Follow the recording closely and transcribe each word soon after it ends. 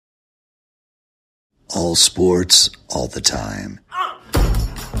All sports, all the time.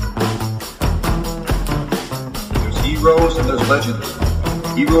 There's heroes and there's legends.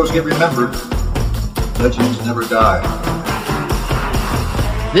 Heroes get remembered. Legends never die.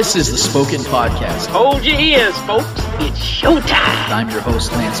 This is the Spoken Podcast. Hold your ears, folks. It's showtime. I'm your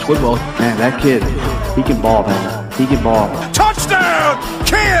host, Lance Twidwell. Man, that kid, he can ball, man. He can ball. Touchdown,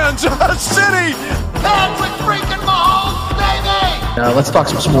 Kansas City! Patrick freaking Mahomes, baby! Let's talk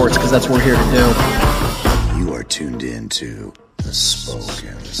some sports, because that's what we're here to do. You are tuned in to The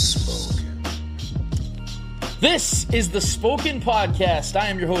Spoken. This is the Spoken Podcast. I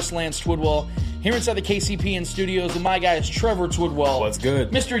am your host, Lance Twidwell, here inside the KCPN studios with my guys, Trevor Twidwell. What's good?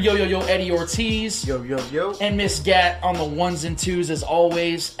 Mr. Yo-Yo-Yo Eddie Ortiz. Yo. And Miss Gat on the ones and twos as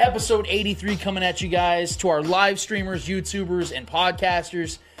always. Episode 83 coming at you guys. To our live streamers, YouTubers, and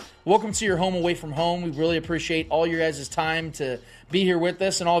podcasters, welcome to your home away from home. We really appreciate all your guys' time to be here with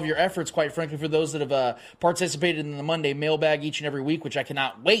us and all of your efforts, quite frankly, for those that have participated in the Monday mailbag each and every week, which I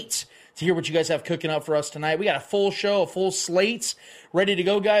cannot wait to hear what you guys have cooking up for us tonight. We got a full show, a full slate ready to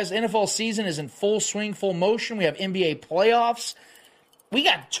go, guys. NFL season is in full swing, full motion. We have NBA playoffs. We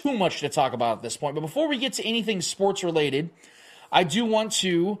got too much to talk about at this point. But before we get to anything sports related, I do want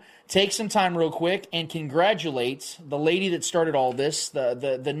to take some time real quick and congratulate the lady that started all this,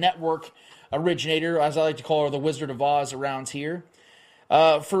 the network originator, as I like to call her, the Wizard of Oz around here,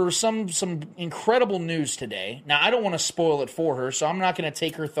 for some incredible news today. Now, I don't want to spoil it for her, so I'm not going to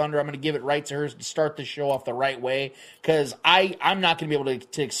take her thunder. I'm going to give it right to her to start the show off the right way, because I'm not going to be able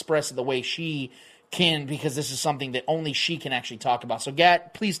to express it the way she can, because this is something that only she can actually talk about. So,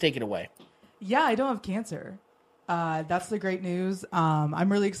 Gat, please take it away. Yeah, I don't have cancer. That's the great news. I'm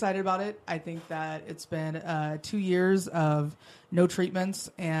really excited about it. I think that it's been 2 years of no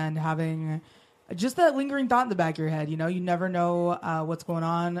treatments and having just that lingering thought in the back of your head. You know, you never know what's going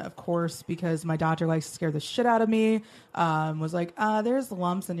on, of course, because my doctor likes to scare the shit out of me. Was like, there's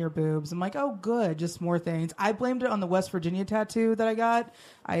lumps in your boobs. I'm like, oh, good, just more things. I blamed it on the West Virginia tattoo that I got.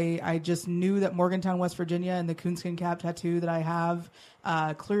 I just knew that Morgantown, West Virginia, and the coonskin cap tattoo that I have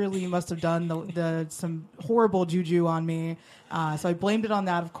clearly must have done some horrible juju on me. So I blamed it on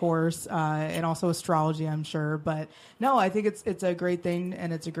that, of course, and also astrology, I'm sure. But no, I think it's a great thing,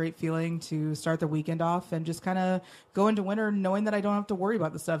 and it's a great feeling to start the weekend off and just kind of go into winter knowing that I don't have to worry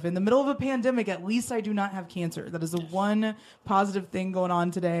about this stuff. In the middle of a pandemic, at least I do not have cancer. That is the one positive thing going on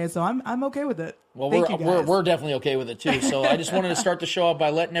today. So I'm okay with it. Well, we're we're definitely okay with it too. So I just wanted to start the show off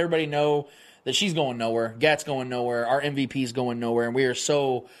by letting everybody know that she's going nowhere, Gat's going nowhere, our MVP's going nowhere, and we are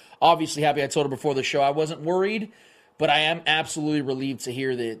so obviously happy. I told her before the show I wasn't worried, but I am absolutely relieved to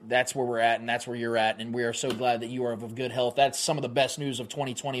hear that that's where we're at and that's where you're at, and we are so glad that you are of good health. That's some of the best news of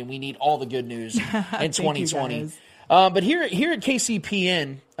 2020, and we need all the good news in 2020. But here at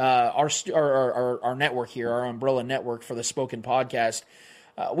KCPN, our network here, our umbrella network for the Spoken Podcast,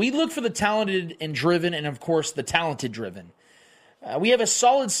 we look for the talented and driven, and of course the talented driven. We have a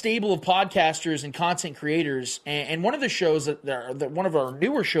solid stable of podcasters and content creators, and one of the shows one of our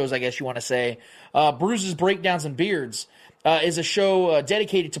newer shows, I guess you want to say, Bruises, Breakdowns, and Beards, is a show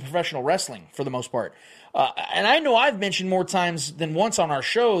dedicated to professional wrestling for the most part. And I know I've mentioned more times than once on our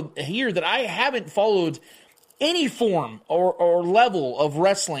show here that I haven't followed any form or level of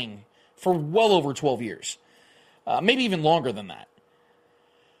wrestling for well over 12 years, maybe even longer than that.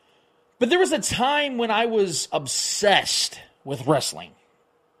 But there was a time when I was obsessed with wrestling.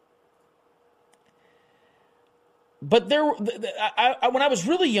 But when I was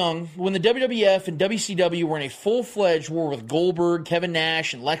really young, when the WWF and WCW were in a full-fledged war with Goldberg, Kevin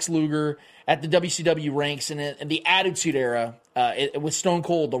Nash, and Lex Luger at the WCW ranks, and the Attitude Era with Stone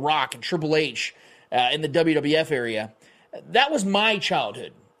Cold, The Rock, and Triple H in the WWF area, that was my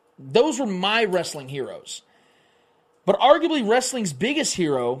childhood. Those were my wrestling heroes. But arguably wrestling's biggest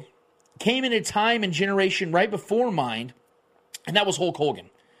hero came in a time and generation right before mine, and that was Hulk Hogan.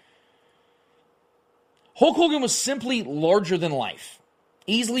 Hulk Hogan was simply larger than life.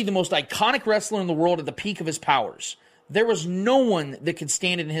 Easily the most iconic wrestler in the world at the peak of his powers. There was no one that could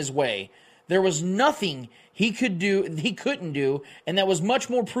stand in his way. There was nothing he couldn't do, and that was much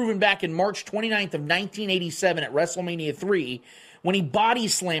more proven back in March 29th of 1987 at WrestleMania 3, when he body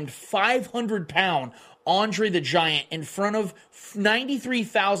slammed 500-pound Andre the Giant in front of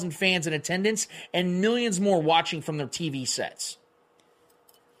 93,000 fans in attendance and millions more watching from their TV sets.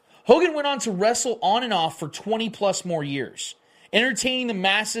 Hogan went on to wrestle on and off for 20-plus more years, entertaining the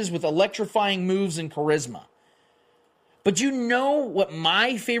masses with electrifying moves and charisma. But you know what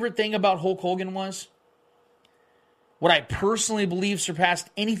my favorite thing about Hulk Hogan was? What I personally believe surpassed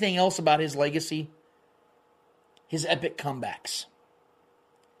anything else about his legacy? His epic comebacks.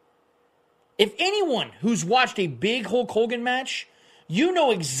 If anyone who's watched a big Hulk Hogan match, you know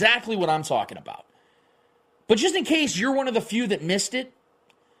exactly what I'm talking about. But just in case you're one of the few that missed it,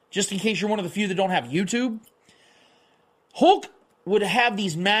 just in case you're one of the few that don't have YouTube, Hulk would have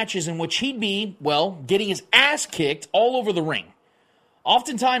these matches in which he'd be, well, getting his ass kicked all over the ring.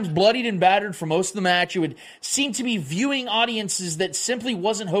 Oftentimes bloodied and battered for most of the match. It would seem to be viewing audiences that simply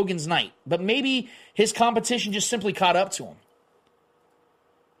wasn't Hogan's night, but maybe his competition just simply caught up to him.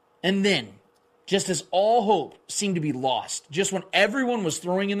 And then, just as all hope seemed to be lost, just when everyone was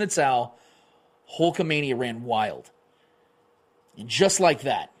throwing in the towel, Hulkamania ran wild. And just like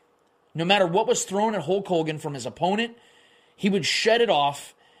that, no matter what was thrown at Hulk Hogan from his opponent, he would shed it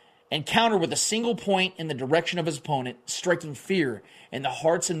off and counter with a single point in the direction of his opponent, striking fear in the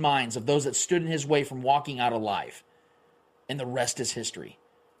hearts and minds of those that stood in his way from walking out alive. And the rest is history.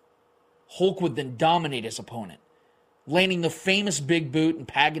 Hulk would then dominate his opponent, landing the famous big boot and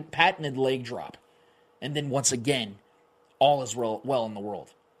patented leg drop. And then once again, all is well in the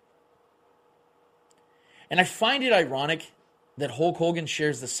world. And I find it ironic that Hulk Hogan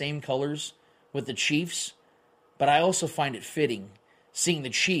shares the same colors with the Chiefs, but I also find it fitting seeing the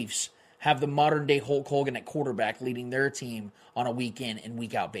Chiefs have the modern-day Hulk Hogan at quarterback leading their team on a week-in and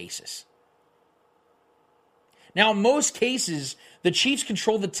week-out basis. Now, in most cases, the Chiefs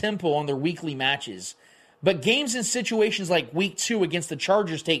control the tempo on their weekly matches, but games and situations like Week 2 against the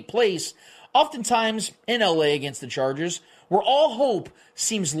Chargers take place, oftentimes in LA against the Chargers, where all hope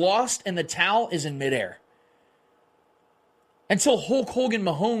seems lost and the towel is in midair. Until Hulk Hogan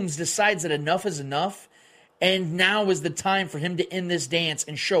Mahomes decides that enough is enough, and now is the time for him to end this dance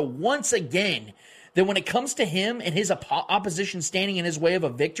and show once again that when it comes to him and his opposition standing in his way of a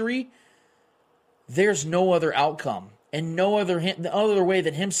victory, there's no other outcome and no other way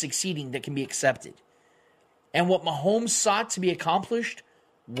than him succeeding that can be accepted. And what Mahomes sought to be accomplished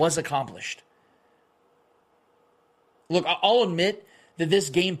was accomplished. Look, I'll admit that this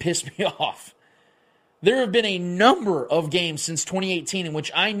game pissed me off. There have been a number of games since 2018 in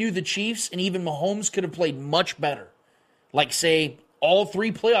which I knew the Chiefs and even Mahomes could have played much better. Like, say, all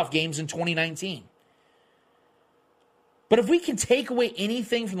 3 playoff games in 2019. But if we can take away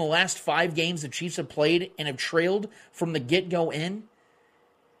anything from the last 5 games the Chiefs have played and have trailed from the get-go in,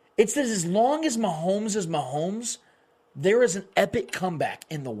 it's that as long as Mahomes is Mahomes, there is an epic comeback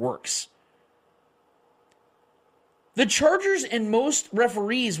in the works. The Chargers and most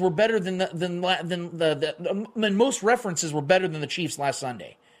referees were better most references were better than the Chiefs last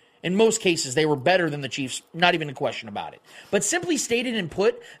Sunday. In most cases, they were better than the Chiefs, not even a question about it. But simply stated and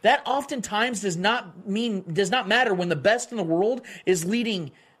put, that oftentimes does not matter when the best in the world is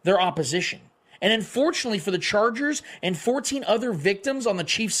leading their opposition. And unfortunately for the Chargers and 14 other victims on the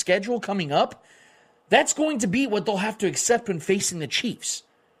Chiefs' schedule coming up, that's going to be what they'll have to accept when facing the Chiefs.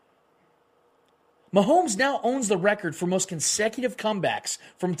 Mahomes now owns the record for most consecutive comebacks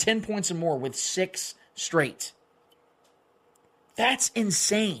from 10 points or more with 6 straight. That's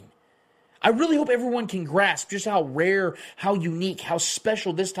insane. I really hope everyone can grasp just how rare, how unique, how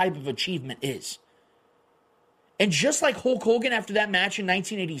special this type of achievement is. And just like Hulk Hogan after that match in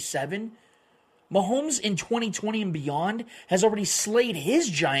 1987, Mahomes in 2020 and beyond has already slayed his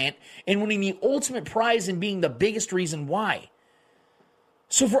giant in winning the ultimate prize and being the biggest reason why.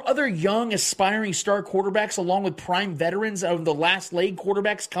 So for other young, aspiring star quarterbacks, along with prime veterans of the last leg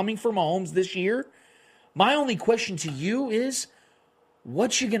quarterbacks coming for Mahomes this year, my only question to you is,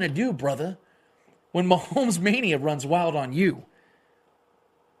 what you going to do, brother, when Mahomes Mania runs wild on you?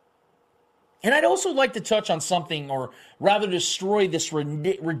 And I'd also like to touch on something, or rather destroy this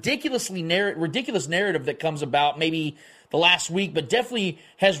ridiculous narrative that comes about maybe the last week, but definitely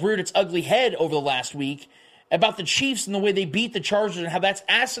has reared its ugly head over the last week, about the Chiefs and the way they beat the Chargers and how that's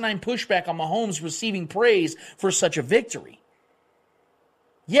asinine pushback on Mahomes receiving praise for such a victory.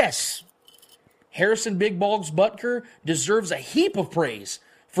 Yes, Harrison Big Balls Butker deserves a heap of praise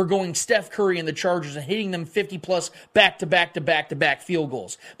for going Steph Curry and the Chargers and hitting them 50-plus back-to-back field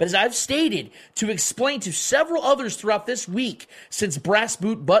goals. But as I've stated, to explain to several others throughout this week since Brass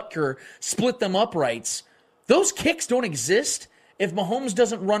Boot Butker split them uprights, those kicks don't exist if Mahomes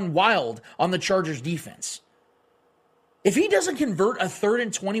doesn't run wild on the Chargers defense. If he doesn't convert a 3rd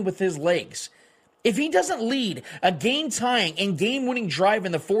and 20 with his legs, if he doesn't lead a game-tying and game-winning drive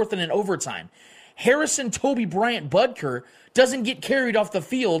in the 4th and in overtime, Harrison Toby Bryant Butker doesn't get carried off the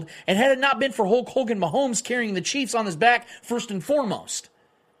field, and had it not been for Hulk Hogan Mahomes carrying the Chiefs on his back first and foremost.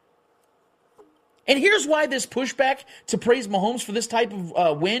 And here's why this pushback to praise Mahomes for this type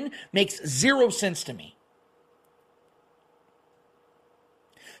of win makes 0 sense to me.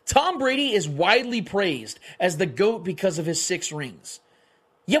 Tom Brady is widely praised as the GOAT because of his 6 rings.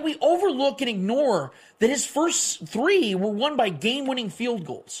 Yet we overlook and ignore that his first 3 were won by game-winning field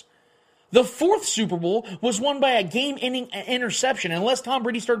goals. The 4th Super Bowl was won by a game-ending interception. Unless Tom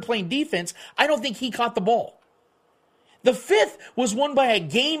Brady started playing defense, I don't think he caught the ball. The 5th was won by a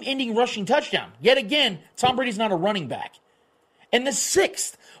game-ending rushing touchdown. Yet again, Tom Brady's not a running back. And the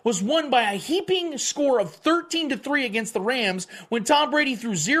 6th was won by a heaping score of 13-3 against the Rams when Tom Brady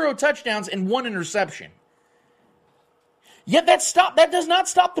threw 0 touchdowns and 1 interception. Yet that does not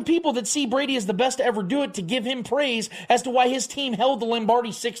stop the people that see Brady as the best to ever do it to give him praise as to why his team held the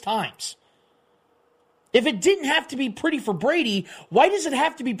Lombardi 6 times. If it didn't have to be pretty for Brady, why does it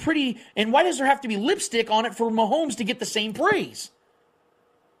have to be pretty, and why does there have to be lipstick on it for Mahomes to get the same praise?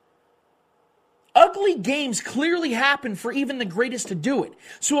 Ugly games clearly happen for even the greatest to do it.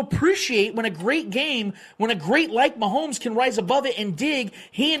 So appreciate when a great like Mahomes can rise above it and dig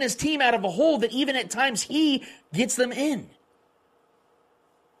he and his team out of a hole that even at times he gets them in.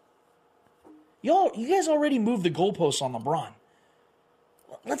 You guys already moved the goalposts on LeBron.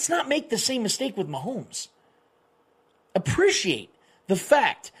 Let's not make the same mistake with Mahomes. Appreciate the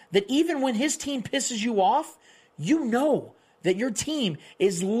fact that even when his team pisses you off, you know that your team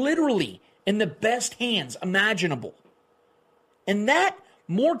is literally in the best hands imaginable. And that,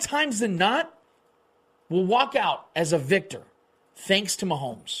 more times than not, will walk out as a victor, thanks to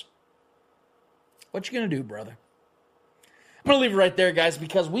Mahomes. What you going to do, brother? I'm going to leave it right there, guys,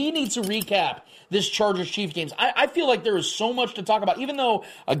 because we need to recap this Chargers-Chiefs game. I feel like there is so much to talk about, even though,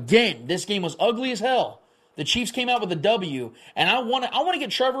 again, this game was ugly as hell. The Chiefs came out with a W, and I want to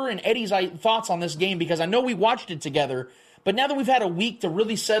get Trevor and Eddie's thoughts on this game because I know we watched it together, but now that we've had a week to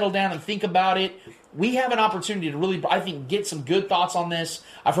really settle down and think about it, we have an opportunity to really, I think, get some good thoughts on this.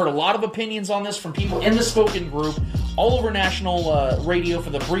 I've heard a lot of opinions on this from people in the Spoken group, all over national radio for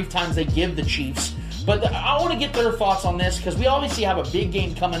the brief times they give the Chiefs. But I want to get their thoughts on this because we obviously have a big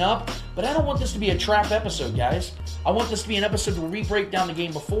game coming up, but I don't want this to be a trap episode, guys. I want this to be an episode where we break down the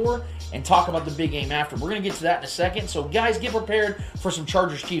game before and talk about the big game after. We're going to get to that in a second. So, guys, get prepared for some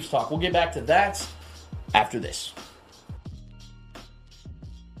Chargers-Chiefs talk. We'll get back to that after this.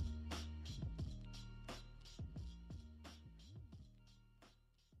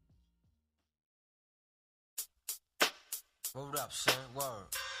 Hold up, son. Word.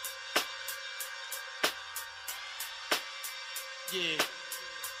 Yeah.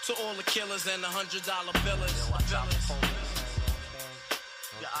 To all the killers and the $100 billers.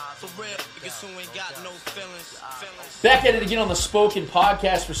 For real, niggas who ain't got no feelings. Back at it again on the Spoken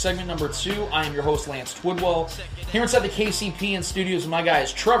Podcast for segment number 2. I am your host, Lance Twidwell. Here inside the KCP and studios, my guy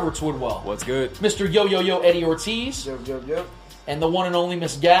is Trevor Twidwell. What's good? Mr. Yo Eddie Ortiz. Yo. And the one and only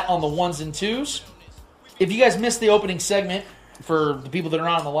Miss Gat on the ones and twos. If you guys missed the opening segment, for the people that are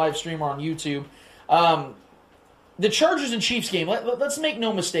not on the live stream or on YouTube, the Chargers and Chiefs game, let's make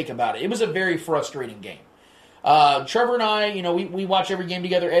no mistake about it. It was a very frustrating game. Trevor and I, we watch every game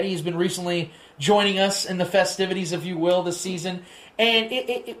together. Eddie's been recently joining us in the festivities, if you will, this season. And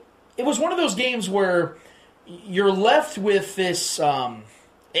it was one of those games where you're left with this... I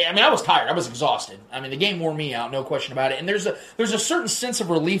was tired. I was exhausted. The game wore me out, no question about it. And there's a certain sense of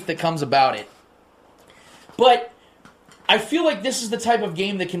relief that comes about it. But I feel like this is the type of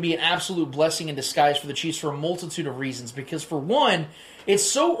game that can be an absolute blessing in disguise for the Chiefs for a multitude of reasons. Because for one, it's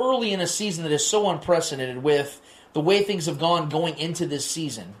so early in a season that is so unprecedented with the way things have gone going into this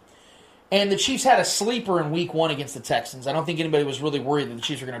season. And the Chiefs had a sleeper in Week 1 against the Texans. I don't think anybody was really worried that the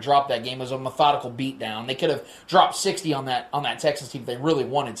Chiefs were going to drop that game. It was a methodical beatdown. They could have dropped 60 on that Texans team if they really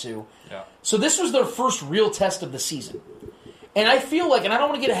wanted to. Yeah. So this was their first real test of the season. And I feel like, and I don't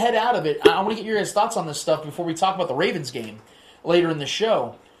want to get ahead out of it, I want to get your guys' thoughts on this stuff before we talk about the Ravens game later in the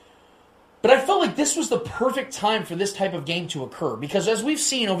show. But I felt like this was the perfect time for this type of game to occur. Because as we've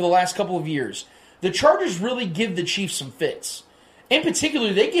seen over the last couple of years, the Chargers really give the Chiefs some fits. In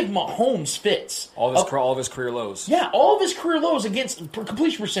particular, they give Mahomes fits. All of his career lows. Yeah, all of his career lows against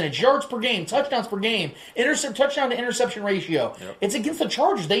completion percentage, yards per game, touchdowns per game, touchdown to interception ratio. Yep. It's against the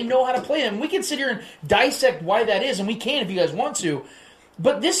Chargers. They know how to play them. We can sit here and dissect why that is, and we can if you guys want to.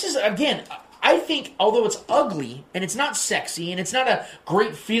 But this is, again, I think, although it's ugly, and it's not sexy, and it's not a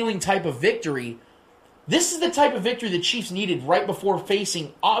great feeling type of victory, this is the type of victory the Chiefs needed right before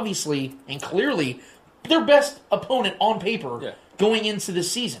facing, obviously and clearly, their best opponent on paper going into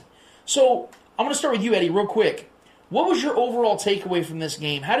this season. So I'm going to start with you, Eddie, real quick. What was your overall takeaway from this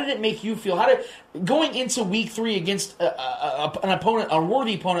game? How did it make you feel? Going into Week 3 against an opponent, a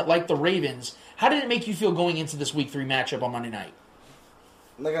worthy opponent like the Ravens, how did it make you feel going into this Week 3 matchup on Monday night?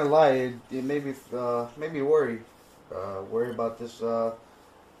 I'm not gonna lie, it made me worried. Worried about this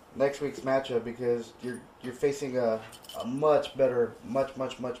next week's matchup because you're facing a much better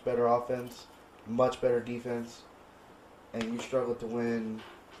offense, much better defense, and you struggled to win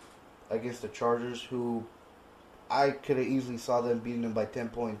against the Chargers, who I could have easily saw them beating them by 10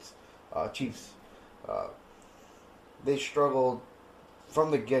 points. Chiefs, they struggled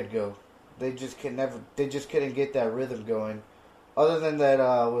from the get-go. They just couldn't get that rhythm going. Other than that,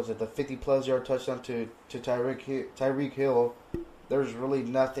 was it the 50-plus yard touchdown to Tyreek Hill? There's really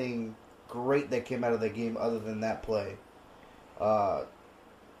nothing great that came out of the game other than that play.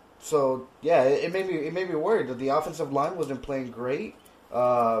 So yeah, it made me worried that the offensive line wasn't playing great.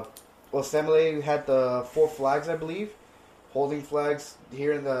 Samuel had the 4 flags, I believe, holding flags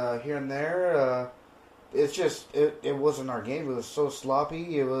here and there. It's just it wasn't our game. It was so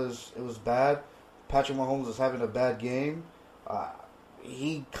sloppy. It was bad. Patrick Mahomes was having a bad game.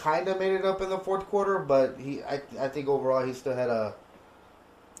 He kind of made it up in the fourth quarter, but I think overall he still had a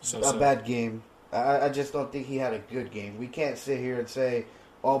bad game. I just don't think he had a good game. We can't sit here and say,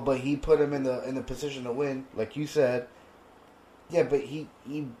 oh, but he put him in the position to win, like you said. Yeah, but he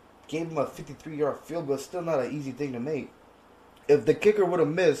gave him a 53-yard field goal. It's still not an easy thing to make. If the kicker would have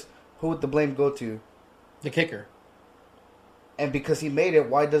missed, who would the blame go to? The kicker. And because he made it,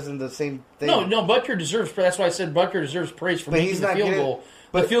 why doesn't the same thing... No, Butker deserves... That's why I said Butker deserves praise for making the field goal.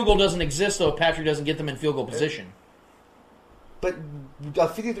 But the field goal doesn't exist, though, if Patrick doesn't get them in field goal position. But a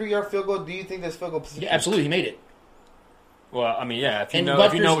 53-yard field goal, do you think that's field goal position? Yeah, absolutely, he made it. Well, I mean, yeah, if you know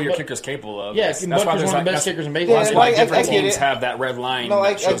what your kicker's capable of. Yeah, that's why there's one of the best kickers in baseball. That's why different teams have that red line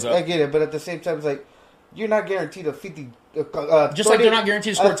that shows up. I get it, but at the same time, it's like, you're not guaranteed a 50... just 30, like they're not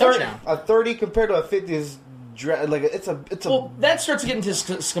guaranteed to score a touchdown. A 30 compared to a 50 is... Well, that starts to get into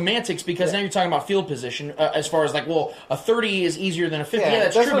semantics because now you're talking about field position as far as a 30 is easier than a 50. Yeah,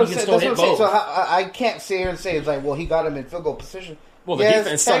 that's true. You can still hit both. So I can't sit here and say it's like, well, he got him in field goal position. Well, the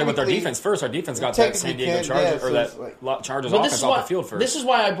defense started with our defense first. Our defense got that San Diego Chargers Chargers offense off the field first. This is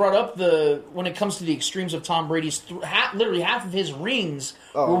why I brought up when it comes to the extremes of Tom Brady's literally half of his rings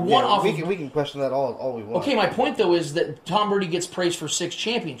were won off. We can question that all we want. Okay, my point though is that Tom Brady gets praised for 6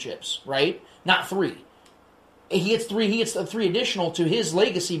 championships, right? Not 3. He gets 3 additional to his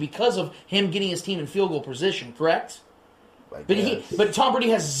legacy because of him getting his team in field goal position, correct? But Tom Brady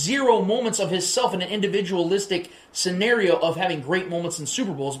has 0 moments of himself in an individualistic scenario of having great moments in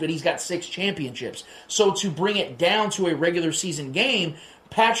Super Bowls, but he's got 6 championships. So to bring it down to a regular season game,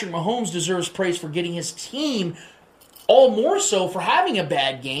 Patrick Mahomes deserves praise for getting his team, all more so for having a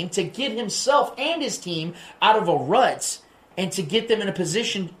bad game, to get himself and his team out of a rut and to get them in a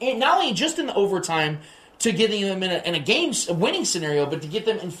position, not only just in the overtime, to getting them in a winning scenario, but to get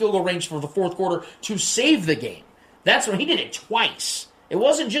them in field goal range for the fourth quarter to save the game. That's when he did it twice. It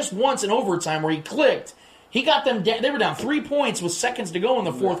wasn't just once in overtime where he clicked. He got them down. They were down 3 points with seconds to go in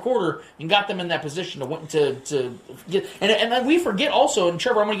the fourth quarter and got them in that position to get. And then we forget also, and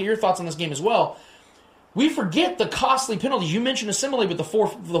Trevor, I'm going to get your thoughts on this game as well. We forget the costly penalties. You mentioned Assembly with the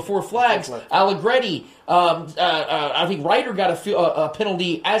four flags. Allegretti, I think Ryder got a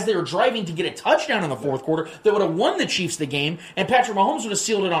penalty as they were driving to get a touchdown in the fourth quarter that would have won the Chiefs the game, and Patrick Mahomes would have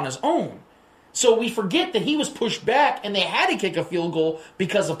sealed it on his own. So we forget that he was pushed back, and they had to kick a field goal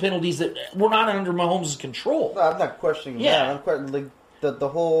because of penalties that were not under Mahomes' control. No, I'm not questioning that. I'm questioning the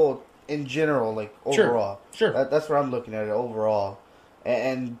whole, in general, overall. Sure. That's where I'm looking at it, overall.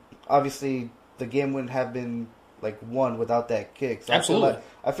 And obviously, the game wouldn't have been won without that kick. So absolutely.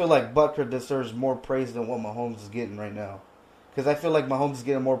 I feel like Butker deserves more praise than what Mahomes is getting right now. Because I feel like Mahomes is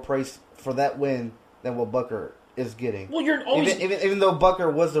getting more praise for that win than what Butker is getting. Well, you're always... Even though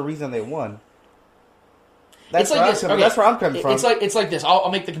Butker was the reason they won. That's where I'm coming from. It's like this.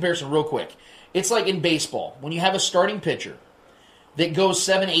 I'll make the comparison real quick. It's like in baseball. When you have a starting pitcher that goes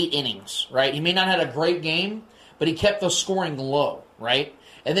 7-8 innings, right? He may not have had a great game, but he kept the scoring low, right?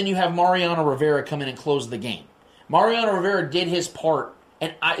 And then you have Mariano Rivera come in and close the game. Mariano Rivera did his part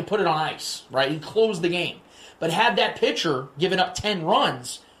and put it on ice, right? He closed the game. But had that pitcher given up 10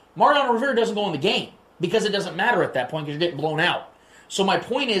 runs, Mariano Rivera doesn't go in the game because it doesn't matter at that point because you're getting blown out. So my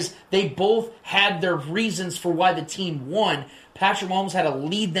point is they both had their reasons for why the team won. Patrick Mahomes had to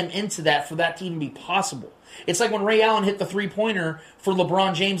lead them into that for that to even be possible. It's like when Ray Allen hit the three-pointer for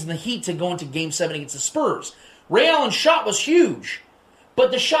LeBron James and the Heat to go into Game 7 against the Spurs. Ray Allen's shot was huge.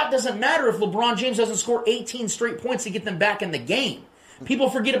 But the shot doesn't matter if LeBron James doesn't score 18 straight points to get them back in the game. People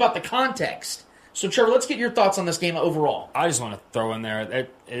forget about the context. So, Trevor, let's get your thoughts on this game overall. I just want to throw in there,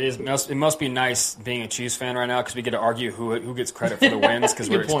 it must be nice being a Chiefs fan right now because we get to argue who gets credit for the wins because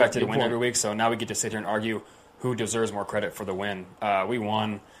we're expected to win every week. So now we get to sit here and argue who deserves more credit for the win. We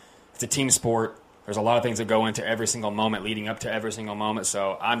won. It's a team sport. There's a lot of things that go into every single moment, leading up to every single moment.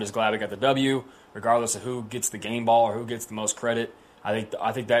 So I'm just glad we got the W, regardless of who gets the game ball or who gets the most credit. I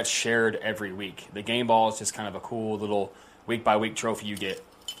think that's shared every week. The game ball is just kind of a cool little week-by-week trophy you get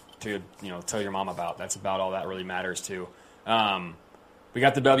to tell your mom about. That's about all that really matters too. We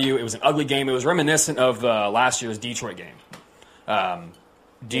got the W. It was an ugly game. It was reminiscent of last year's Detroit game.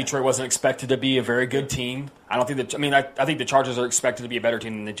 Detroit wasn't expected to be a very good team. I think the Chargers are expected to be a better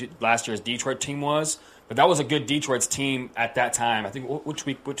team than last year's Detroit team was. But that was a good Detroit's team at that time. I think which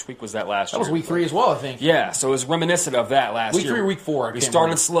week was that last year? That was week 3 as well, I think. Yeah, so it was reminiscent of that last year. Week 3 or week 4. We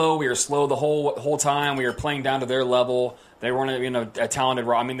started slow. We were slow the whole time. We were playing down to their level. They weren't a talented.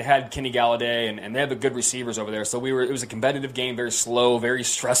 I mean, they had Kenny Galladay and they had the good receivers over there. So it was a competitive game, very slow, very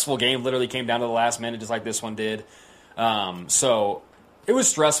stressful game. Literally came down to the last minute, just like this one did. So it was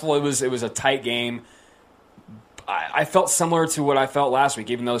stressful. It was a tight game. I felt similar to what I felt last week,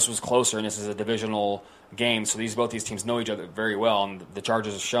 even though this was closer and this is a divisional game. So both these teams know each other very well, and the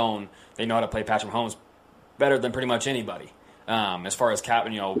Chargers have shown they know how to play Patrick Mahomes better than pretty much anybody. As far as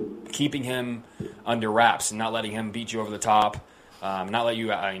keeping him under wraps and not letting him beat you over the top, not let you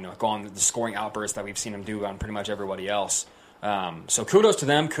go on the scoring outbursts that we've seen him do on pretty much everybody else. So kudos to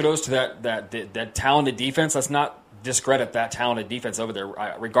them. Kudos to that talented defense. Let's not discredit that talented defense over there,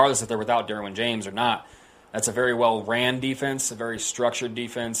 regardless if they're without Derwin James or not. That's a very well-ran defense, a very structured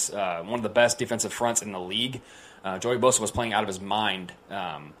defense, one of the best defensive fronts in the league. Joey Bosa was playing out of his mind.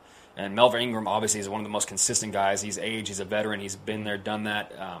 And Melvin Ingram, obviously, is one of the most consistent guys. He's aged. He's a veteran. He's been there, done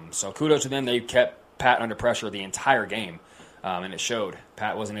that. So kudos to them. They kept Pat under pressure the entire game, and it showed.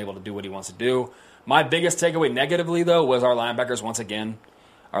 Pat wasn't able to do what he wants to do. My biggest takeaway negatively, though, was our linebackers once again.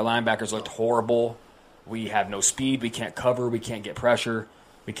 Our linebackers looked horrible. We have no speed. We can't cover. We can't get pressure.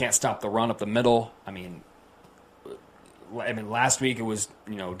 We can't stop the run up the middle. I mean, last week it was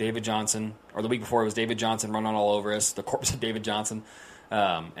David Johnson, or the week before it was David Johnson running all over us, the corpse of David Johnson.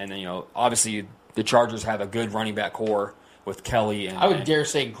 And then obviously the Chargers have a good running back core with Kelly. And I would dare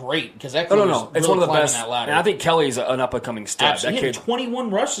say great, because that kid was it's really one of the best. that ladder. And I think Kelly's an up and coming stud. Absolutely. That He had 21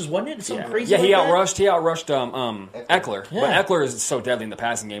 rushes, wasn't it? Something crazy. Yeah, like he that? outrushed Eckler. Yeah. But Eckler is so deadly in the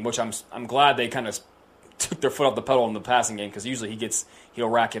passing game, which I'm glad they kind of took their foot off the pedal in the passing game, because usually he'll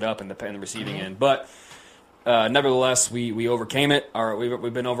rack it up in the receiving end. But nevertheless, we overcame it.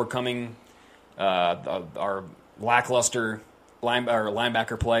 We've been overcoming our lackluster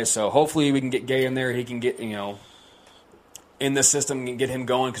linebacker play. So hopefully we can get Gay in there. He can get in the system and get him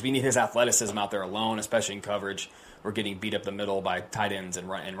going, because we need his athleticism out there alone, especially in coverage. We're getting beat up the middle by tight ends and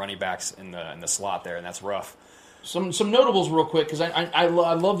running backs in the slot there, and that's rough. Some notables real quick, because I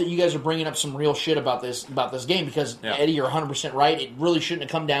love that you guys are bringing up some real shit about this game, because Eddie, you're 100% right. It really shouldn't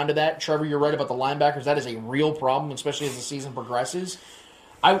have come down to that. Trevor, you're right about the linebackers. That is a real problem, especially as the season progresses.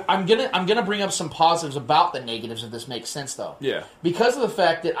 I'm gonna bring up some positives about the negatives, if this makes sense, though. Yeah. Because of the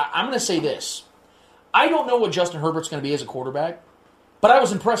fact that I'm gonna say this, I don't know what Justin Herbert's gonna be as a quarterback, but I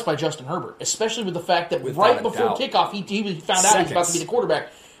was impressed by Justin Herbert, especially with the fact that right before kickoff he found out he was about to be the quarterback.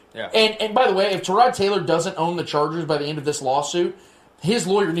 Yeah. And by the way, if Tyrod Taylor doesn't own the Chargers by the end of this lawsuit, his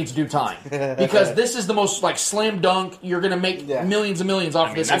lawyer needs to do time, because this is the most slam dunk. You're going to make millions and millions off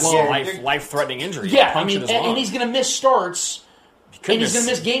of this that's alone. Life threatening injury. Yeah, and he's going to miss starts, and he's going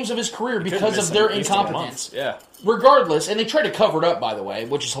to miss games of his career because of their incompetence. Yeah. Regardless, and they try to cover it up, by the way,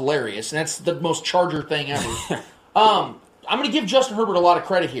 which is hilarious, and that's the most Charger thing ever. I'm going to give Justin Herbert a lot of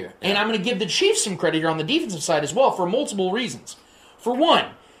credit here, and I'm going to give the Chiefs some credit here on the defensive side as well for multiple reasons. For one,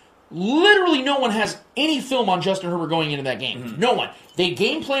 literally no one has any film on Justin Herbert going into that game. Mm-hmm. No one. They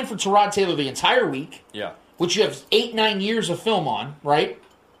game planned for Tyrod Taylor the entire week, which you have 8-9 years of film on, right?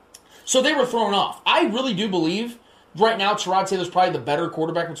 So they were thrown off. I really do believe right now Tyrod Taylor's probably the better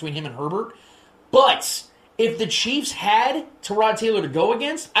quarterback between him and Herbert. But if the Chiefs had Tyrod Taylor to go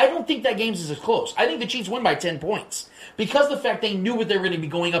against, I don't think that game's as close. I think the Chiefs win by 10 points because of the fact they knew what they were going to be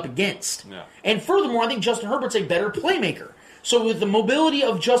going up against. Yeah. And furthermore, I think Justin Herbert's a better playmaker. So with the mobility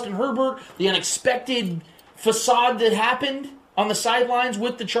of Justin Herbert, the unexpected facade that happened on the sidelines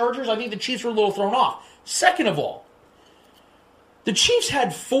with the Chargers, I think the Chiefs were a little thrown off. Second of all, the Chiefs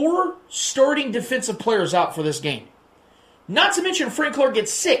had 4 starting defensive players out for this game. Not to mention Frank Clark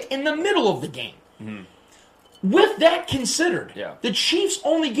gets sick in the middle of the game. Mm-hmm. With that considered, the Chiefs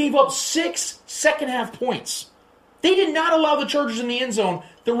only gave up 6 second-half points. They did not allow the Chargers in the end zone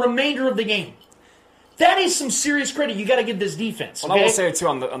the remainder of the game. That is some serious credit you got to give this defense. Well, I will say, too,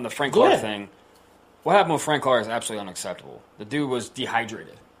 on the Frank Clark thing, what happened with Frank Clark is absolutely unacceptable. The dude was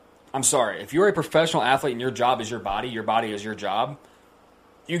dehydrated. I'm sorry. If you're a professional athlete and your job is your body is your job,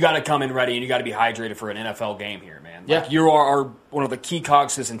 you got to come in ready and you got to be hydrated for an NFL game here, man. Yeah. Like, you are one of the key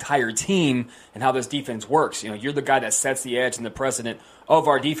cogs to this entire team and how this defense works. You're the guy that sets the edge and the precedent of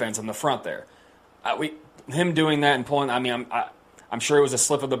our defense on the front there. Him doing that and pulling, I'm sure it was a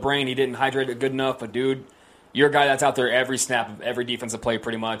slip of the brain. He didn't hydrate it good enough, but dude, you're a guy that's out there every snap of every defensive play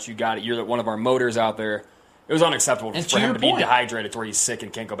pretty much. You got it. You're one of our motors out there. It was unacceptable for him to be dehydrated to where he's sick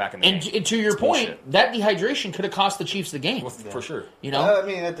and can't go back in the game. And to your point, that dehydration could have cost the Chiefs the game. Well, for sure.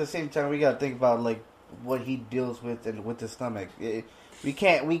 At the same time, we got to think about like what he deals with and with his stomach. We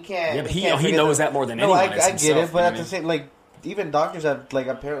can't. Yeah, but he knows that more than anyone. I get it, but at the same, like even doctors have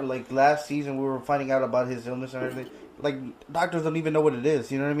apparently last season we were finding out about his illness and everything. Like doctors don't even know what it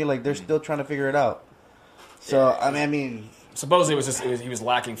is. You know what I mean? Like they're still trying to figure it out. So supposedly he was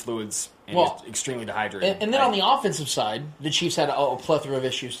lacking fluids and was extremely dehydrated. And then on the offensive side, the Chiefs had a plethora of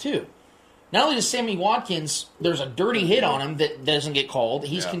issues too. Not only does Sammy Watkins, there's a dirty hit on him that doesn't get called.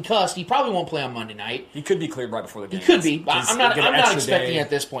 He's concussed. He probably won't play on Monday night. He could be cleared right before the game. He could be. I'm not expecting at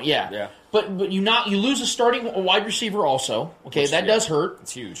this point. Yeah. But you lose a wide receiver also. Okay, that does hurt.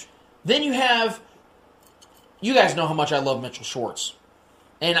 It's huge. Then you guys know how much I love Mitchell Schwartz.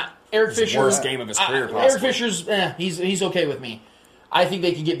 And Eric Fisher, the worst game of his career, possibly. Eric Fisher's, he's okay with me. I think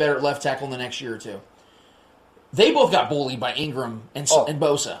they can get better at left tackle in the next year or two. They both got bullied by Ingram and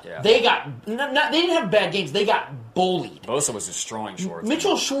Bosa. Yeah. They didn't have bad games. They got bullied. Bosa was destroying Schwartz.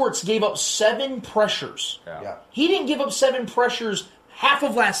 Mitchell Schwartz gave up 7 pressures. Yeah. He didn't give up 7 pressures half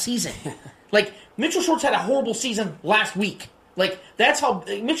of last season. Like, Mitchell Schwartz had a horrible season last week. Like, that's how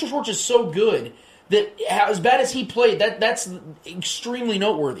Mitchell Schwartz is so good that as bad as he played, that's extremely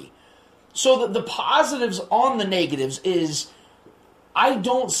noteworthy. So the positives on the negatives is I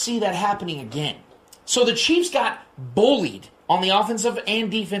don't see that happening again. So the Chiefs got bullied on the offensive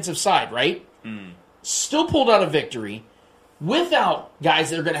and defensive side, right? Still pulled out a victory without guys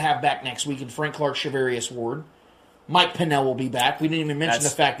that are going to have back next week in Frank Clark, Shavarius Ward. Mike Pennell will be back. We didn't even mention the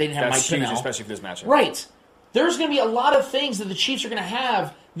fact they didn't have Mike Pennell. Especially for this matchup. Right. There's going to be a lot of things that the Chiefs are going to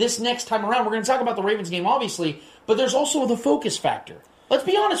have this next time around. We're going to talk about the Ravens game, obviously, but there's also the focus factor. Let's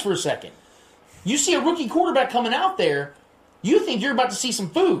be honest for a second. You see a rookie quarterback coming out there, you think you're about to see some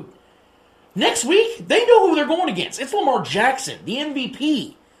food. Next week, they know who they're going against. It's Lamar Jackson, the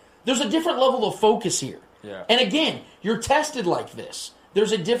MVP. There's a different level of focus here. Yeah. And again, you're tested like this.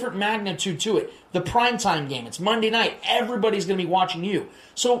 There's a different magnitude to it. The primetime game, it's Monday night. Everybody's going to be watching you.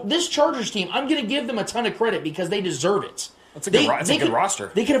 So this Chargers team, I'm going to give them a ton of credit because they deserve it. It's a good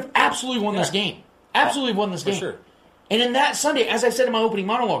roster. They could have absolutely won this game. Absolutely won this game. Sure. And in that Sunday, as I said in my opening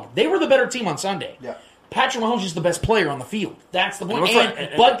monologue, they were the better team on Sunday. Yeah. Patrick Mahomes is the best player on the field. That's the point.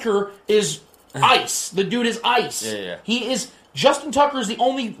 And Butker is ice. The dude is ice. Yeah. He is. Justin Tucker is the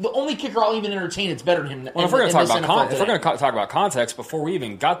only kicker I'll even entertain. It's better than him. Well, if we're going to talk about context, before we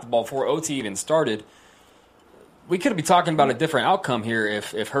even got the ball, before OT even started, we could be talking about a different outcome here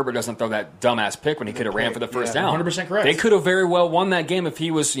if Herbert doesn't throw that dumbass pick when he could have ran for the first down. 100% correct. They could have very well won that game if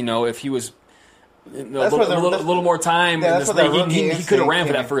he was, a little more time. He could have ran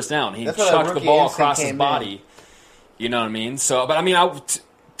for that first down. He chucked the ball across his body. You know what I mean? So, but I mean,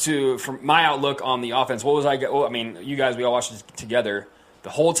 from my outlook on the offense, what was I? Well, I mean, you guys, we all watched it together. The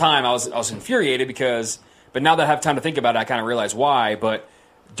whole time I was infuriated but now that I have time to think about it, I kind of realize why. But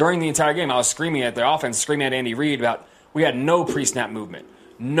during the entire game, I was screaming at the offense, screaming at Andy Reid about we had no pre-snap movement,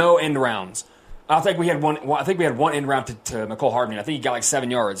 no end rounds. I think we had one end round to McCole Hardman. I think he got like 7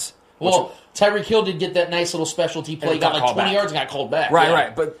 yards. Well, Tyreek Hill did get that nice little specialty play. He got like 20 yards and got called back.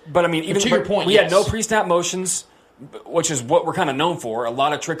 Right. But I mean, even to your point, we had no pre-snap motions, which is what we're kind of known for. A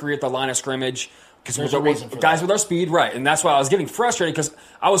lot of trickery at the line of scrimmage. Because guys with our speed, right. And that's why I was getting frustrated, because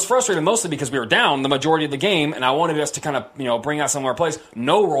I was frustrated mostly because we were down the majority of the game, and I wanted us to kind of, bring out some of our plays.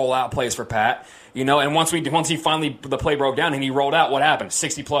 No rollout plays for Pat, and once he finally, the play broke down and he rolled out, what happened?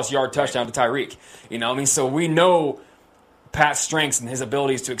 60-plus yard touchdown to Tyreek. So we know Pat's strengths and his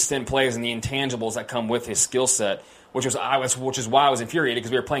abilities to extend plays and the intangibles that come with his skill set, which is why I was infuriated,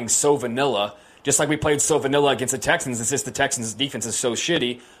 because we were playing so vanilla. Just like we played so vanilla against the Texans, it's just the Texans' defense is so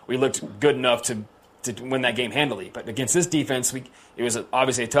shitty, we looked good enough to win that game handily. But against this defense, it was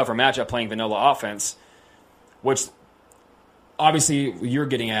obviously a tougher matchup playing vanilla offense, which obviously you're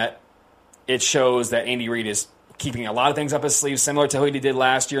getting at. It shows that Andy Reid is keeping a lot of things up his sleeve, similar to what he did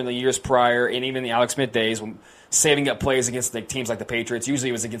last year and the years prior, and even the Alex Smith days, when saving up plays against the teams like the Patriots. Usually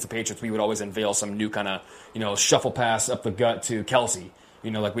it was against the Patriots, we would always unveil some new kind of, shuffle pass up the gut to Kelsey.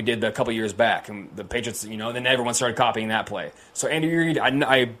 Like we did a couple years back, and the Patriots, and then everyone started copying that play. So Andy Reid,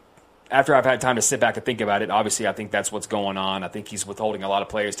 I after I've had time to sit back and think about it, obviously I think that's what's going on. I think he's withholding a lot of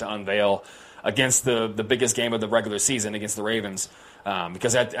players to unveil against the biggest game of the regular season against the Ravens.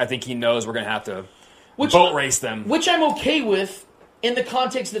 because I think he knows we're going to have to boat race them. Which I'm okay with in the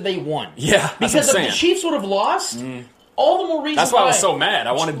context that they won. Yeah, because if the Chiefs would have lost, all the more reason. That's why I was so mad.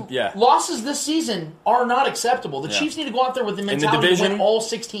 I wanted, losses this season are not acceptable. The Chiefs need to go out there with the mentality to win all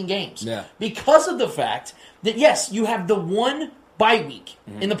 16 games. Yeah. Because of the fact that, yes, you have the one bye week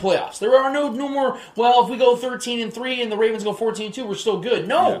in the playoffs. There are no more, well, if we go 13-3 and the Ravens go 14-2, we're still good.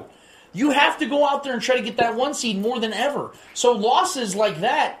 No. Yeah. You have to go out there and try to get that one seed more than ever. So losses like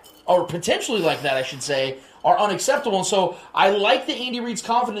that, or potentially like that, I should say, are unacceptable. And so I like that Andy Reid's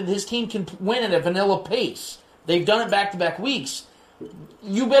confident that his team can win at a vanilla pace. They've done it back-to-back weeks.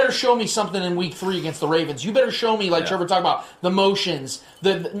 You better show me something in week 3 against the Ravens. You better show me, like Trevor talked about, the motions,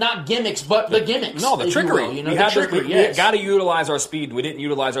 the not gimmicks, but the gimmicks. No, the trickery. We got to utilize our speed. We didn't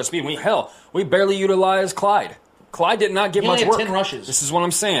utilize our speed. We barely utilized Clyde. Clyde did not get much work. 10 rushes. This is what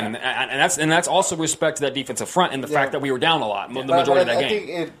I'm saying, and that's also respect to that defensive front and the fact that we were down a lot the majority of that game.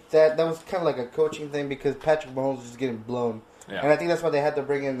 I think that was kind of like a coaching thing because Patrick Mahomes was just getting blown. Yeah. And I think that's why they had to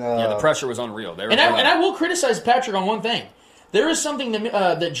bring in the pressure was unreal. I will criticize Patrick on one thing. There is something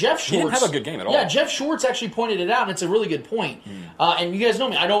that Jeff Schwartz... He didn't have a good game at all. Yeah, Jeff Schwartz actually pointed it out, and it's a really good point. And you guys know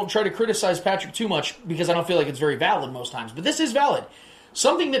me. I don't try to criticize Patrick too much because I don't feel like it's very valid most times. But this is valid.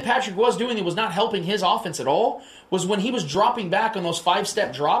 Something that Patrick was doing that was not helping his offense at all was when he was dropping back on those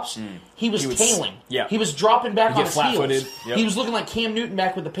 5-step drops, he was tailing. Yeah. He was dropping back on his heels. Yep. He was looking like Cam Newton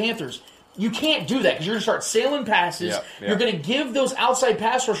back with the Panthers. You can't do that because you're going to start sailing passes. You're going to give those outside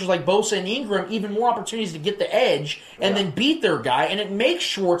pass rushers like Bosa and Ingram even more opportunities to get the edge and then beat their guy, and it makes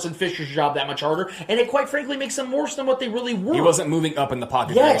Schwartz and Fisher's job that much harder, and it quite frankly makes them worse than what they really were. He wasn't moving up in the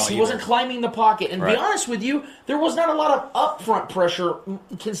pocket. Yes, he wasn't climbing the pocket. And to be honest with you, there was not a lot of upfront pressure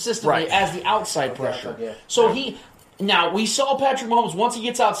consistently as the outside pressure. So Now, we saw Patrick Mahomes, once he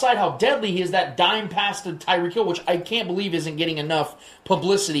gets outside, how deadly he is, that dime pass to Tyreek Hill, which I can't believe isn't getting enough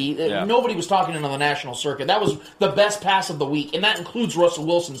publicity. Nobody was talking on the national circuit. That was the best pass of the week, and that includes Russell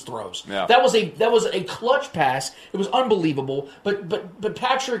Wilson's throws. Yeah. That was a clutch pass. It was unbelievable. But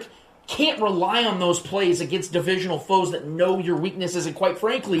Patrick can't rely on those plays against divisional foes that know your weaknesses and, quite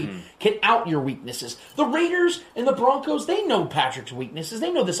frankly, can out your weaknesses. The Raiders and the Broncos, they know Patrick's weaknesses.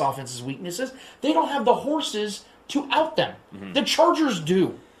 They know this offense's weaknesses. They don't have the horses to out them. The Chargers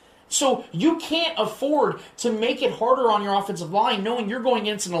do. So you can't afford to make it harder on your offensive line knowing you're going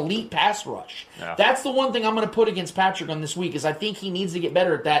against an elite pass rush. Yeah. That's the one thing I'm going to put against Patrick on this week is I think he needs to get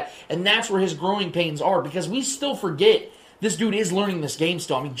better at that, and that's where his growing pains are because we still forget this dude is learning this game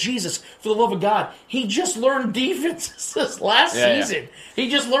still. I mean, Jesus, for the love of God, he just learned defenses this last season. He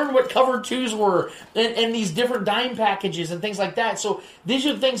just learned what cover twos were and these different dime packages and things like that. So these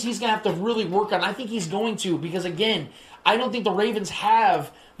are the things he's going to have to really work on. I think he's going to because, again, I don't think the Ravens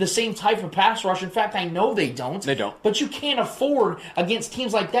have the same type of pass rush. In fact, I know they don't. They don't. But you can't afford against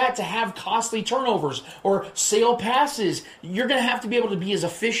teams like that to have costly turnovers or sail passes. You're going to have to be able to be as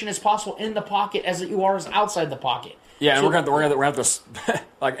efficient as possible in the pocket as you are as outside the pocket. Yeah, and we're gonna have to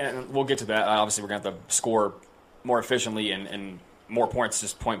like, and we'll get to that. Obviously, we're gonna have to score more efficiently and more points,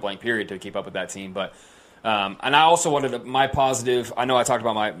 just point blank period, to keep up with that team. But and I also wanted my positive. I know I talked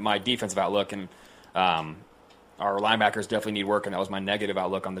about my defensive outlook, and our linebackers definitely need work, and that was my negative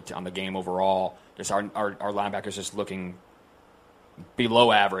outlook on the game overall. Just our linebackers just looking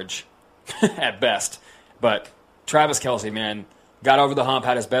below average at best. But Travis Kelce, man, got over the hump,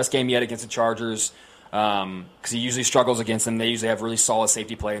 had his best game yet against the Chargers. Because he usually struggles against them. They usually have really solid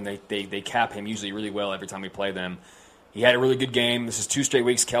safety play, and they cap him usually really well every time we play them. He had a really good game. This is 2 straight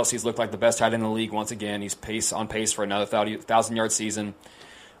weeks. Kelsey's looked like the best tight end in the league once again. He's on pace for another 1,000-yard season.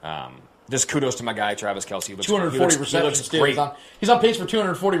 Just kudos to my guy, Travis Kelce. 240 receptions. Great. He's on pace for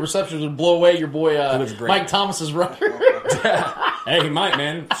 240 receptions and blow away your boy Mike Thomas's record. Hey, he might,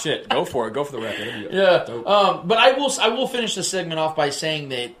 man. Shit, go for it. Go for the record. But I will finish the segment off by saying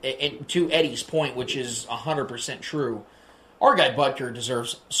that, and to Eddie's point, which is 100% true, our guy Butker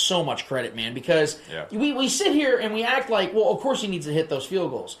deserves so much credit, man, because we sit here and we act like, well, of course he needs to hit those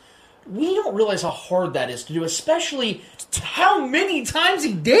field goals. We don't realize how hard that is to do, especially how many times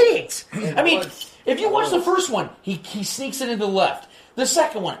he did it. I mean, if you watch the first one, he sneaks it into the left. The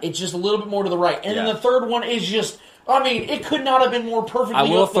second one, it's just a little bit more to the right. And then the third one is just, I mean, it could not have been more perfectly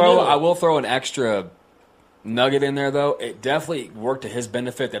I will throw an extra nugget in there, though. It definitely worked to his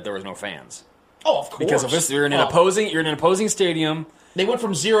benefit that there was no fans. Oh, of course. Because of this, you're in an opposing stadium. They went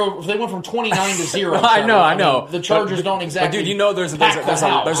from 29 to 0. I know. The Chargers don't exactly. But dude, you know there's an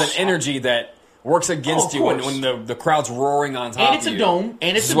energy that works against you when the crowd's roaring on top of you. And it's a dome.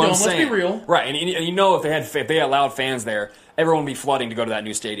 And it's a dome. Let's be real. Right. And you know if they allowed fans there, everyone would be flooding to go to that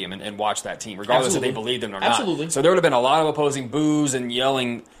new stadium and watch that team, regardless if they believed them or not. Absolutely. So there would have been a lot of opposing boos and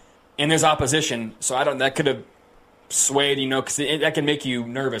yelling, and there's opposition. So that could have swayed, because that can make you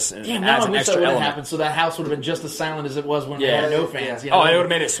nervous and adds an extra element. Happened, so that house would have been just as silent as it was when we had no fans. Oh, it would have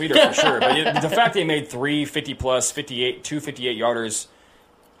made it sweeter for sure. But the fact they made 3 50-plus, 58, 2 58-yarders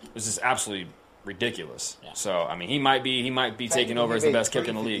was just absolutely ridiculous. Yeah. So he might be taking over as the best kicker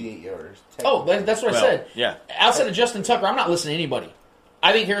in the league. Oh, that's what I said. Yeah. Outside of Justin Tucker, I'm not listening to anybody.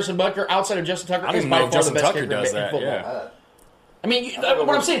 I think Harrison Butker, outside of Justin Tucker, is by far the best kicker in football. Yeah.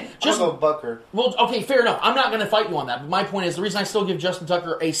 What I'm saying, just I'll go Butker. Well, okay, fair enough. I'm not going to fight you on that. But my point is, the reason I still give Justin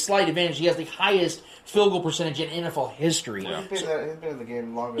Tucker a slight advantage, he has the highest field goal percentage in NFL history. Yeah. He's been in the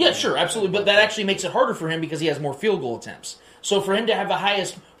game longer. Yeah, sure, absolutely. But that actually makes it harder for him because he has more field goal attempts. So for him to have the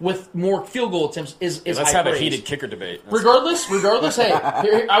highest with more field goal attempts is let's have a heated kicker debate. Regardless, hey,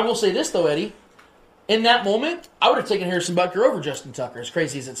 here, I will say this though, Eddie. In that moment, I would have taken Harrison Butker over Justin Tucker, as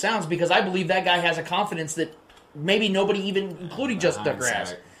crazy as it sounds, because I believe that guy has a confidence that maybe nobody even, including Justin Tucker,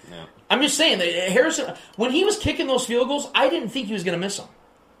 has. Yeah. I'm just saying that Harrison, when he was kicking those field goals, I didn't think he was going to miss them.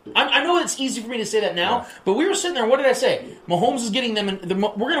 I know it's easy for me to say that now, but we were sitting there, what did I say? Mahomes is getting them,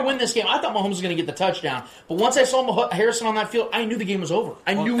 we're going to win this game. I thought Mahomes was going to get the touchdown, but once I saw Harrison on that field, I knew the game was over.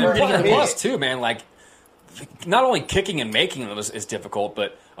 I knew we were going to get the plus, too, man, not only kicking and making them is difficult,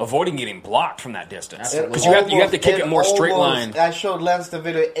 but avoiding getting blocked from that distance. Because you have to kick it more straight line. I showed Lance the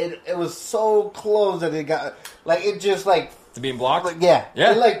video. It was so close that it got to being blocked. Yeah.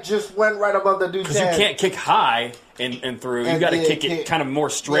 It just went right above the dude's head. Because you can't kick high and through. You got to kick it kind of more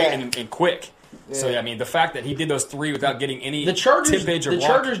straight and quick. Yeah. So the fact that he did those 3 without getting any tippage or block.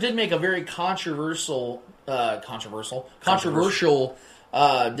 Chargers did make a very controversial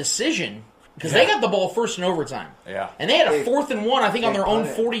decision. Because they got the ball first in overtime. Yeah. And they had a 4th and 1, I think, on their own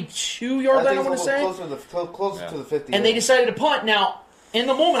 42-yard line, I want to say. Closer to the 50. And they decided to punt. Now, in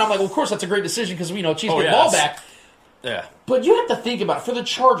the moment, I'm like, well, of course, that's a great decision because we know Chiefs get the ball back. Yeah. But you have to think about it. For the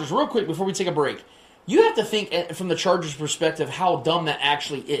Chargers, real quick, before we take a break, you have to think from the Chargers' perspective how dumb that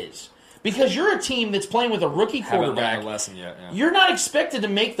actually is. Because you're a team that's playing with a rookie quarterback. Haven't learned a lesson yet. Yeah. You're not expected to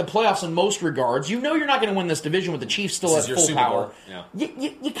make the playoffs in most regards. You know you're not going to win this division with the Chiefs still at full power. Yeah.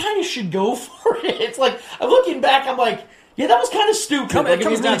 You kind of should go for it. It's like, looking back, I'm like, yeah, that was kind of stupid. It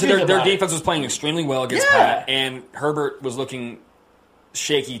comes down to their defense was playing extremely well against Pat, and Herbert was looking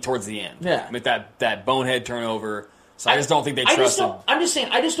shaky towards the end. Yeah. With that bonehead turnover. So I just don't think they trusted. I'm just saying,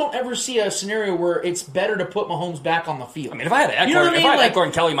 I just don't ever see a scenario where it's better to put Mahomes back on the field. I mean, if I had Eckler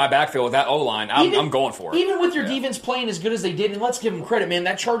and Kelly in my backfield with that O-line, I'm going for it. Even with your defense playing as good as they did, and let's give them credit, man,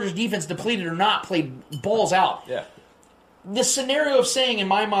 that Chargers defense, depleted or not, played balls out. Yeah. The scenario of saying, in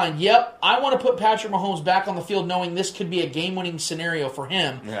my mind, yep, I want to put Patrick Mahomes back on the field knowing this could be a game-winning scenario for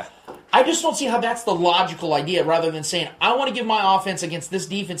him. Yeah. I just don't see how that's the logical idea, rather than saying, I want to give my offense against this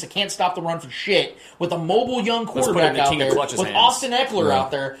defense that can't stop the run for shit, with a mobile young quarterback out there, with Austin Eckler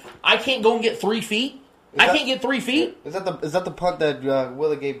out there. I can't go and get 3 feet. I can't get 3 feet. Is that the punt that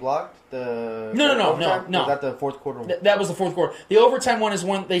Willie Gay blocked? No. Was that the fourth quarter one? That was the fourth quarter. The overtime one is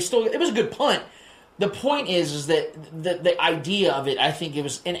one it was a good punt. The point is that the idea of it, I think it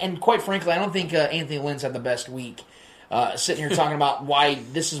was, and quite frankly, I don't think Anthony Lynn's had the best week. Sitting here talking about why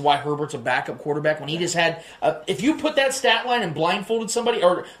Herbert's a backup quarterback when he just had. If you put that stat line and blindfolded somebody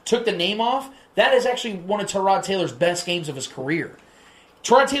or took the name off, that is actually one of Tyrod Taylor's best games of his career.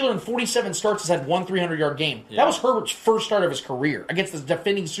 Tyrod Taylor in 47 starts has had one 300-yard game. Yeah. That was Herbert's first start of his career against the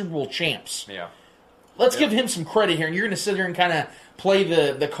defending Super Bowl champs. Yeah. Let's give him some credit here, and you're going to sit here and kind of play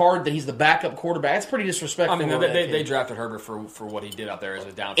the card that he's the backup quarterback. That's pretty disrespectful. I mean, they drafted Herbert for what he did out there as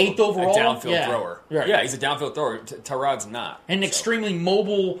a downfield, 8th overall? downfield thrower. Right. Yeah, he's a downfield thrower. Tyrod's not. An extremely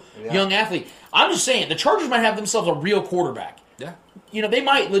mobile young athlete. I'm just saying, the Chargers might have themselves a real quarterback. Yeah. They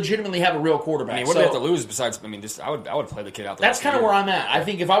might legitimately have a real quarterback. I mean, what do they have to lose besides? I mean, I would play the kid out there. That's kind of where I'm at. I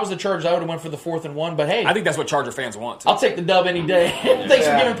think if I was the Chargers, I would have went for the 4th and 1. But hey, I think that's what Charger fans want. I'll take the dub any day. Thanks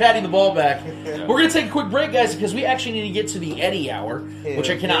for giving Patty the ball back. Yeah. We're going to take a quick break, guys, because we actually need to get to the Eddie hour, which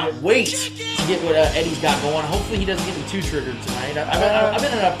I cannot wait to get what Eddie's got going. Hopefully, he doesn't get me too triggered tonight. I've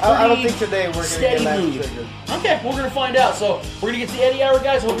been in a pretty I don't think today we're steady going to mood. get triggered. Okay, we're going to find out. So we're going to get to the Eddie hour,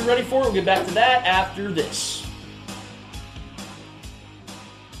 guys. Hope you're ready for it. We'll get back to that after this.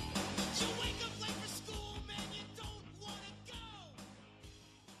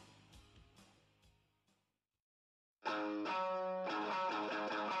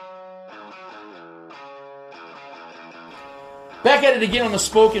 Back at it again on the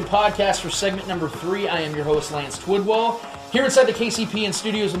Spoken Podcast for segment number 3. I am your host, Lance Twidwell. Here inside the KCP in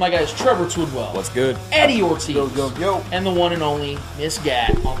studios with my guys Trevor Twidwell. What's good? Eddie Ortiz. Yo. And the one and only Miss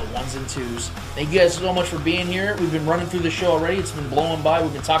Gat on the ones and twos. Thank you guys so much for being here. We've been running through the show already. It's been blowing by.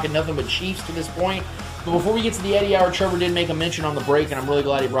 We've been talking nothing but Chiefs to this point. But before we get to the Eddie Hour, Trevor did make a mention on the break, and I'm really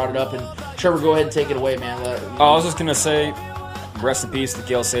glad he brought it up. And Trevor, go ahead and take it away, man. I was just going to say, rest in peace to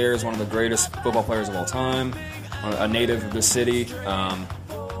Gale Sayers, one of the greatest football players of all time, a native of this city,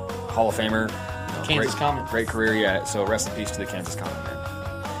 Hall of Famer. Kansas Common. Great career, yeah. So rest in peace to the Kansas Common,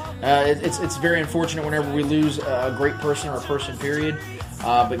 man. It's very unfortunate whenever we lose a great person or a person, period.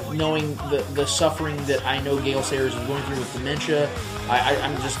 But knowing the suffering that I know Gale Sayers is going through with dementia,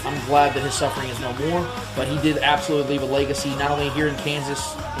 I'm glad that his suffering is no more. But he did absolutely leave a legacy, not only here in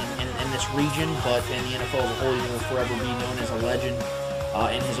Kansas in this region, but in the NFL as a whole. He will forever be known as a legend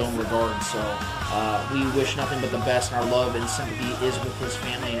in his own regard. So we wish nothing but the best, and our love and sympathy is with his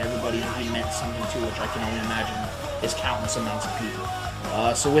family and everybody he meant something to, which I can only imagine is countless amounts of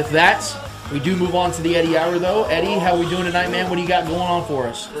people. So with that, we do move on to the Eddie Hour, though. Eddie, how we doing tonight, man? What do you got going on for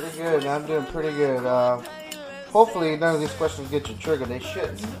us? Pretty good. I'm doing pretty good. Hopefully none of these questions get you triggered. They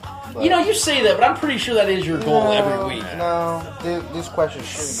shouldn't. But, you say that, but I'm pretty sure that is your goal every week. No, these questions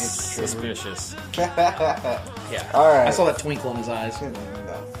shouldn't get you triggered. Suspicious. Yeah. All right. I saw that twinkle in his eyes. No.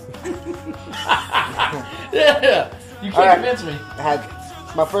 Yeah. You can't convince me. I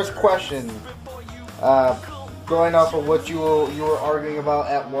had my first question. Going off of what you were arguing about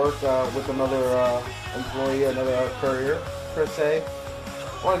at work with another employee, another courier, per se.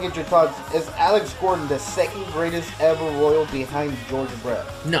 I want to get your thoughts. Is Alex Gordon the second greatest ever Royal behind George Brett?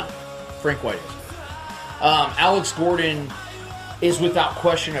 No. Frank White is. Alex Gordon is without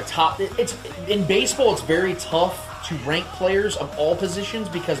question a top. It's in baseball, it's very tough to rank players of all positions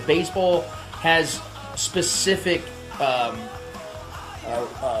because baseball has specific I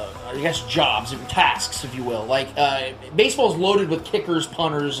guess jobs and tasks, if you will. Like baseball is loaded with kickers,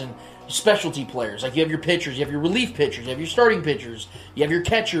 punters, and specialty players. Like you have your pitchers, you have your relief pitchers, you have your starting pitchers, you have your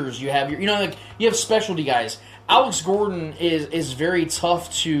catchers, you have your you have specialty guys. Alex Gordon is very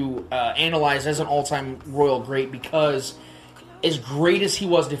tough to analyze as an all-time Royal great because as great as he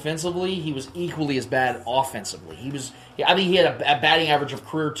was defensively, he was equally as bad offensively. I think he had a batting average of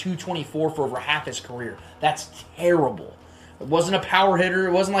career .224 for over half his career. That's terrible. It wasn't a power hitter.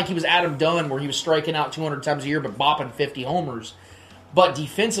 It wasn't like he was Adam Dunn where he was striking out 200 times a year but bopping 50 homers. But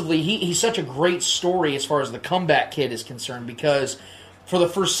defensively, he's such a great story as far as the comeback kid is concerned because for the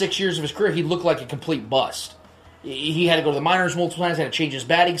first 6 years of his career, he looked like a complete bust. He had to go to the minors multiple times, had to change his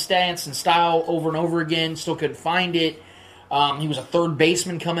batting stance and style over and over again, still couldn't find it. He was a third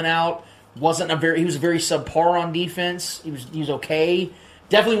baseman coming out. He was very subpar on defense. He was okay.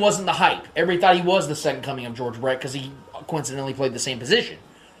 Definitely wasn't the hype. Everybody thought he was the second coming of George Brett because he coincidentally played the same position.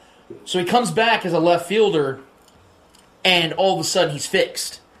 So he comes back as a left fielder, and all of a sudden he's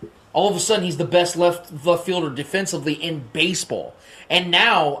fixed. All of a sudden he's the best left fielder defensively in baseball. And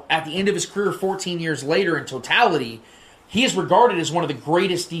now, at the end of his career, 14 years later in totality, he is regarded as one of the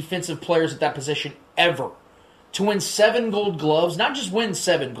greatest defensive players at that position ever. To win 7 Gold Gloves, not just win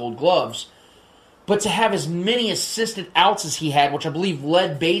 7 Gold Gloves, but to have as many assisted outs as he had, which I believe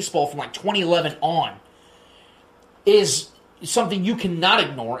led baseball from like 2011 on, is something you cannot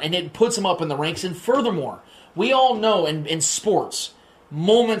ignore, and it puts him up in the ranks. And furthermore, we all know in sports,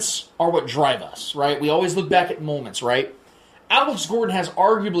 moments are what drive us, right? We always look back at moments, right? Alex Gordon has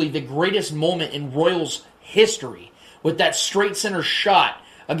arguably the greatest moment in Royals history with that straight center shot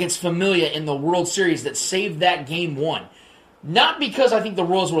against Familia in the World Series that saved that game 1. Not because I think the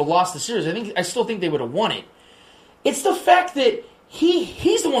Royals would have lost the series. I still think they would have won it. It's the fact that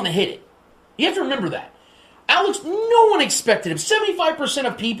he's the one that hit it. You have to remember that. Alex, no one expected him. 75%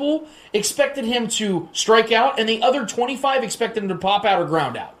 of people expected him to strike out, and the other 25 expected him to pop out or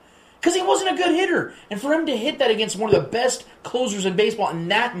ground out. Because he wasn't a good hitter. And for him to hit that against one of the best closers in baseball in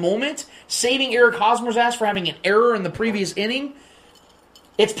that moment, saving Eric Hosmer's ass for having an error in the previous inning,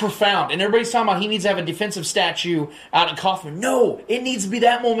 it's profound. And everybody's talking about he needs to have a defensive statue out in Kauffman. No, it needs to be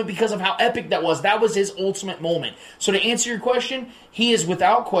that moment because of how epic that was. That was his ultimate moment. So to answer your question, he is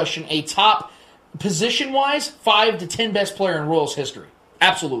without question a top, position-wise, 5 to 10 best player in Royals history.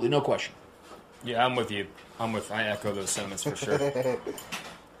 Absolutely, no question. Yeah, I'm with you. I echo those sentiments for sure.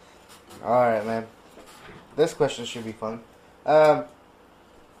 All right, man. This question should be fun. I'm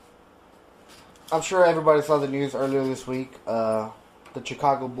sure everybody saw the news earlier this week. The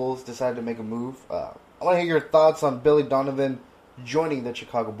Chicago Bulls decided to make a move. I want to hear your thoughts on Billy Donovan joining the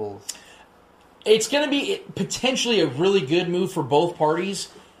Chicago Bulls. It's going to be potentially a really good move for both parties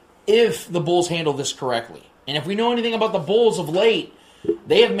if the Bulls handle this correctly. And if we know anything about the Bulls of late,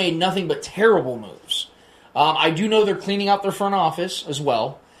 they have made nothing but terrible moves. I do know they're cleaning out their front office as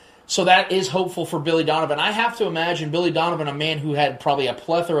well. So that is hopeful for Billy Donovan. I have to imagine Billy Donovan, a man who had probably a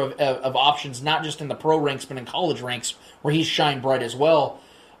plethora of options, not just in the pro ranks, but in college ranks, where he's shined bright as well.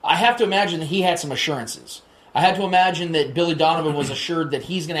 I have to imagine that he had some assurances. I had to imagine that Billy Donovan was assured that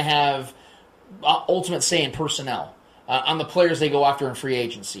he's going to have ultimate say in personnel on the players they go after in free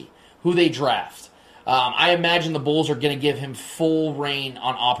agency, who they draft. I imagine the Bulls are going to give him full reign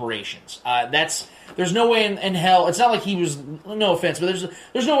on operations. There's no way in hell. It's not like he was. No offense, but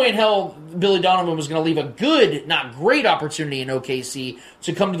there's no way in hell Billy Donovan was going to leave a good, not great opportunity in OKC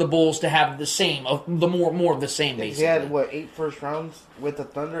to come to the Bulls to have the same, more of the same. Basically, he had 8 first rounds with the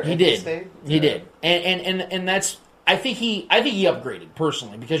Thunder. He did. He did, and that's. I think he upgraded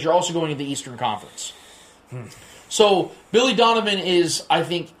personally because you're also going to the Eastern Conference. So Billy Donovan is, I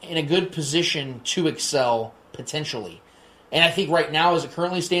think, in a good position to excel potentially. And I think right now, as it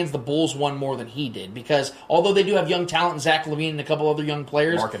currently stands, the Bulls won more than he did. Because although they do have young talent, Zach LaVine and a couple other young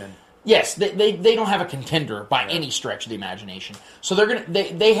players. Marketing. Yes, they don't have a contender by any stretch of the imagination. So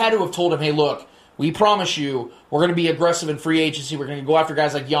they had to have told him, hey, look, we promise you we're going to be aggressive in free agency. We're going to go after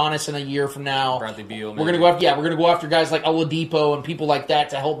guys like Giannis in a year from now. Bradley Beal. We're going to go after guys like Oladipo and people like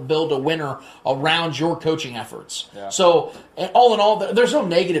that to help build a winner around your coaching efforts. Yeah. So, all in all, there's no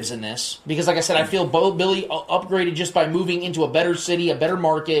negatives in this because, like I said, I feel Billy upgraded just by moving into a better city, a better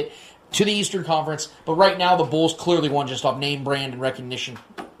market to the Eastern Conference. But right now, the Bulls clearly won just off name, brand, and recognition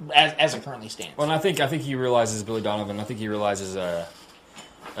as it currently stands. Well, and I think he realizes, Billy Donovan, I think he realizes that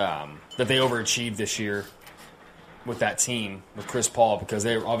they overachieved this year with that team, with Chris Paul, because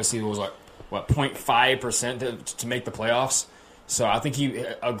they obviously was 0.5% to make the playoffs. So I think he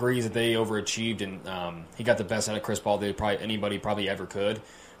agrees that they overachieved, and he got the best out of Chris Paul that anybody probably ever could.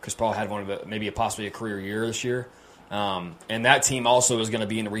 Chris Paul had possibly a career year this year, and that team also is going to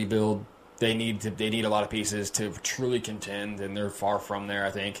be in a rebuild. They need a lot of pieces to truly contend, and they're far from there,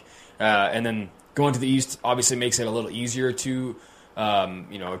 I think. And then going to the East obviously makes it a little easier to.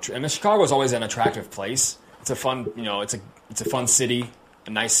 And Chicago is always an attractive place. It's a fun, it's a fun city, a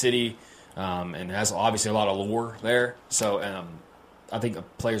nice city, and has obviously a lot of lore there. So I think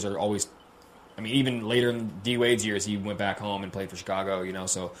players are always. I mean, even later in D Wade's years, he went back home and played for Chicago.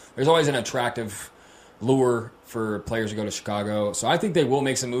 So there's always an attractive lure for players to go to Chicago. So I think they will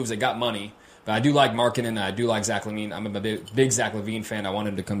make some moves. They got money, but I do like Markkanen, and I do like Zach LaVine. I'm a big Zach LaVine fan. I wanted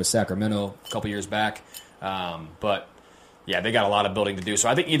him to come to Sacramento a couple years back, but. Yeah, they got a lot of building to do. So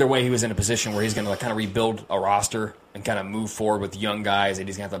I think either way, he was in a position where he's going to kind of rebuild a roster and kind of move forward with young guys that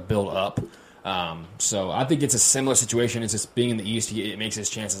he's going to have to build up. So I think it's a similar situation. It's just being in the East, it makes his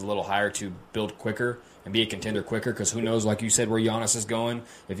chances a little higher to build quicker and be a contender quicker because who knows, like you said, where Giannis is going.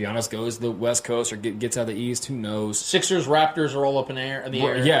 If Giannis goes to the West Coast or gets out of the East, who knows? Sixers, Raptors are all up in the air.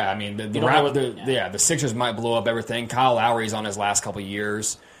 Yeah, I mean, the Sixers might blow up everything. Kyle Lowry's on his last couple of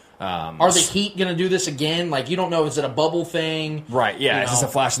years. Are the Heat going to do this again? Like, you don't know. Is it a bubble thing? Right, yeah. It's just a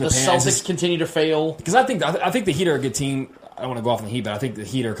flash in the pan. The Celtics continue to fail. Because I think the Heat are a good team. I don't want to go off on the Heat, but I think the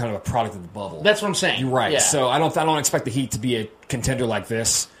Heat are kind of a product of the bubble. That's what I'm saying. You're right. Yeah. So I don't expect the Heat to be a contender like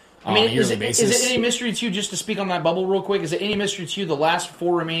this on a yearly basis. Is it any mystery to you, just to speak on that bubble real quick, is it any mystery to you the last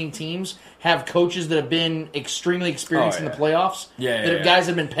 4 remaining teams have coaches that have been extremely experienced in the playoffs? Guys that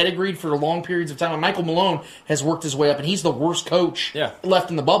have been pedigreed for long periods of time. And Michael Malone has worked his way up, and he's the worst coach left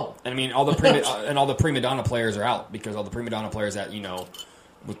in the bubble. And I mean, all the prima donna players are out because all the prima donna players that,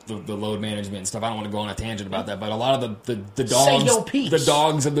 with the load management and stuff. I don't want to go on a tangent about that, but a lot of the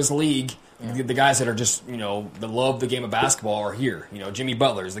dogs of this league, the guys that are just, that love the game of basketball are here. Jimmy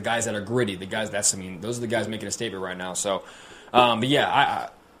Butler's, the guys that are gritty, the guys those are the guys making a statement right now. So, but yeah,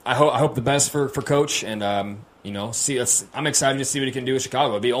 I hope the best for Coach, and I'm excited to see what he can do with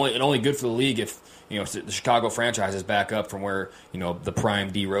Chicago. It'd be only good for the league if the Chicago franchise is back up from where the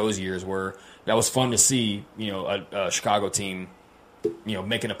prime D Rose years were. That was fun to see. A Chicago team,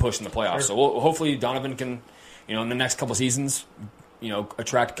 making a push in the playoffs. So hopefully Donovan can, in the next couple seasons,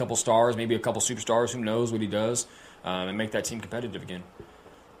 attract a couple stars, maybe a couple superstars. Who knows what he does, and make that team competitive again.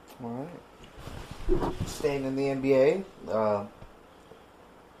 All right. Staying in the NBA.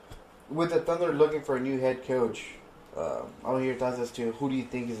 With the Thunder looking for a new head coach, I want to hear your thoughts as to who do you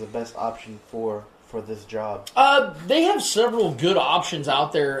think is the best option for this job? They have several good options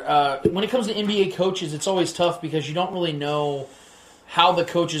out there. When it comes to NBA coaches, it's always tough because you don't really know how the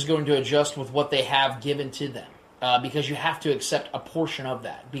coach is going to adjust with what they have given to them. Because you have to accept a portion of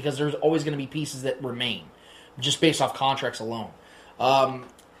that. Because there's always going to be pieces that remain, just based off contracts alone. You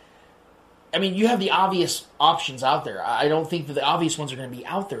have the obvious options out there. I don't think that the obvious ones are going to be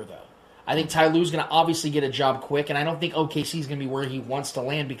out there, though. I think Ty Lue's going to obviously get a job quick, and I don't think OKC is going to be where he wants to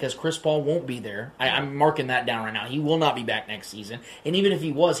land because Chris Paul won't be there. I'm marking that down right now. He will not be back next season. And even if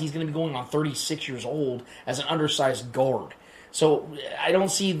he was, he's going to be going on 36 years old as an undersized guard. So I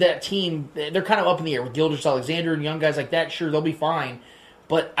don't see that team. They're kind of up in the air with Gilgeous-Alexander and young guys like that. Sure, they'll be fine.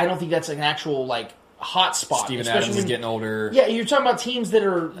 But I don't think that's an actual, hot spot. Steven Adams is getting older. Yeah, you're talking about teams that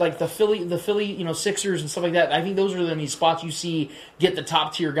are like the Philly, Sixers and stuff like that. I think those are the spots you see get the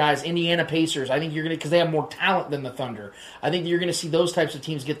top tier guys. Indiana Pacers. I think you're gonna because they have more talent than the Thunder. I think you're gonna see those types of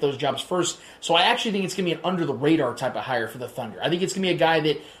teams get those jobs first. So I actually think it's gonna be an under the radar type of hire for the Thunder. I think it's gonna be a guy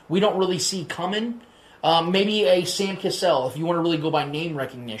that we don't really see coming. Maybe a Sam Cassell if you want to really go by name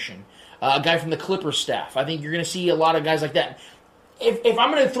recognition. A guy from the Clippers staff. I think you're gonna see a lot of guys like that. If I'm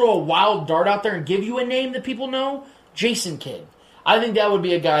going to throw a wild dart out there and give you a name that people know, Jason Kidd. I think that would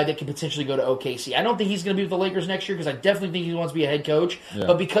be a guy that could potentially go to OKC. I don't think he's going to be with the Lakers next year because I definitely think he wants to be a head coach. Yeah.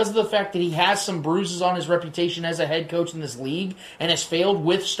 But because of the fact that he has some bruises on his reputation as a head coach in this league and has failed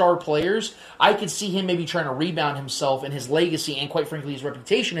with star players, I could see him maybe trying to rebound himself and his legacy and, quite frankly, his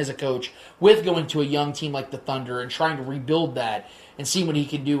reputation as a coach with going to a young team like the Thunder and trying to rebuild that and see what he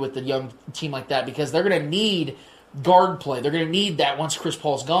can do with a young team like that because they're going to need guard play. They're going to need that once Chris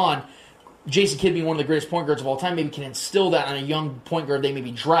Paul's gone. Jason Kidd being one of the greatest point guards of all time maybe can instill that on a young point guard they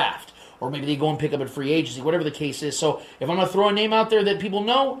maybe draft or maybe they go and pick up at free agency, whatever the case is. So if I'm going to throw a name out there that people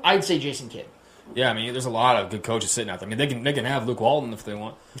know, I'd say Jason Kidd. Yeah, I mean, there's a lot of good coaches sitting out there. I mean, they can have Luke Walton if they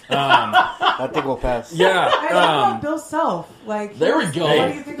want. I think we'll pass. Yeah. I think about Bill Self. There we go. What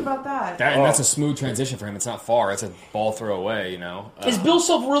do you think about that? And that's a smooth transition for him. It's not far. It's a ball throw away, Is Bill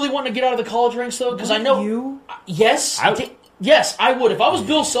Self really wanting to get out of the college ranks, though? Because I know... You? Yes. Yes, I would. If I was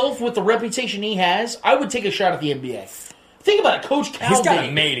Bill Self with the reputation he has, I would take a shot at the NBA. Think about it. Coach Cal He's got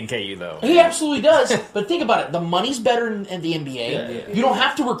it made in KU, though. He absolutely does. But think about it. The money's better in the NBA. Yeah. You don't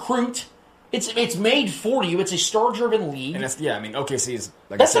have to recruit. It's made for you. It's a star-driven league. And OKC is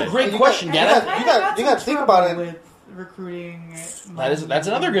like that's I said, a great question, You got to think about it. With recruiting, that's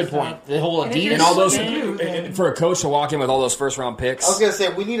another good point. The whole Adidas and all those for a coach to walk in with all those first-round picks. I was gonna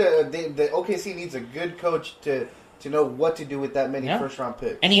say we need the OKC needs a good coach to know what to do with that many first-round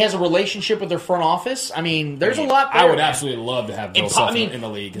picks. And he has a relationship with their front office. I mean, there's a lot there. I would absolutely love to have Bill Self in the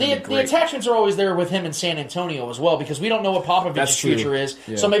league. The attachments are always there with him in San Antonio as well because we don't know what Popovich's future is.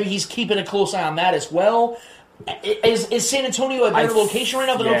 Yeah. So maybe he's keeping a close eye on that as well. Is San Antonio a better location right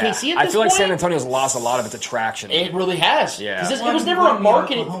now than OKC at this point? I feel like San Antonio's lost a lot of its attraction. It really has. Yeah. It was never a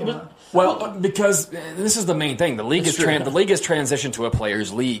marketing... because this is the main thing. The league is transitioned to a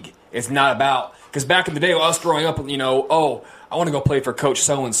players' league. It's not about... Because back in the day, us growing up, I want to go play for Coach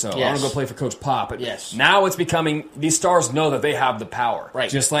so-and-so. Yes. I want to go play for Coach Pop. But now it's becoming... These stars know that they have the power. Right.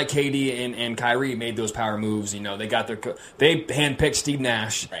 Just like KD and Kyrie made those power moves. They got their... They handpicked Steve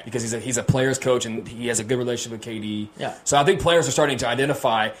Nash because he's a player's coach and he has a good relationship with KD. Yeah. So I think players are starting to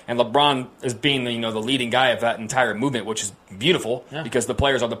identify, and LeBron is being the leading guy of that entire movement, which is beautiful because the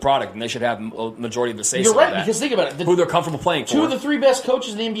players are the product and they should have a majority of the say-so. You're right, because think about it. Who they're comfortable playing for. Two of the three best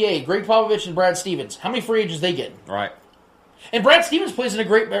coaches in the NBA, Greg Popovich and Brad Stevens. How many free agents they get? Right. And Brad Stevens plays in a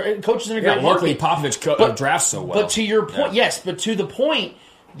great coaches in a great luckily market. Popovich drafts so well. But to your point, but to the point,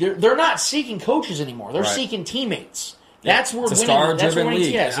 they're not seeking coaches anymore. They're seeking teammates. That's where it's winning. That's where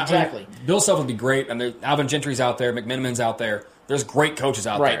winning. Yes, exactly. Bill Self would be great, and Alvin Gentry's out there, McMenamin's out there. There's great coaches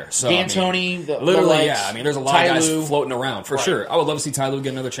out there. So D'Antoni, there's a lot of guys floating around for sure. I would love to see Ty Lue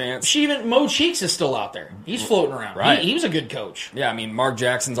get another chance. Even Mo Cheeks is still out there. He's floating around. Right. He was a good coach. Yeah, I mean Mark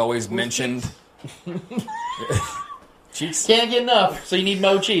Jackson's always mentioned. Cheeks can't get enough, so you need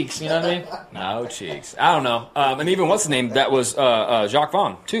Mo Cheeks. You know what I mean? Mo Cheeks. I don't know. And even what's the name? That was Jacques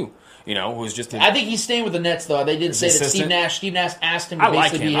Vaughn too. Who's just? I think he's staying with the Nets though. They did say that Steve Nash asked him to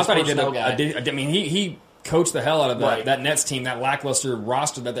basically be his personnel guy. I mean, he coached the hell out of that Nets team, that lackluster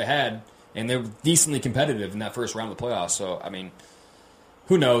roster that they had, and they were decently competitive in that first round of the playoffs. So I mean,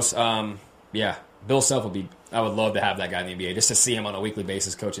 who knows? Bill Self would be. I would love to have that guy in the NBA. Just to see him on a weekly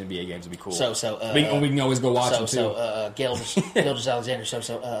basis coaching NBA games would be cool. We can always go watch him too. Gilgeous-Alexander.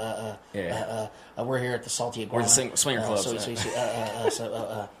 We're here at the Salty Iguana. We're the Swinger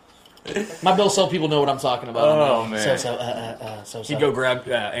Club. My Bill Self people know what I'm talking about. Oh man. He'd go grab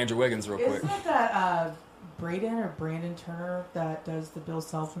Andrew Wiggins real quick. Isn't that Brandon Turner that does the Bill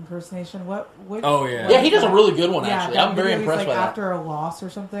Self impersonation? Oh yeah. Yeah, he does a really good one actually. I'm very impressed by that. After a loss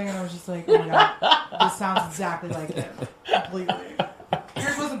or something, and I was just like, oh my god, this sounds exactly like him completely.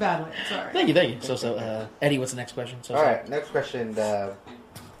 Yours wasn't badly. Sorry. Thank you. So Eddie, what's the next question? All right, next question.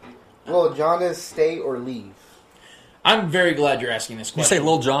 Will Giannis stay or leave? I'm very glad you're asking this You question. say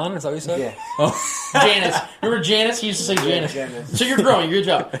Lil Jon? Is that what you said? Yeah. Oh. Janice. Remember Janice? He used to say Janice. Janice. So you're growing. Good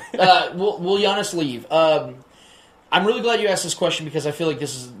job. Will Giannis leave? I'm really glad you asked this question because I feel like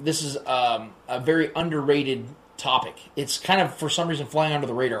this is a very underrated topic. It's kind of, for some reason, flying under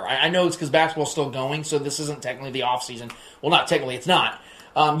the radar. I know it's because basketball's still going, so this isn't technically the off-season. Well, not technically. It's not.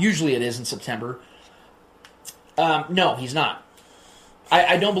 Usually it is in September. No, he's not.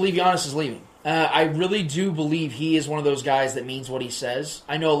 I don't believe Giannis is leaving. I really do believe he is one of those guys that means what he says.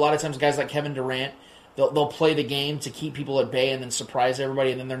 I know a lot of times guys like Kevin Durant, they'll play the game to keep people at bay and then surprise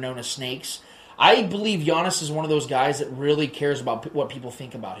everybody, and then they're known as snakes. I believe Giannis is one of those guys that really cares about what people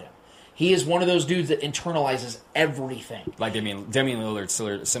think about him. He is one of those dudes that internalizes everything. Like Damian Lillard,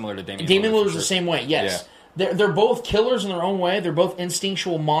 similar to Damian Lillard. Damian Lillard's the same way, yes. Yeah. They're both killers in their own way. They're both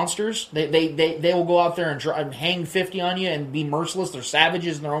instinctual monsters. They will go out there and hang 50 on you and be merciless. They're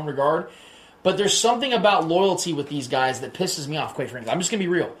savages in their own regard. But there's something about loyalty with these guys that pisses me off, quite frankly. I'm just going to be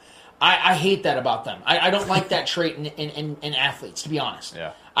real. I hate that about them. I don't like that trait in athletes, to be honest.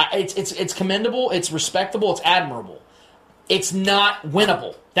 Yeah. It's commendable, it's respectable, it's admirable. It's not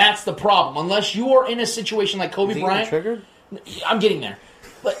winnable. That's the problem. Unless you are in a situation like Kobe Bryant. Triggered? I'm getting there.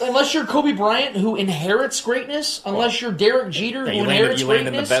 But unless you're Kobe Bryant, who inherits greatness, unless you're Derek Jeter, who inherits greatness. You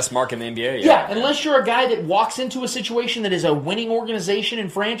landed in the best mark in the NBA. Yeah, unless you're a guy that walks into a situation that is a winning organization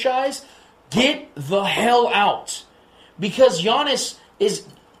and franchise, get the hell out. Because Giannis is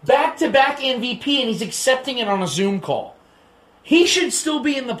back-to-back MVP, and he's accepting it on a Zoom call. He should still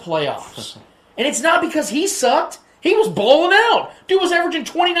be in the playoffs. And it's not because he sucked. He was balling out. Dude was averaging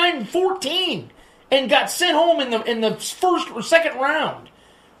 29 and 14 and got sent home in the first or second round.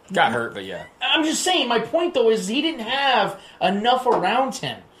 Got hurt, but yeah. I'm just saying, my point, though, is he didn't have enough around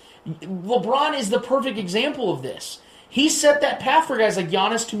him. LeBron is the perfect example of this. He set that path for guys like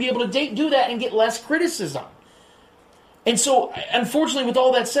Giannis to be able to do that and get less criticism. And so, unfortunately, with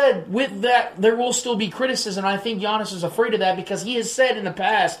all that said, with that, there will still be criticism. I think Giannis is afraid of that because he has said in the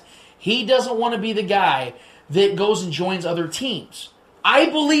past he doesn't want to be the guy that goes and joins other teams. I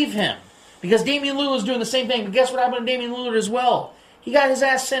believe him because Damian Lillard is doing the same thing. But guess what happened to Damian Lillard as well? He got his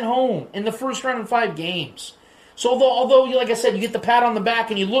ass sent home in the first round in 5 games. So although, like I said, you get the pat on the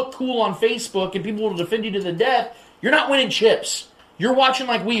back and you look cool on Facebook and people will defend you to the death, you're not winning chips. You're watching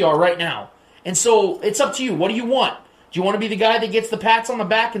like we are right now. And so it's up to you. What do you want? Do you want to be the guy that gets the pats on the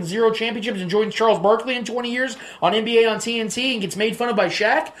back and 0 championships and joins Charles Barkley in 20 years on NBA on TNT and gets made fun of by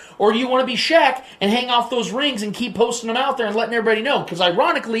Shaq? Or do you want to be Shaq and hang off those rings and keep posting them out there and letting everybody know? Because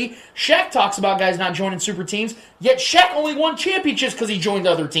ironically, Shaq talks about guys not joining super teams, yet Shaq only won championships because he joined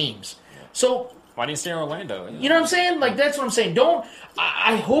other teams. So why didn't you stay in Orlando? You know what I'm saying? Like, that's what I'm saying.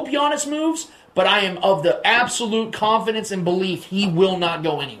 I hope Giannis moves, but I am of the absolute confidence and belief he will not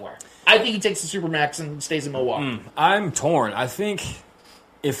go anywhere. I think he takes the Supermax and stays in Milwaukee. I'm torn. I think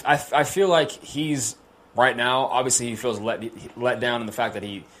I feel like he's right now. Obviously, he feels let down in the fact that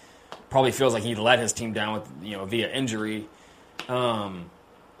he probably feels like he let his team down with via injury. I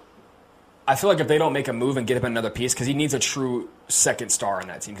feel like if they don't make a move and get him another piece, because he needs a true second star in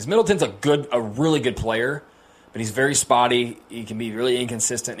that team. Because Middleton's a really good player, but he's very spotty. He can be really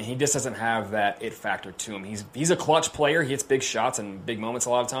inconsistent, and he just doesn't have that it factor to him. He's a clutch player. He hits big shots and big moments a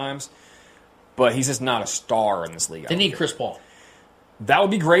lot of times, but he's just not a star in this league. They need Chris Paul. That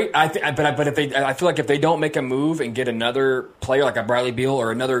would be great. I feel like if they don't make a move and get another player like a Bradley Beal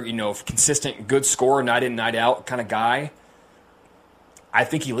or another consistent good scorer, night in night out kind of guy, I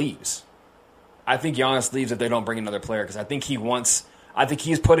think he leaves. I think Giannis leaves if they don't bring another player because I think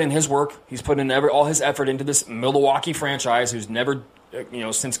he's put in his work. He's put in all his effort into this Milwaukee franchise who's never,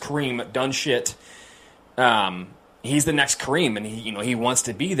 since Kareem, done shit. He's the next Kareem, and he wants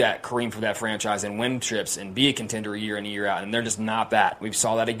to be that Kareem for that franchise and win trips and be a contender year in and year out, and they're just not that. We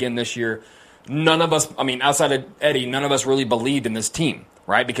saw that again this year. None of us, outside of Eddie, none of us really believed in this team,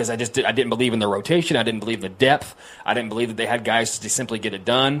 right? Because I didn't believe in the rotation. I didn't believe in the depth. I didn't believe that they had guys to simply get it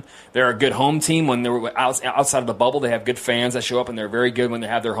done. They're a good home team when they're outside of the bubble. They have good fans that show up, and they're very good when they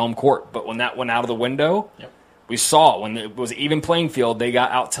have their home court. But when that went out of the window, we saw when it was even playing field, they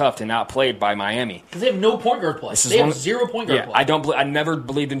got out-toughed and outplayed by Miami. Because they have no point guard play. They have 0 point guard play. I never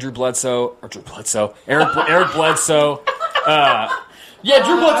believed in Eric Bledsoe. Eric Bledsoe.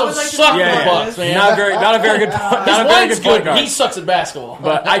 Drew Bledsoe sucked in the Bucks, man. Not a very good point guard. He sucks at basketball.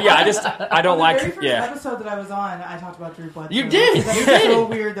 But I don't like. The very first episode that I was on, I talked about Drew Bledsoe. You did. That's so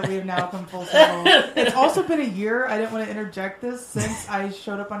weird that we have now come full circle. It's also been a year. I didn't want to interject this since I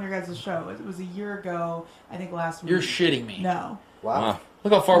showed up on your guys' show. It was a year ago. I think last week. You're shitting me. No. Wow.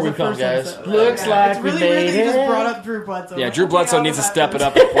 Look how far we've come, guys. Episode. Looks like it's really weird that you just brought up Drew Bledsoe. Yeah, Drew Bledsoe needs to step it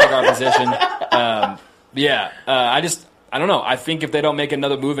up at the point guard position. Yeah, I don't know. I think if they don't make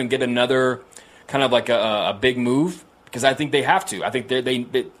another move and get another kind of like a big move, because I think they have to. I think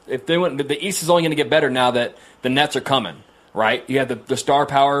if they went, the East is only going to get better now that the Nets are coming, right? You have the star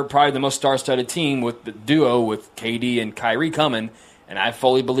power, probably the most star-studded team with the duo with KD and Kyrie coming. And I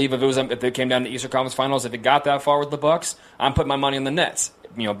fully believe if it came down to Eastern Conference Finals, if it got that far with the Bucks, I'm putting my money on the Nets.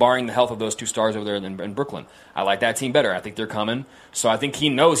 Barring the health of those two stars over there in Brooklyn. I like that team better. I think they're coming. So I think he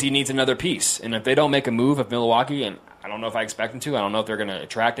knows he needs another piece. And if they don't make a move of Milwaukee, and I don't know if I expect them to, I don't know if they're going to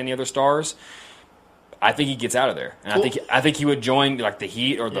attract any other stars, I think he gets out of there. And cool. I think he would join like the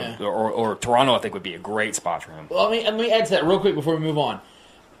Heat or or Toronto. I think would be a great spot for him. Well, let me add to that real quick before we move on.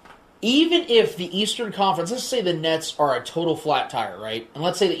 Even if the Eastern Conference, let's say the Nets are a total flat tire, right? And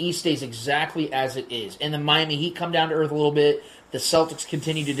let's say the East stays exactly as it is, and the Miami Heat come down to earth a little bit, the Celtics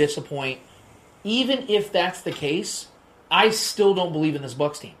continue to disappoint. Even if that's the case, I still don't believe in this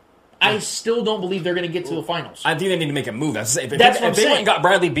Bucks team. I still don't believe they're going to get to the finals. I think they need to make a move. If what I'm they went saying. and got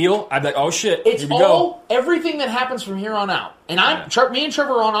Bradley Beal, I'd be like, oh shit, it's here we go. Everything that happens from here on out. And me and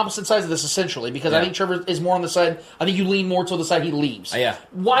Trevor are on opposite sides of this essentially because I think Trevor is more on the side. I think you lean more to the side he leaves. Yeah.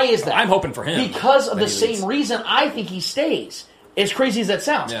 Why is that? I'm hoping for him because of the same reason I think he stays. As crazy as that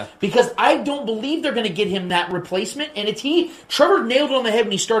sounds, because I don't believe they're going to get him that replacement. And Trevor nailed it on the head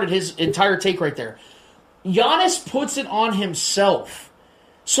when he started his entire take right there. Giannis puts it on himself.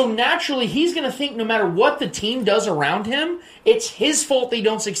 So naturally, he's going to think no matter what the team does around him, it's his fault they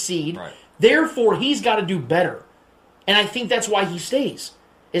don't succeed. Right. Therefore, he's got to do better. And I think that's why he stays.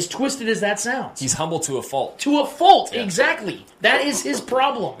 As twisted as that sounds. He's humble to a fault. To a fault, exactly. That is his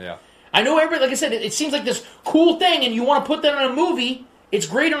problem. Yeah. I know everybody, like I said, it seems like this cool thing, and you want to put that in a movie. It's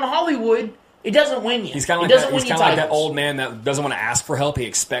great on Hollywood. It doesn't win you. He's kind of like that old man that doesn't want to ask for help. He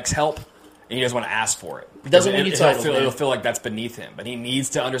expects help, and he doesn't want to ask for it. It doesn't win you titles. He'll feel like that's beneath him. But he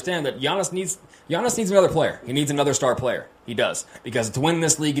needs to understand that Giannis needs another player. He needs another star player. He does. Because to win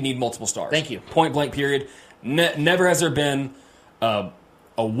this league, you need multiple stars. Thank you. Point blank, period. Never has there been a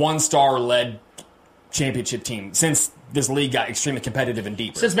one-star led championship team since this league got extremely competitive and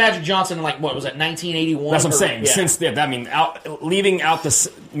deep. Since Magic Johnson, like, what was that, 1981? That's what I'm saying. Yeah. Since then,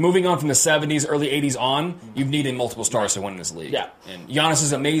 moving on from the 70s, early 80s on, you've needed multiple stars to win this league. Yeah. And Giannis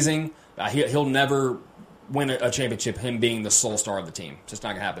is amazing. He'll never win a championship, him being the sole star of the team. It's just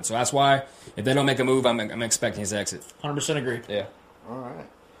not going to happen. So that's why, if they don't make a move, I'm expecting his exit. 100% agree. Yeah. All right.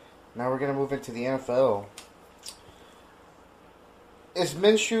 Now we're going to move into the NFL. Is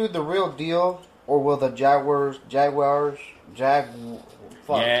Minshew the real deal, or will the Jaguars, Jaguars, Jaguars.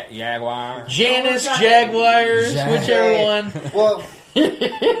 Janus, Jaguars, whichever one. Well,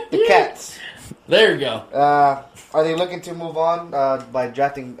 the Cats. There you go. Are they looking to move on by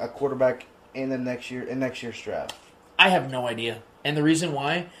drafting a quarterback in next year's draft? I have no idea. And the reason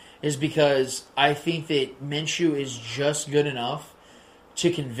why is because I think that Minshew is just good enough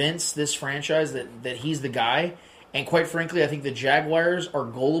to convince this franchise that he's the guy. And quite frankly, I think the Jaguars are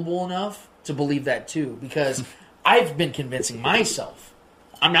gullible enough to believe that too. Because I've been convincing myself.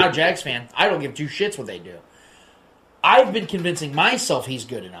 I'm not a Jags fan. I don't give two shits what they do. I've been convincing myself he's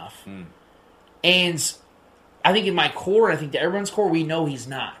good enough. And I think in my core, I think to everyone's core, we know he's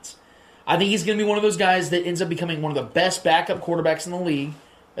not. I think he's going to be one of those guys that ends up becoming one of the best backup quarterbacks in the league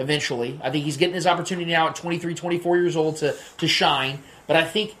eventually. I think he's getting his opportunity now at 23, 24 years old to shine. But I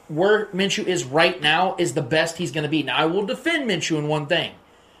think where Minshew is right now is the best he's going to be. Now, I will defend Minshew in one thing.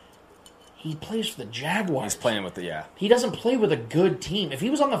 He plays for the Jaguars. He's playing with He doesn't play with a good team. If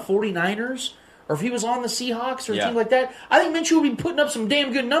he was on the 49ers or if he was on the Seahawks or a team like that, I think Minshew would be putting up some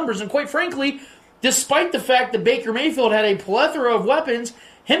damn good numbers. And quite frankly, despite the fact that Baker Mayfield had a plethora of weapons,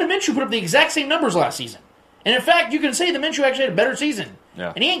 him and Minshew put up the exact same numbers last season. And in fact, you can say that Minshew actually had a better season.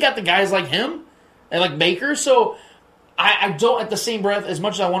 Yeah. And he ain't got the guys like him and like Baker. So I don't, at the same breath, as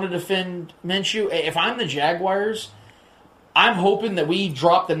much as I want to defend Minshew, if I'm the Jaguars, I'm hoping that we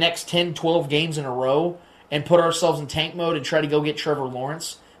drop the next 10, 12 games in a row and put ourselves in tank mode and try to go get Trevor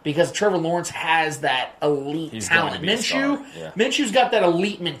Lawrence. Because Trevor Lawrence has that elite talent. Minshew's got that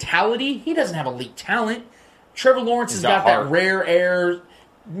elite mentality. He doesn't have elite talent. Trevor Lawrence has got that rare air.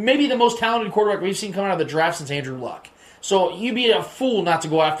 Maybe the most talented quarterback we've seen coming out of the draft since Andrew Luck. So you'd be a fool not to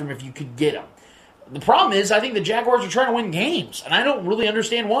go after him if you could get him. The problem is, I think the Jaguars are trying to win games, and I don't really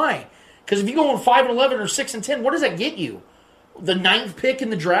understand why. Because if you go on 5-11 or 6-10, what does that get you? The 9th pick in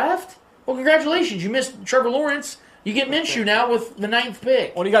the draft? Well, congratulations, you missed Trevor Lawrence. You get Minshew now with the 9th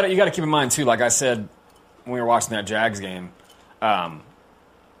pick. Well, you got to keep in mind too. Like I said when we were watching that Jags game,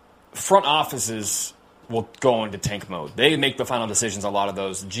 front offices will go into tank mode. They make the final decisions on a lot of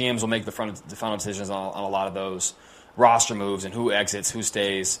those. GMs will make the final decisions on a lot of those roster moves and who exits, who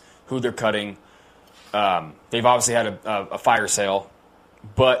stays, who they're cutting. They've obviously had a fire sale,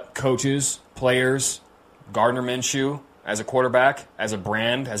 but coaches, players, Gardner Minshew as a quarterback, as a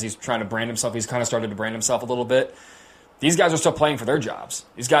brand, as he's trying to brand himself, he's kind of started to brand himself a little bit. These guys are still playing for their jobs.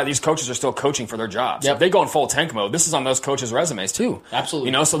 These coaches are still coaching for their jobs. Yep. If they go in full tank mode, this is on those coaches' resumes too.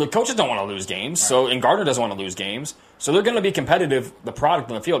 Absolutely. So the coaches don't want to lose games. Right. And Gardner doesn't want to lose games. So they're going to be competitive, the product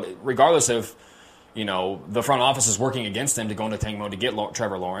on the field, regardless of, the front office is working against them to go into tank mode to get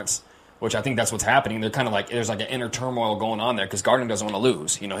Trevor Lawrence, which I think that's what's happening. They're kind of like, there's like an inner turmoil going on there because Gardner doesn't want to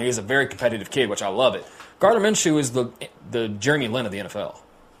lose. He is a very competitive kid, which I love it. Gardner Minshew is the Jeremy Lin of the NFL.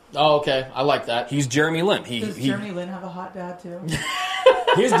 Oh, okay. I like that. He's Jeremy Lin. Does Jeremy Lin have a hot dad, too?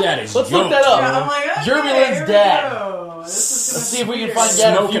 His dad is Let's look that up. Yeah, I'm like, okay, Jeremy Lin's dad. Let's see if we can find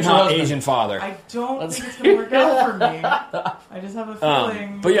dad. Smoking hot Asian father. I don't think it's going to work out for me. I just have a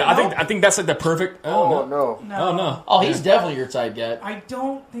feeling. But yeah, I think that's like the perfect. No. Oh, no. Oh, he's definitely your type, Dad. I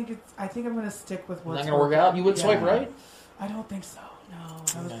don't think it's. I think I'm going to stick with what's not going to work out? You wouldn't swipe right? I don't think so. No,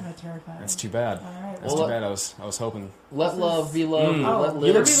 that was kind of terrifying. That's too bad. All right. That's too bad. I was hoping. Let love be love. Let You look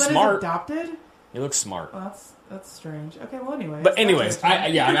Jeremy Lin smart. is adopted? You look smart. Well, that's strange. Okay, well, anyways. But anyways,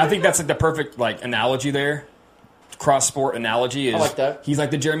 I think that's like the perfect analogy there. Cross sport analogy is. I like that. He's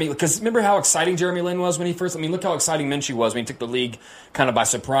like the Jeremy, because remember how exciting Jeremy Lin was when he first. Look how exciting Minshew was when he took the league kind of by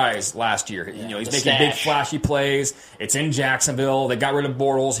surprise last year. Yeah, He's making big flashy plays. It's in Jacksonville. They got rid of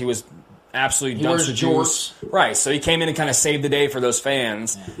Bortles. He was absolutely dumpster juice. Right, so he came in and kind of saved the day for those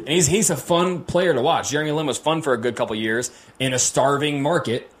fans. Yeah. And he's a fun player to watch. Jeremy Lin was fun for a good couple years in a starving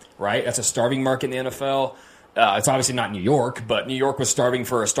market. Right, that's a starving market in the NFL. It's obviously not New York, but New York was starving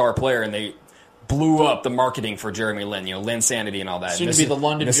for a star player, and they blew up the marketing for Jeremy Lin. Linsanity and all that. Soon to be the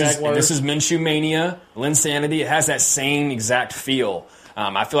London Jaguars. This is Minshew mania, Linsanity. It has that same exact feel.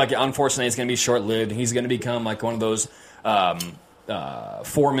 I feel like unfortunately it's going to be short lived. He's going to become like one of those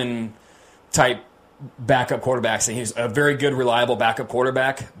Foreman type backup quarterbacks, and he's a very good, reliable backup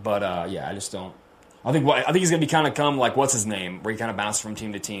quarterback. But I just don't. I think he's going to be kind of come like what's his name, where he kind of bounces from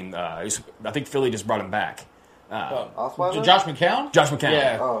team to team. I think Philly just brought him back. Josh McCown? Josh McCown.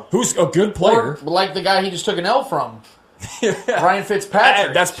 Yeah. Who's a good player. Or like the guy he just took an L from. Ryan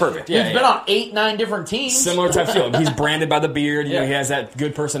Fitzpatrick. That's perfect. Yeah, He's been on 8-9 different teams. Similar type feel. He's branded by the beard. He has that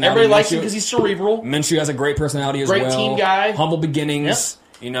good personality. Everybody likes him because he's cerebral. Minshew has a great personality as well. Great team guy. Humble beginnings.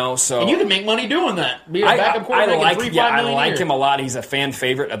 So and you can make money doing that. Be a backup quarterback. I like him a lot. He's a fan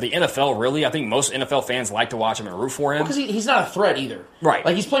favorite of the NFL. Really, I think most NFL fans like to watch him and root for him because he's not a threat either. Right,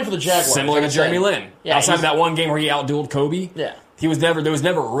 like he's playing for the Jaguars, similar to Jeremy Lin. Yeah, outside of that one game where he outdueled Kobe. Yeah, there was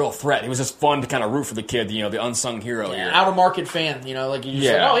never a real threat. It was just fun to kind of root for the kid. The unsung hero. Yeah, out of market fan. Like you just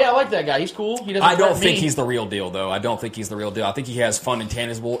say, oh yeah, I like that guy. He's cool. He doesn't. I don't think he's the real deal though. I don't think he's the real deal. I think he has fun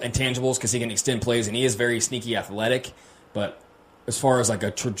intangibles because he can extend plays and he is very sneaky athletic, but. As far as like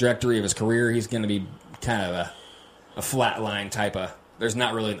a trajectory of his career, he's going to be kind of a flat line type of. There's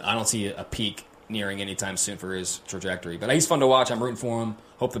not really. I don't see a peak nearing anytime soon for his trajectory. But he's fun to watch. I'm rooting for him.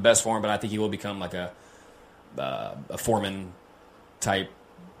 Hope the best for him. But I think he will become like a Foreman type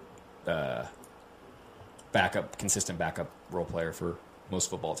consistent backup role player for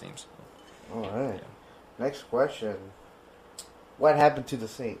most football teams. All right. Yeah. Next question. What happened to the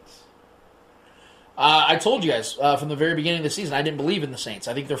Saints? I told you guys from the very beginning of the season I didn't believe in the Saints.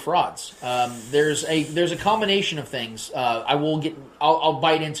 I think they're frauds. There's a combination of things. I'll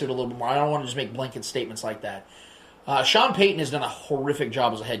bite into it a little bit more. I don't want to just make blanket statements like that. Sean Payton has done a horrific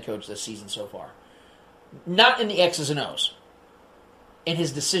job as a head coach this season so far. Not in the X's and O's. In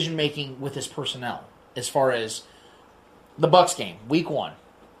his decision making with his personnel, as far as the Bucs game, Week 1,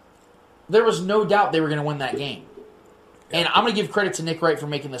 there was no doubt they were going to win that game. And I'm going to give credit to Nick Wright for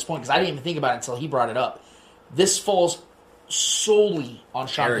making this point because I didn't even think about it until he brought it up. This falls solely on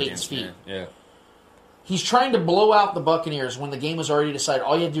Sean Payton's feet. Yeah. He's trying to blow out the Buccaneers when the game was already decided.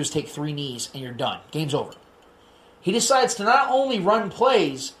 All you have to do is take 3 knees and you're done. Game's over. He decides to not only run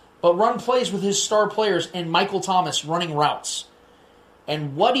plays, but run plays with his star players and Michael Thomas running routes.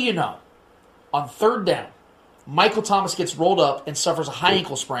 And what do you know? On 3rd down, Michael Thomas gets rolled up and suffers a high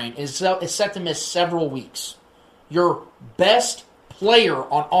ankle sprain and is set to miss several weeks. Your best player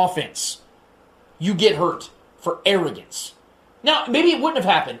on offense, you get hurt for arrogance. Now, maybe it wouldn't have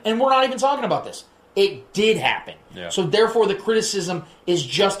happened, and we're not even talking about this. It did happen. Yeah. So therefore the criticism is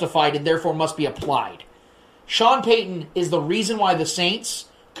justified and therefore must be applied. Sean Payton is the reason why the Saints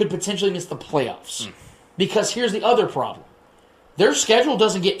could potentially miss the playoffs. Because here's the other problem. Their schedule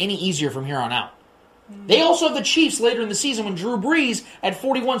doesn't get any easier from here on out. They also have the Chiefs later in the season when Drew Brees, at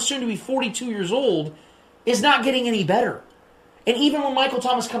 41, soon to be 42 years old, is not getting any better. And even when Michael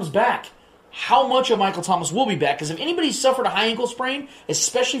Thomas comes back, how much of Michael Thomas will be back? Because if anybody suffered a high ankle sprain,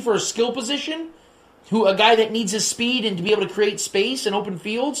 especially for a skill position, a guy that needs his speed and to be able to create space and open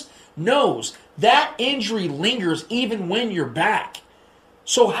fields, knows that injury lingers even when you're back.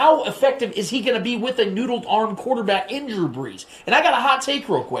 So how effective is he going to be with a noodled arm quarterback in Drew Brees? And I got a hot take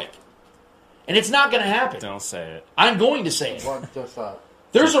real quick. And it's not going to happen. Don't say it. I'm going to say it. What just that?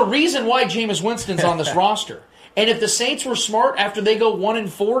 There's a reason why Jameis Winston's on this roster. And if the Saints were smart after they go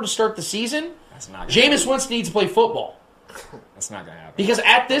 1-4 to start the season, Jameis Winston needs to play football. That's not going to happen. Because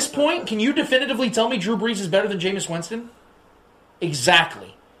at this point, can you definitively tell me Drew Brees is better than Jameis Winston?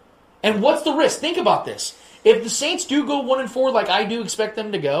 Exactly. And what's the risk? Think about this. If the Saints do go 1-4 like I do expect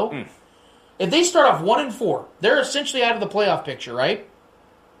them to go, if they start off 1-4, they're essentially out of the playoff picture, right?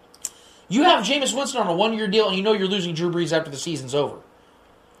 You have Jameis Winston on a 1-year deal, and you know you're losing Drew Brees after the season's over.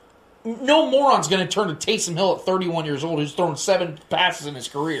 No moron's going to turn to Taysom Hill at 31 years old, who's thrown 7 passes in his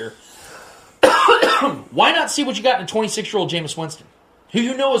career. Why not see what you got in a 26-year-old Jameis Winston, who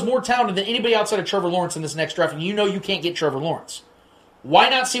you know is more talented than anybody outside of Trevor Lawrence in this next draft, and you know you can't get Trevor Lawrence? Why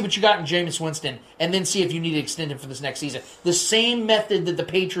not see what you got in Jameis Winston and then see if you need to extend him for this next season? The same method that the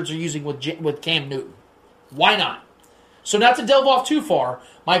Patriots are using with Cam Newton. Why not? So not to delve off too far,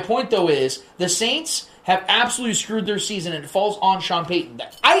 my point, though, is the Saints have absolutely screwed their season, and it falls on Sean Payton.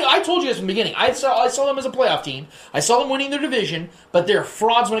 I told you this from the beginning. I saw them as a playoff team. I saw them winning their division, but they're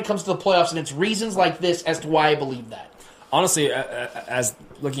frauds when it comes to the playoffs, and it's reasons like this as to why I believe that. Honestly, as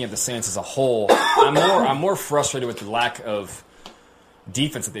looking at the Saints as a whole, I'm more frustrated with the lack of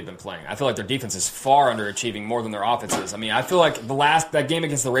defense that they've been playing. I feel like their defense is far underachieving more than their offense is. I mean, I feel like that game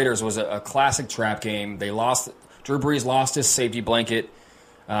against the Raiders was a classic trap game. They lost. Drew Brees lost his safety blanket.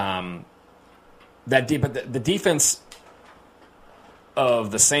 But the defense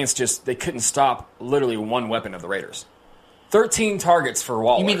of the Saints they couldn't stop literally one weapon of the Raiders. 13 targets for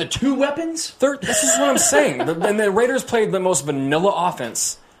Waller. You mean the 2 weapons? This is what I'm saying. And the Raiders played the most vanilla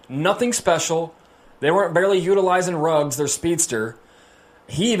offense. Nothing special. They weren't barely utilizing Ruggs, their speedster.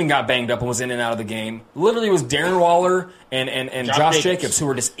 He even got banged up and was in and out of the game. Literally, it was Darren Waller and Josh Jacobs who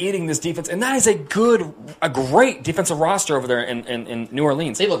were just eating this defense. And that is a great defensive roster over there in New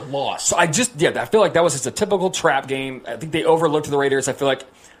Orleans. They look lost. So I feel like that was just a typical trap game. I think they overlooked the Raiders. I feel like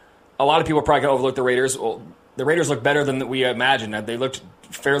a lot of people probably could overlook the Raiders. Well, the Raiders looked better than we imagined. They looked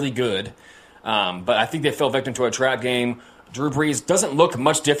fairly good. But I think they fell victim to a trap game. Drew Brees doesn't look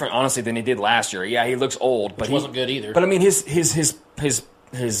much different, honestly, than he did last year. Yeah, he looks old, but he wasn't good either. But I mean, his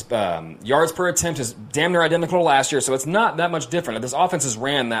yards per attempt is damn near identical to last year, so it's not that much different. This offense is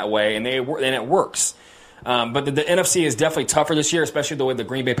ran that way, and it works. But the NFC is definitely tougher this year, especially the way the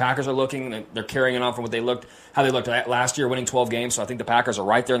Green Bay Packers are looking. They're carrying on from how they looked last year, winning 12 games. So I think the Packers are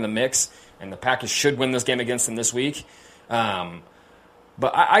right there in the mix, and the Packers should win this game against them this week. But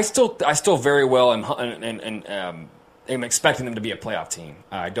I still very well am expecting them to be a playoff team.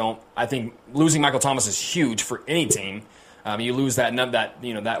 I think losing Michael Thomas is huge for any team. You lose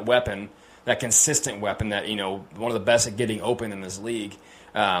that weapon, that consistent weapon that one of the best at getting open in this league.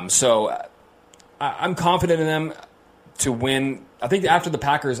 So I'm confident in them to win. I think after the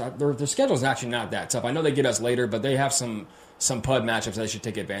Packers, their schedule is actually not that tough. I know they get us later, but they have some PUD matchups they should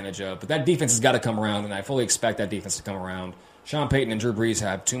take advantage of. But that defense has got to come around, and I fully expect that defense to come around. Sean Payton and Drew Brees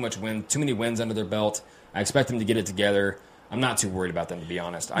have too many wins under their belt. I expect them to get it together. I'm not too worried about them, to be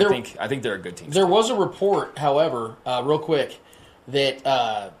honest. I think they're a good team. There was a report, however, real quick,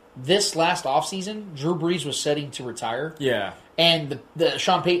 that this last offseason, Drew Brees was setting to retire. Yeah. And the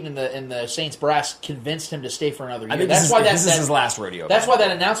Sean Payton and the Saints brass convinced him to stay for another year. I think this is his last rodeo. That's why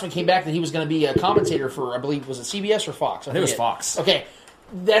that announcement came back that he was going to be a commentator for, I believe, was it CBS or Fox? I think it was Fox. Okay.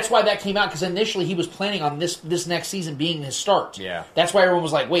 That's why that came out, because initially he was planning on this next season being his start. Yeah. That's why everyone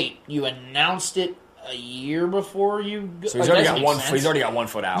was like, wait, you announced it a year before you... So he's already got 1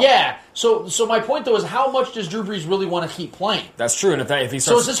 foot out. Yeah. So my point, though, is how much does Drew Brees really want to keep playing? That's true. And if he starts...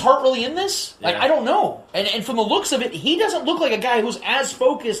 So is his heart really in this? Yeah. I don't know. And from the looks of it, he doesn't look like a guy who's as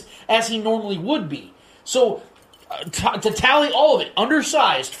focused as he normally would be. So to tally all of it,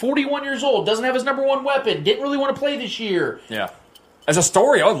 undersized, 41 years old, doesn't have his number one weapon, didn't really want to play this year. Yeah. As a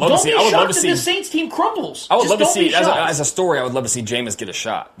story, I would love to see. I would love to see the Saints team crumbles. I would love to see as a story. I would love to see Jameis get a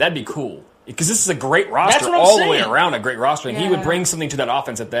shot. That'd be cool because this is a great roster the way around. A great roster, and he would bring something to that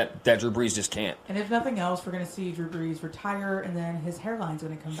offense that Drew Brees just can't. And if nothing else, we're going to see Drew Brees retire, and then his hairline's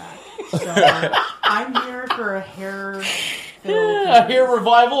going to come back. So I'm here for a hair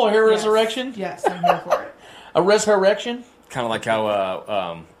revival, a hair resurrection. Yes, I'm here for it. A resurrection, kind of like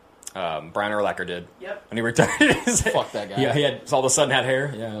how Brian Urlacher did. Yep. When he retired. Fuck that guy. Yeah, he had all of a sudden had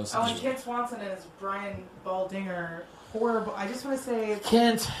hair. Yeah. And Ken Swanson is Brian Baldinger horrible. I just want to say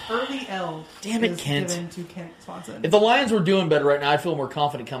Kent. Early L. Damn it, is Kent. given to Kent Swanson. If the Lions were doing better right now, I'd feel more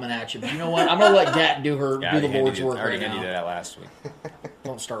confident coming at you. But you know what? I'm going to let Gat do the Lord's work I already right handed you now. that last week.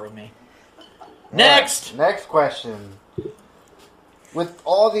 Don't start with me. Next. Next question. With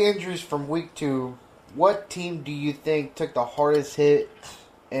all the injuries from week 2, what team do you think took the hardest hit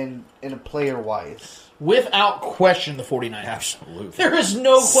in a player-wise? Without question, the 49ers. Absolutely. There is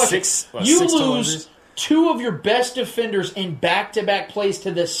no question. You six total lose injuries? 2 of your best defenders in back-to-back plays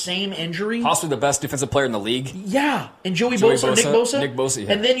to the same injury. Possibly the best defensive player in the league. Yeah. And Joey Bosa, Nick Bosa. Nick Bosa,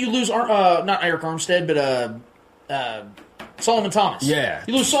 yeah. And then you lose, not Eric Armstead, but Solomon Thomas. Yeah.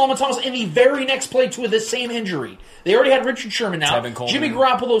 You lose Solomon Thomas in the very next play to the same injury. They already had Richard Sherman out. Tevin Coleman. Jimmy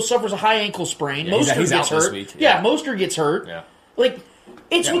Garoppolo suffers a high ankle sprain. Yeah, Mostert he's gets out hurt. this week. Yeah, Mostert gets hurt. Yeah.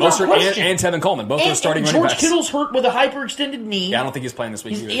 It's Yeah, without Mostert question. and Tevin Coleman. Both are starting running George backs. Kittle's hurt with a hyperextended knee. Yeah, I don't think he's playing this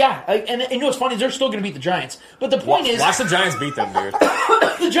week either. Yeah, and you know what's funny is they're still going to beat the Giants. But the point is, watch the Giants beat them, dude.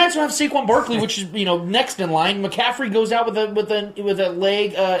 the Giants don't have Saquon Barkley, which is next in line. McCaffrey goes out with a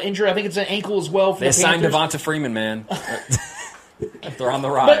leg injury. I think it's an ankle as well. For They the signed Panthers. Devonta Freeman, man. They're on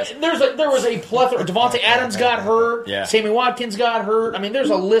the rise. But there was a plethora. Devontae Adams got hurt. Yeah. Sammy Watkins got hurt. I mean, there's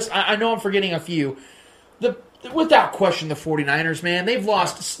a list. I know I'm forgetting a few. Without question, the 49ers, man, they've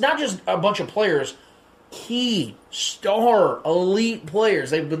lost not just a bunch of players, key, star, elite players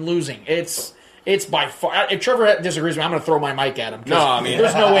they've been losing. It's by far. If Trevor disagrees with me, I'm going to throw my mic at him. No, I mean,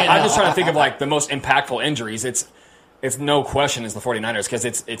 there's no way. I'm just trying to think of like the most impactful injuries. It's no question is the 49ers because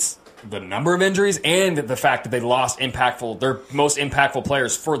it's the number of injuries and the fact that they lost their most impactful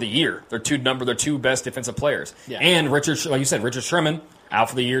players for the year. Their two best defensive players. Yeah. And Richard Sherman out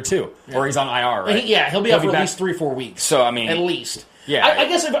for the year too. Yeah. Or he's on IR, right? He'll be out for at least 3-4 weeks. So, I mean, at least. Yeah. I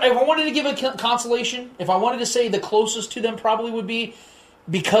guess if I wanted to give a consolation, if I wanted to say the closest to them probably would be,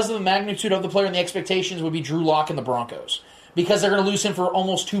 because of the magnitude of the player and the expectations, would be Drew Lock and the Broncos. Because they're going to lose him for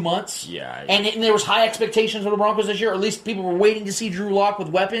almost 2 months. Yeah. And there was high expectations for the Broncos this year. Or at least people were waiting to see Drew Lock with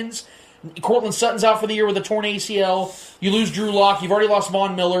weapons. Cortland Sutton's out for the year with a torn ACL. You lose Drew Lock. You've already lost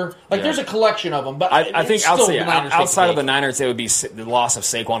Von Miller. There's a collection of them. But I think outside of the Niners, Niners, it would be the loss of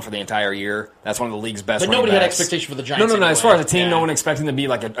Saquon for the entire year. That's one of the league's best. But nobody had backs. expectation for the Giants. No. Anyway. As far as a team, no one expecting them to be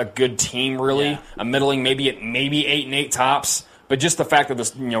like a good team, really. Yeah. A middling, maybe 8-8 tops. But just the fact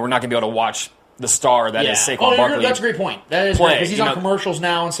that we're not going to be able to watch the star that is Saquon Barkley. That's a great point. That is because he's on commercials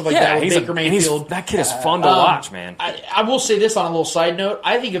now and stuff like that with Baker Mayfield. That kid is fun to watch, man. I will say this on a little side note.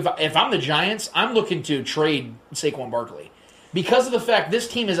 I think if I'm the Giants, I'm looking to trade Saquon Barkley because of the fact this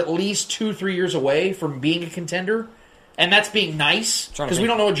team is at least 2-3 years away from being a contender. And that's being nice because we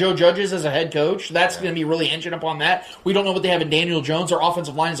don't know what Joe Judge is as a head coach. That's going to be really hinging up on that. We don't know what they have in Daniel Jones. Their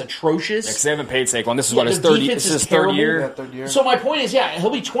offensive line is atrocious. Because they haven't paid Saquon. This is his third year. Yeah, third year. So my point is,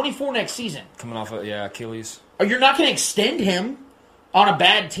 he'll be 24 next season. Coming off of Achilles. You're not going to extend him on a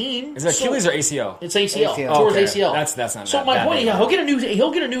bad team. Is it Achilles or ACL? It's ACL. ACL. Towards Okay. ACL. That's not. So that my bad point is, anymore.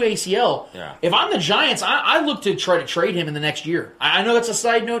 he'll get a new ACL. Yeah. If I'm the Giants, I look to try to trade him in the next year. I know that's a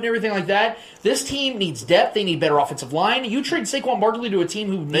side note and everything like that. This team needs depth. They need better offensive line. You trade Saquon Barkley to a team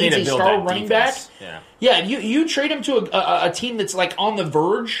who needs a star running back. Yeah. You trade him to a team that's like on the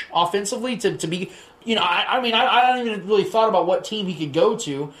verge offensively to be. I don't even really thought about what team he could go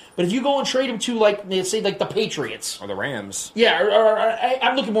to. But if you go and trade him to, say, the Patriots. Or the Rams. Yeah,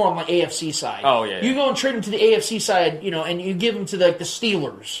 I'm looking more on the AFC side. Oh, yeah. You go and trade him to the AFC side, and you give him to, the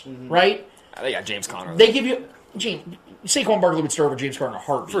Steelers, right? They got James Conner. They give you... Saquon Barkley would start over James Conner in a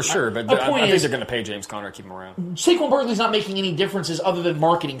heartbeat. For sure, but I think they're going to pay James Conner to keep him around. Saquon Barkley's not making any differences other than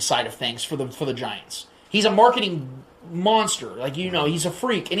marketing side of things for the Giants. He's a marketing monster. He's a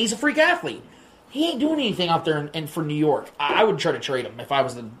freak, and he's a freak athlete. He ain't doing anything out there for New York. I would try to trade him if I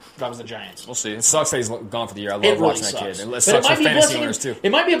was the Giants. We'll see. It sucks that he's gone for the year. I love It really watching that sucks. kid. It But sucks for might be a fantasy blessing owners, too.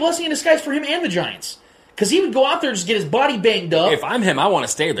 It might be a blessing in disguise for him and the Giants. Because he would go out there and just get his body banged up. If I'm him, I want to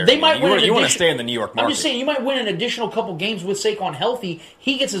stay there. They might you want to stay in the New York market. I'm just saying, you might win an additional couple games with Saquon healthy.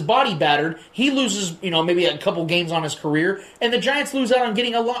 He gets his body battered. He loses, maybe a couple games on his career. And the Giants lose out on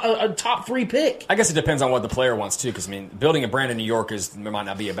getting a top 3 pick. I guess it depends on what the player wants, too. Because, building a brand in New York might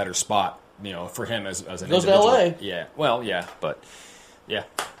not be a better spot, for him as an Goes individual. to LA. Yeah. Well, yeah. But, yeah.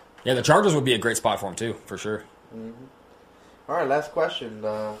 Yeah, the Chargers would be a great spot for him, too, for sure. Mm-hmm. All right, last question.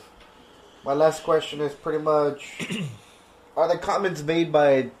 My last question is pretty much, are the comments made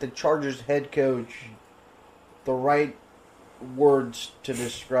by the Chargers head coach the right words to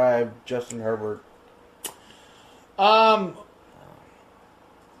describe Justin Herbert?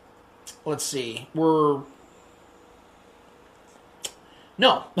 Let's see.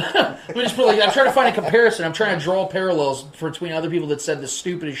 No. Let me just put I'm trying to find a comparison. I'm trying to draw parallels between other people that said the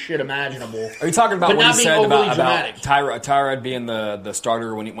stupidest shit imaginable. Are you talking about what he said about Tyrod being the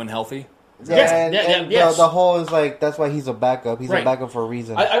starter when healthy? Yeah, the whole is like, that's why he's a backup. He's a backup for a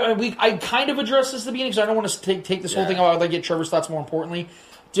reason. I kind of addressed this at the beginning, because I don't want to take this whole thing out. I'd like to get Trevor's thoughts more importantly.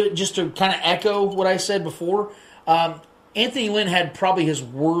 Just to kind of echo what I said before, Anthony Lynn had probably his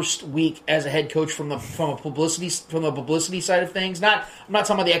worst week as a head coach from the publicity side of things. I'm not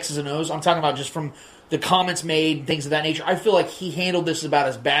talking about the X's and O's. I'm talking about just from the comments made, things of that nature. I feel like he handled this about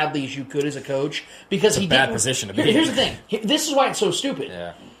as badly as you could as a coach, because he bad position to be in. Here's the thing. This is why it's so stupid.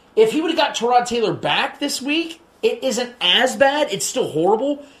 Yeah. If he would have got Tyrod Taylor back this week, it isn't as bad. It's still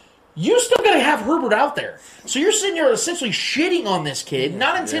horrible. You still got to have Herbert out there. So you're sitting here essentially shitting on this kid,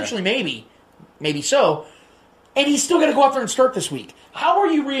 not intentionally, maybe so, and he's still got to go out there and start this week. How are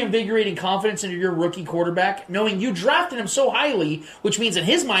you reinvigorating confidence into your rookie quarterback, knowing you drafted him so highly, which means in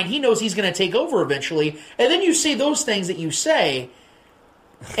his mind he knows he's going to take over eventually, and then you say those things that you say,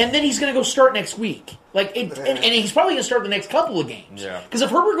 and then he's going to go start next week. And he's probably going to start the next couple of games. Because if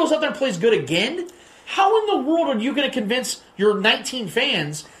Herbert goes out there and plays good again, how in the world are you going to convince your 19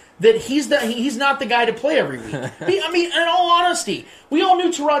 fans that he's not the guy to play every week? In all honesty, we all knew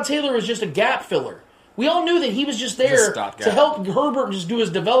Tyrod Taylor was just a gap filler. We all knew that he was just there to help Herbert just do his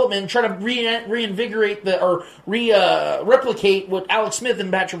development and try to reinvigorate replicate what Alex Smith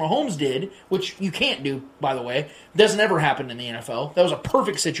and Patrick Mahomes did, which you can't do, by the way. Doesn't ever happen in the NFL. That was a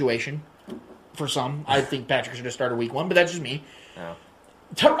perfect situation for some. I think Patrick should have started week 1, but that's just me. Yeah.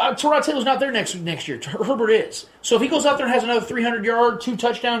 Tyrod Taylor's not there next year. Herbert is. So if he goes out there and has another 300-yard,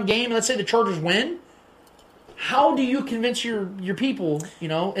 2-touchdown game, and let's say the Chargers win, how do you convince your people,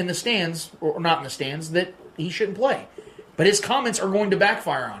 in the stands, or not in the stands, that he shouldn't play? But his comments are going to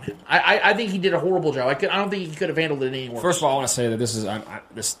backfire on him. I think he did a horrible job. I don't think he could have handled it any worse. First of all, I want to say that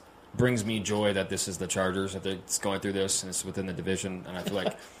this brings me joy that this is the Chargers, that it's going through this, and it's within the division, and I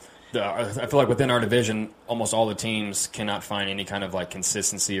feel like within our division, almost all the teams cannot find any kind of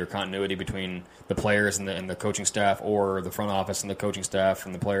consistency or continuity between the players and the coaching staff, or the front office and the coaching staff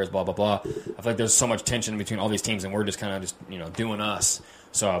and the players, blah, blah, blah. I feel like there's so much tension between all these teams, and we're just kind of doing us.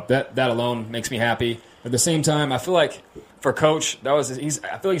 So that alone makes me happy. At the same time, I feel like for Coach, he's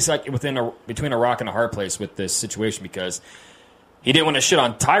between a rock and a hard place with this situation, because he didn't want to shit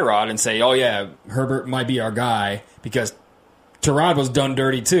on Tyrod and say, oh yeah, Herbert might be our guy, because Tyrod was done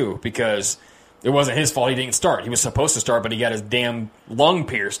dirty too, because it wasn't his fault he didn't start. He was supposed to start, but he got his damn lung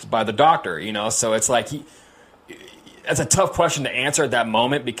pierced by the doctor, So it's like that's a tough question to answer at that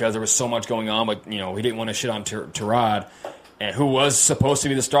moment, because there was so much going on. But he didn't want to shit on Tyrod, and who was supposed to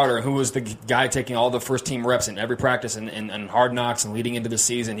be the starter, and who was the guy taking all the first team reps in every practice and Hard Knocks and leading into the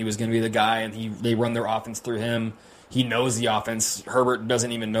season. He was going to be the guy, and they run their offense through him. He knows the offense. Herbert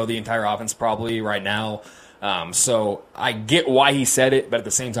doesn't even know the entire offense probably right now. So I get why he said it, but at the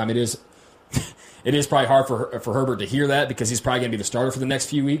same time, it is probably hard for Herbert to hear that, because he's probably going to be the starter for the next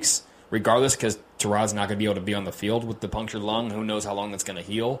few weeks, regardless, because Tyrod's not going to be able to be on the field with the punctured lung. Who knows how long that's going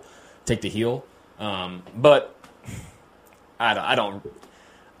to take to heal. But I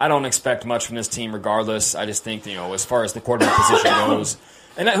don't expect much from this team regardless. I just think, as far as the quarterback position goes,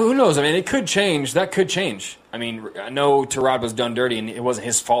 and who knows? it could change. That could change. I know Tyrod was done dirty, and it wasn't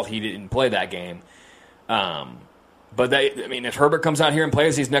his fault he didn't play that game. But if Herbert comes out here and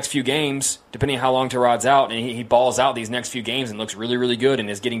plays these next few games, depending on how long Tyrod's out, and he balls out these next few games and looks really, really good and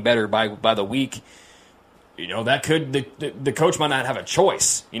is getting better by the week, that could the coach might not have a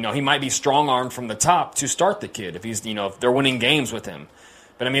choice. He might be strong-armed from the top to start the kid if he's if they're winning games with him.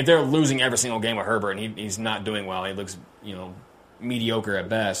 But if they're losing every single game with Herbert and he's not doing well, he looks mediocre at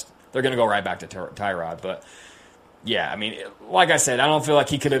best, they're going to go right back to Tyrod. But yeah, like I said, I don't feel like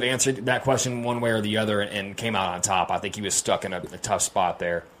he could have answered that question one way or the other and came out on top. I think he was stuck in a tough spot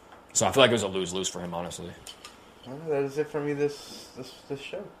there. So I feel like it was a lose-lose for him, honestly. Well, that is it for me this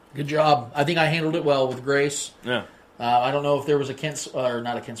show. Good job. I think I handled it well with grace. Yeah. I don't know if there was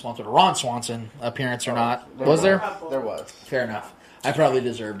a Ron Swanson appearance or not. Was there? There was. Fair enough. I probably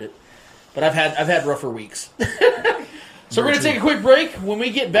deserved it. But I've had rougher weeks. So we're going to take a quick break. When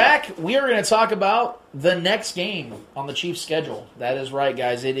we get back, we are going to talk about the next game on the Chiefs' schedule. That is right,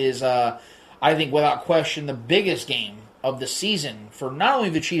 guys. It is, I think, without question, the biggest game of the season for not only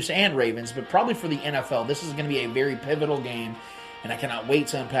the Chiefs and Ravens, but probably for the NFL. This is going to be a very pivotal game, and I cannot wait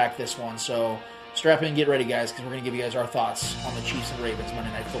to unpack this one. So strap in and get ready, guys, because we're going to give you guys our thoughts on the Chiefs and Ravens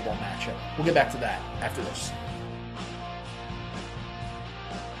Monday Night Football matchup. We'll get back to that after this.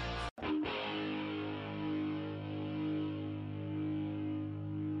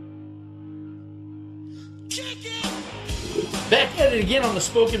 Back at at it again on the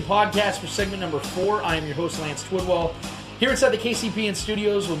Spoken Podcast for segment number 4. I am your host, Lance Twidwell, here inside the KCPN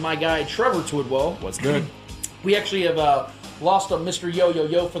studios with my guy, Trevor Twidwell. What's good? We actually have lost a Mr.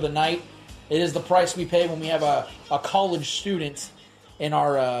 Yo for the night. It is the price we pay when we have a college student in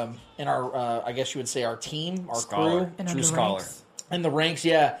our I guess you would say our team, our scholar. crew. True scholar. In the ranks,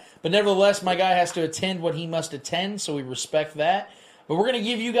 yeah. But nevertheless, my guy has to attend what he must attend, so we respect that. But we're going to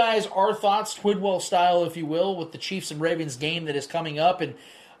give you guys our thoughts, Twidwell style, if you will, with the Chiefs and Ravens game that is coming up. And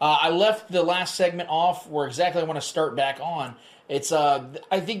I left the last segment off where exactly I want to start back on. It's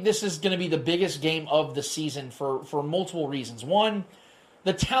I think this is going to be the biggest game of the season for multiple reasons. One,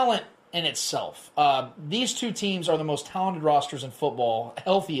 the talent in itself. These two teams are the most talented rosters in football,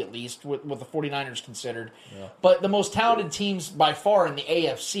 healthy at least, with the 49ers considered. Yeah. But the most talented teams by far in the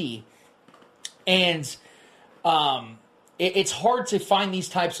AFC. And it's hard to find these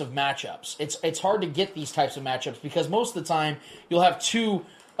types of matchups. It's hard to get these types of matchups because most of the time you'll have two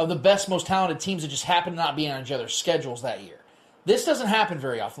of the best, most talented teams that just happen to not be on each other's schedules that year. This doesn't happen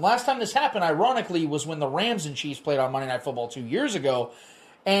very often. Last time this happened, ironically, was when the Rams and Chiefs played on Monday Night Football 2 years ago.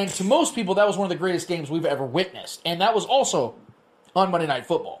 And to most people, that was one of the greatest games we've ever witnessed. And that was also on Monday Night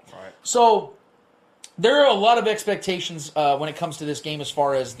Football. Right. So there are a lot of expectations when it comes to this game as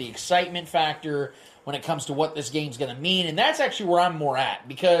far as the excitement factor, when it comes to what this game's going to mean. And that's actually where I'm more at,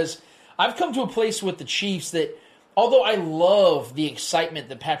 because I've come to a place with the Chiefs that, although I love the excitement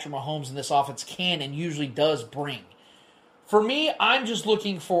that Patrick Mahomes and this offense can and usually does bring, for me, I'm just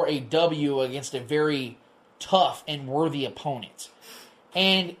looking for a W against a very tough and worthy opponent.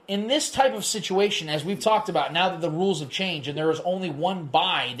 And in this type of situation, as we've talked about, now that the rules have changed and there is only one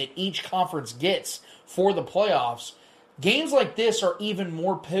bye that each conference gets for the playoffs, games like this are even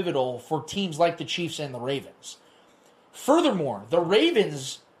more pivotal for teams like the Chiefs and the Ravens. Furthermore, the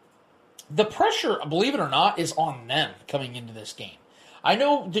Ravens, the pressure, believe it or not, is on them coming into this game. I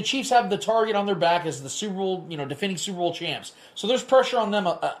know the Chiefs have the target on their back as the Super Bowl, defending Super Bowl champs. So there's pressure on them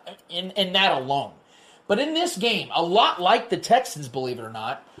in that alone. But in this game, a lot like the Texans, believe it or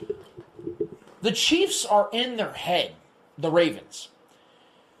not, the Chiefs are in their head, the Ravens.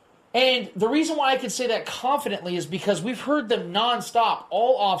 And the reason why I can say that confidently is because we've heard them nonstop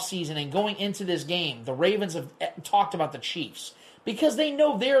all offseason and going into this game. The Ravens have talked about the Chiefs because they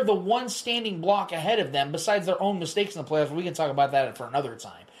know they're the one standing block ahead of them besides their own mistakes in the playoffs. We can talk about that for another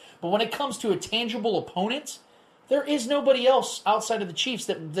time. But when it comes to a tangible opponent, there is nobody else outside of the Chiefs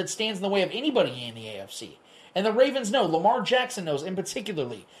that stands in the way of anybody in the AFC. And the Ravens know, Lamar Jackson knows in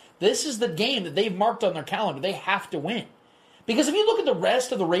particularly, this is the game that they've marked on their calendar. They have to win. Because if you look at the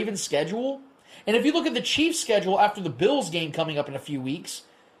rest of the Ravens' schedule, and if you look at the Chiefs' schedule after the Bills game coming up in a few weeks,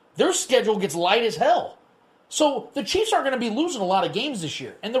 their schedule gets light as hell. So the Chiefs aren't going to be losing a lot of games this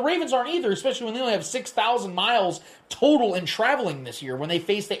year. And the Ravens aren't either, especially when they only have 6,000 miles total in traveling this year when they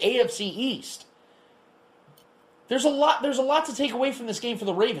face the AFC East. There's a lot to take away from this game for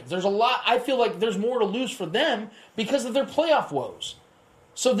the Ravens. I feel like there's more to lose for them because of their playoff woes.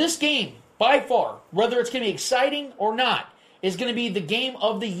 So this game, by far, whether it's going to be exciting or not, is going to be the game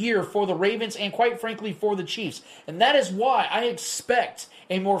of the year for the Ravens and, quite frankly, for the Chiefs. And that is why I expect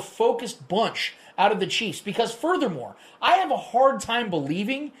a more focused bunch out of the Chiefs. Because, furthermore, I have a hard time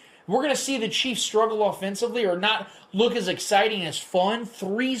believing we're going to see the Chiefs struggle offensively or not look as exciting and as fun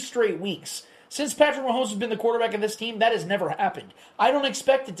 3 straight weeks. Since Patrick Mahomes has been the quarterback of this team, that has never happened. I don't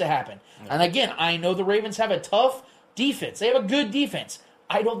expect it to happen. No. And again, I know the Ravens have a tough defense. They have a good defense.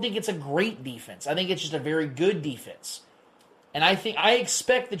 I don't think it's a great defense. I think it's just a very good defense. And I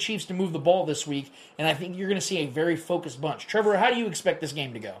expect the Chiefs to move the ball this week, and I think you're going to see a very focused bunch. Trevor, how do you expect this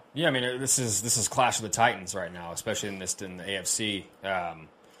game to go? Yeah, I mean, this is Clash of the Titans right now, especially in the AFC.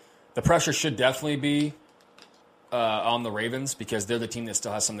 The pressure should definitely be on the Ravens because they're the team that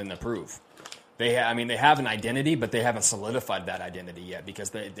still has something to prove. They have an identity, but they haven't solidified that identity yet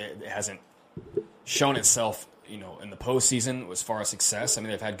because it hasn't shown itself, in the postseason as far as success. I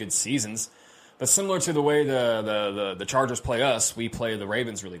mean, they've had good seasons. But similar to the way the Chargers play us, we play the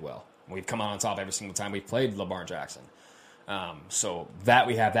Ravens really well. We've come out on top every single time we've played Lamar Jackson. So that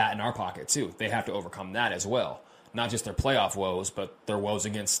we have that in our pocket too. They have to overcome that as well. Not just their playoff woes, but their woes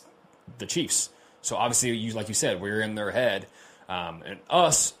against the Chiefs. So obviously, like you said, we're in their head. And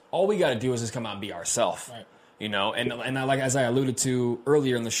us, all we got to do is just come out and be ourselves. Right. And I, as I alluded to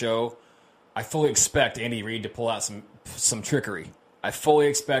earlier in the show, I fully expect Andy Reid to pull out some trickery. I fully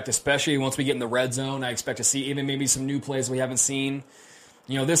expect, especially once we get in the red zone, I expect to see even maybe some new plays we haven't seen,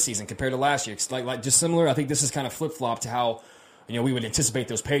 this season compared to last year. It's like just similar. I think this is kind of flip-flop to how, we would anticipate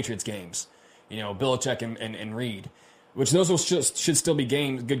those Patriots games. Belichick and Reid. which those should still be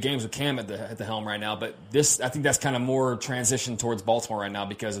good games with Cam at the helm right now. But I think that's kind of more transition towards Baltimore right now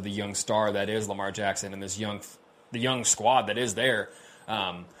because of the young star that is Lamar Jackson and the young squad that is there.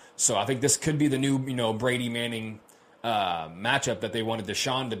 So I think this could be the new Brady Manning matchup that they wanted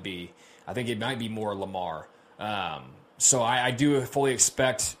Deshaun to be. I think it might be more Lamar. So I do fully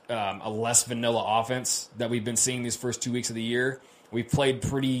expect a less vanilla offense that we've been seeing these first 2 weeks of the year. We've played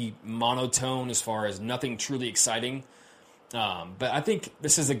pretty monotone as far as nothing truly exciting. But I think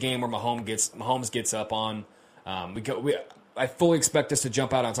this is a game where Mahomes gets up on. I fully expect us to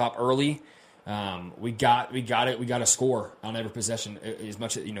jump out on top early. We got it. We got to score on every possession as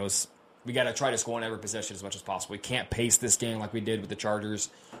much as we got to try to score on every possession as much as possible. We can't pace this game like we did with the Chargers.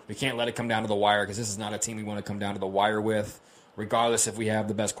 We can't let it come down to the wire because this is not a team we want to come down to the wire with, regardless if we have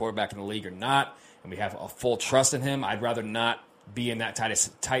the best quarterback in the league or not, and we have a full trust in him. I'd rather not be in that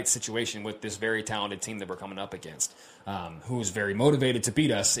tight situation with this very talented team that we're coming up against, who's very motivated to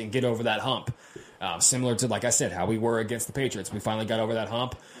beat us and get over that hump. Similar to, like I said, how we were against the Patriots. We finally got over that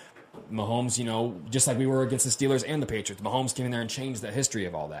hump. Mahomes, just like we were against the Steelers and the Patriots, Mahomes came in there and changed the history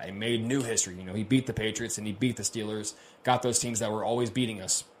of all that. He made new history. He beat the Patriots and he beat the Steelers, got those teams that were always beating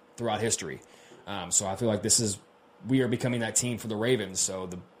us throughout history. So I feel like we are becoming that team for the Ravens. So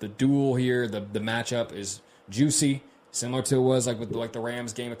the duel here, the matchup is juicy, similar to it was like with the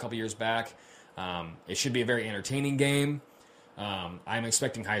Rams game a couple years back. It should be a very entertaining game. I'm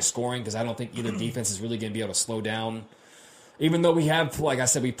expecting high scoring because I don't think either defense is really going to be able to slow down. Even though we have, like I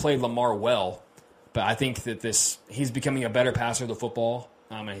said, we played Lamar well, but I think that he's becoming a better passer of the football,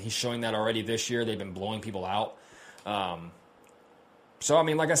 and he's showing that already this year. They've been blowing people out. So I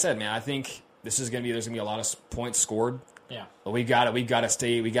mean, like I said, man, I think there's going to be a lot of points scored. Yeah, but we got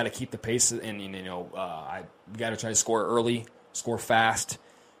to keep the pace, and we got to try to score early, score fast,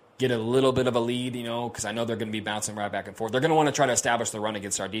 get a little bit of a lead, because I know they're going to be bouncing right back and forth. They're going to want to try to establish the run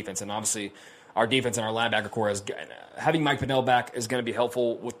against our defense, and obviously our defense and our linebacker core having Mike Pennell back is going to be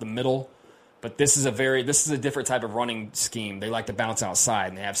helpful with the middle. But this is a different type of running scheme. They like to bounce outside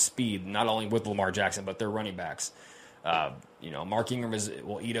and they have speed, not only with Lamar Jackson but their running backs. Mark Ingram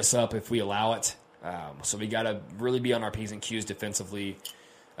will eat us up if we allow it. So we got to really be on our P's and Q's defensively.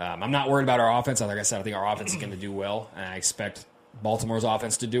 I'm not worried about our offense. Like I said, I think our offense is going to do well, and I expect Baltimore's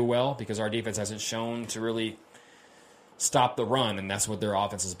offense to do well because our defense hasn't shown to really stop the run, and that's what their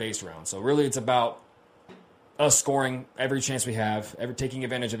offense is based around. So really it's about us scoring every chance we have, taking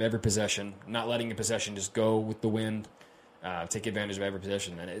advantage of every possession, not letting a possession just go with the wind, take advantage of every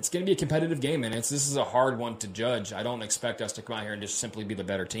possession. And it's going to be a competitive game, and this is a hard one to judge. I don't expect us to come out here and just simply be the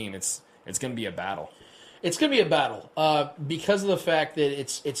better team. It's going to be a battle. It's going to be a battle because of the fact that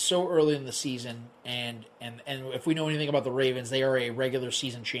it's so early in the season, and if we know anything about the Ravens, they are a regular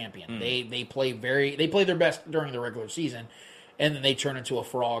season champion. They play their best during the regular season, and then they turn into a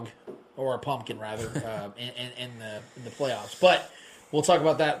frog or a pumpkin rather in the playoffs. But we'll talk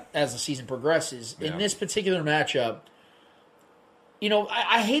about that as the season progresses. Yeah. In this particular matchup,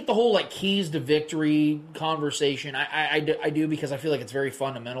 I hate the whole keys to victory conversation. I do because I feel like it's very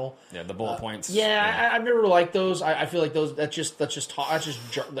fundamental. Yeah, the bullet points. Yeah. I've never liked those. I feel like that's just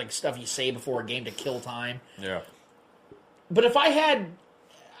stuff you say before a game to kill time. Yeah. But I'm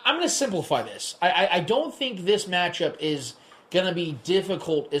going to simplify this. I don't think this matchup is going to be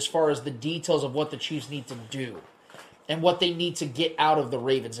difficult as far as the details of what the Chiefs need to do and what they need to get out of the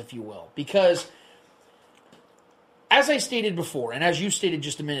Ravens, if you will, because as I stated before, and as you stated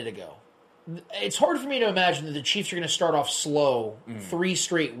just a minute ago, it's hard for me to imagine that the Chiefs are going to start off slow 3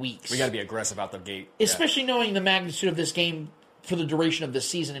 straight weeks. We got to be aggressive out the gate. Especially knowing the magnitude of this game for the duration of this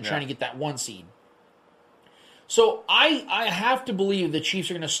season and trying to get that 1 seed. So I have to believe the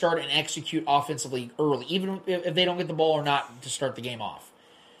Chiefs are going to start and execute offensively early, even if they don't get the ball or not to start the game off.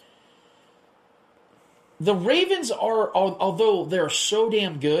 The Ravens are, although they're so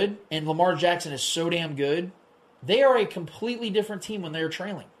damn good, and Lamar Jackson is so damn good, they are a completely different team when they're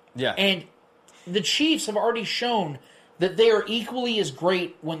trailing. Yeah. And the Chiefs have already shown that they are equally as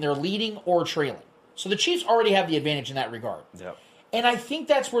great when they're leading or trailing. So the Chiefs already have the advantage in that regard. Yep. And I think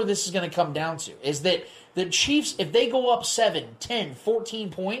that's where this is going to come down to, is that the Chiefs, if they go up 7, 10,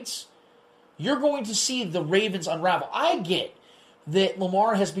 14 points, you're going to see the Ravens unravel. I get that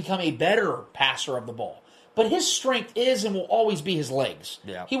Lamar has become a better passer of the ball. But his strength is and will always be his legs.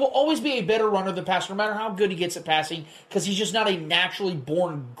 Yeah. He will always be a better runner than passer, no matter how good he gets at passing, because he's just not a naturally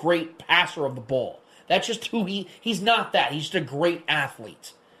born great passer of the ball. That's just who he's not that. He's just a great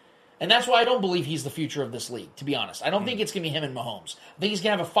athlete. And that's why I don't believe he's the future of this league, to be honest. I don't think it's going to be him and Mahomes. I think he's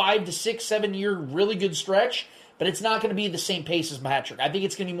going to have a 5 to 6, 7 year really good stretch, but it's not going to be the same pace as Patrick. I think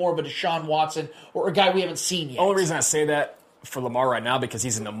it's going to be more of a Deshaun Watson or a guy we haven't seen yet. The only reason I say that for Lamar right now because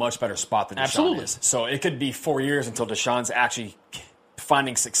he's in a much better spot than Deshaun is. So it could be 4 years until Deshaun's actually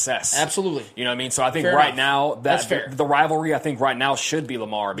finding success. Absolutely. You know what I mean? So I think Fair right enough. now That's fair. the rivalry I think right now should be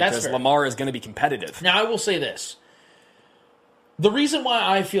Lamar because Lamar is going to be competitive. Now I will say this. The reason why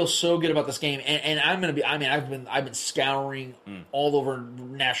I feel so good about this game, and I'm going to be, I've been scouring all over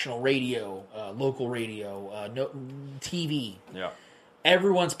national radio, local radio, TV. Yeah.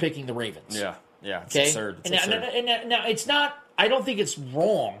 Everyone's picking the Ravens. Yeah. Yeah. It's absurd. It's absurd. And now it's not, I don't think it's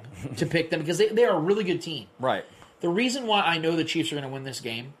wrong to pick them because they are a really good team. Right. The reason why I know the Chiefs are going to win this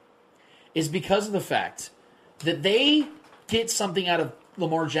game is because of the fact that they get something out of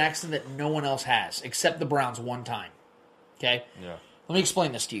Lamar Jackson that no one else has, except the Browns one time. Okay? Yeah. Let me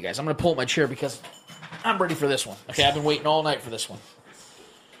explain this to you guys. I'm going to pull up my chair because I'm ready for this one. Okay, I've been waiting all night for this one.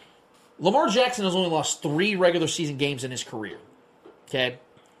 Lamar Jackson has only lost 3 regular season games in his career. Okay?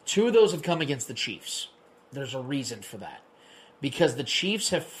 2 of those have come against the Chiefs. There's a reason for that. Because the Chiefs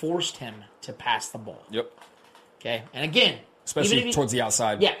have forced him to pass the ball. Yep. Okay? And again, especially towards the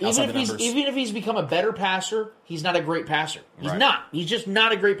outside. Yeah, outside even if he's become a better passer, he's not a great passer. He's Right. not. He's just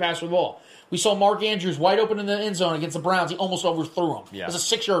not a great passer of the ball. We saw Mark Andrews wide open in the end zone against the Browns. He almost overthrew him. Yeah. It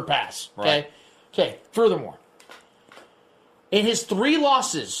was a 6-yard pass. Okay? Right. Okay, furthermore, in his 3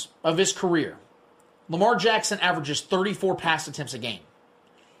 losses of his career, Lamar Jackson averages 34 pass attempts a game.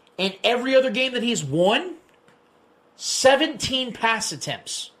 In every other game that he's won, 17 pass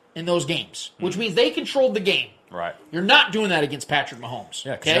attempts in those games, which means they controlled the game. Right. You're not doing that against Patrick Mahomes.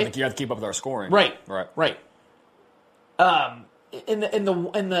 Yeah, because you have to keep up with our scoring. Right. Right. Right. In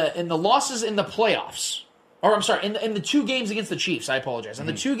the losses in the playoffs, or I'm sorry, in the 2 games against the Chiefs, I apologize. In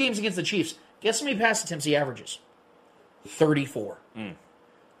the 2 games against the Chiefs, guess how many pass attempts he averages? 34.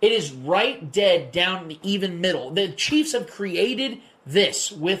 It is right dead down the even middle. The Chiefs have created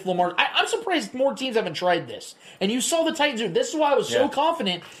this with Lamar. I'm surprised more teams haven't tried this. And you saw the Titans do it. This is why I was so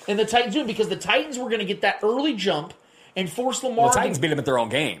confident in the Titans doing, because the Titans were going to get that early jump and force Lamar. The Titans beat them at their own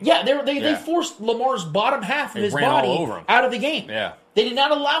game. Yeah, they forced Lamar's bottom half of his body out of the game. Yeah. They did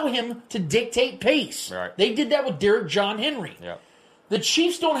not allow him to dictate pace. Right. They did that with Derrick John Henry. Yeah. The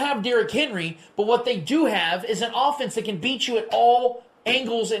Chiefs don't have Derrick Henry, but what they do have is an offense that can beat you at all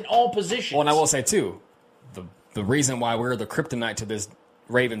angles and all positions. Well, and I will say, too, the reason why we're the kryptonite to this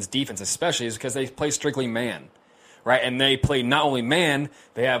Ravens defense especially is because they play strictly man. Right, and they play not only man,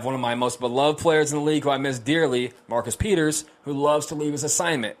 they have one of my most beloved players in the league who I miss dearly, Marcus Peters, who loves to leave his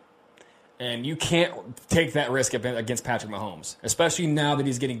assignment. And you can't take that risk against Patrick Mahomes, especially now that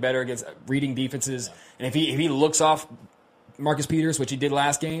he's getting better against reading defenses. And if he looks off Marcus Peters, which he did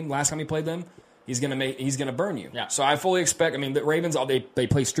last time he played them, he's gonna burn you. Yeah. So I fully expect. I mean, the Ravens they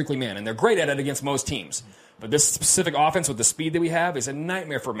play strictly man, and they're great at it against most teams. But this specific offense with the speed that we have is a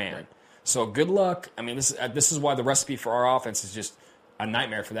nightmare for man. Right. So good luck. I mean, this is why the recipe for our offense is just a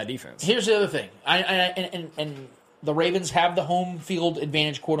nightmare for that defense. Here's the other thing. And the Ravens have the home field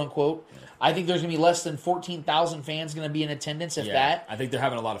advantage, quote unquote. I think there's going to be less than 14,000 fans going to be in attendance, if that. I think they're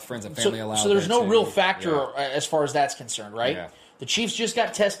having a lot of friends and family allowed. So there's no real factor as far as that's concerned, right? Yeah. The Chiefs just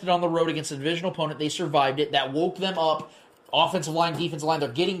got tested on the road against a divisional opponent. They survived it. That woke them up. Offensive line, defensive line. They're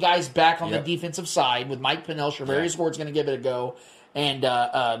getting guys back on the defensive side with Mike Pennell. Shavarius Ward's going to give it a go. And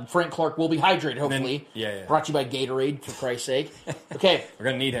Frank Clark will be hydrated, hopefully. Brought to you by Gatorade, for Christ's sake. Okay. We're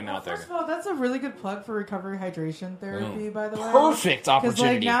going to need him out there. First of all, that's a really good plug for recovery hydration therapy, by the way. Perfect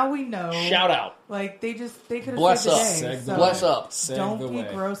opportunity. Because, now we know. Shout out. They could have Bless saved the day. So bless up. Don't be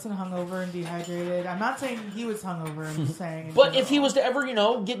gross and hungover and dehydrated. I'm not saying he was hungover. I'm just saying. But if he was to ever,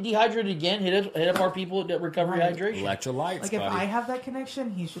 get dehydrated again, hit up our people at Recovery Hydration. Electrolytes, if I have that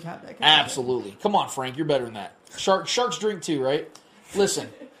connection, he should have that connection. Absolutely. Come on, Frank. You're better than that. Sharks drink too, right? Listen.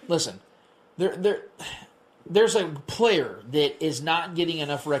 There's a player that is not getting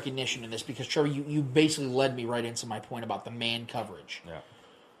enough recognition in this because, Trevor, you basically led me right into my point about the man coverage. Yeah.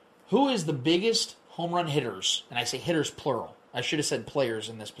 Who is the biggest home run hitters? And I say hitters plural. I should have said players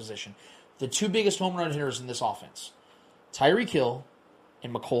in this position. The 2 biggest home run hitters in this offense, Tyreek Hill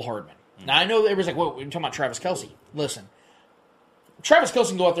and Mecole Hardman. Now, I know everybody's like, "Whoa, we're talking about Travis Kelce." Listen. Travis Kelce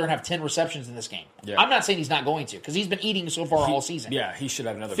can go out there and have 10 receptions in this game. Yeah. I'm not saying he's not going to, because he's been eating so far all season. Yeah, he should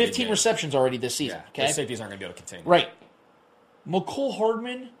have another 15 receptions already this season. Yeah, the safeties aren't going to be able to contain him. Right. Mecole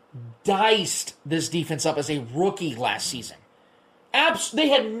Hardman diced this defense up as a rookie last season. They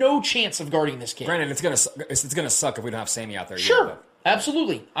had no chance of guarding this kid. Granted, it's gonna suck if we don't have Sammy out there. Sure,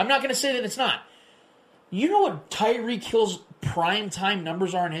 absolutely. I'm not going to say that it's not. You know what Tyreek Hill's prime time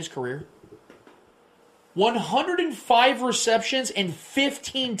numbers are in his career? 105 receptions and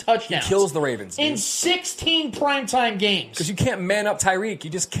 15 touchdowns. He kills the Ravens, dude. In 16 primetime games. Because you can't man up Tyreek. You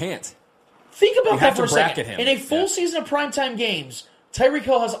just can't. Think about that for a second. Him. In a full season of primetime games, Tyreek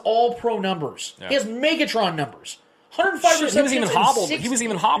Hill has all-pro numbers. Yeah. He has Megatron numbers. 105 receptions. He was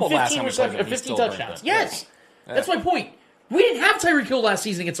even hobbled last time we played him. 15 touchdowns. Yes. Yeah. That's my point. We didn't have Tyreek Hill last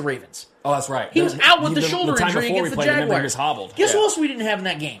season against the Ravens. Oh, that's right. He was out with the shoulder injury against the Jaguars. He was hobbled. Guess who else we didn't have in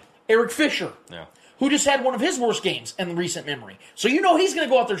that game? Eric Fisher. Yeah. Who just had one of his worst games in recent memory. So you know he's going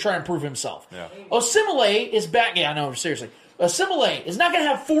to go out there and try and prove himself. Yeah. Osimile is back. Yeah, no, seriously. Osimile is not going to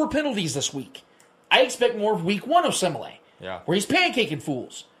have 4 penalties this week. I expect more of week 1 Osimile. Yeah. Where he's pancaking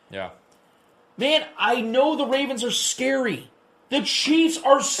fools. Yeah. Man, I know the Ravens are scary. The Chiefs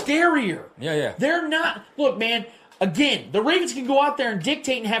are scarier. Yeah. They're not. Look, man, again, the Ravens can go out there and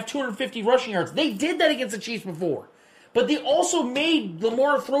dictate and have 250 rushing yards. They did that against the Chiefs before. But they also made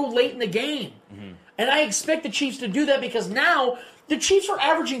Lamar throw late in the game. Mm-hmm. And I expect the Chiefs to do that because now the Chiefs are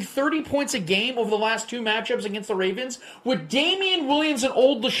averaging 30 points a game over the last 2 matchups against the Ravens with Damian Williams and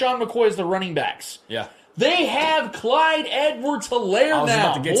old LaShawn McCoy as the running backs. Yeah. They have Clyde Edwards-Helaire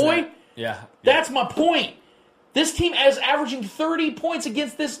now, boy. Yeah. That's my point. This team is averaging 30 points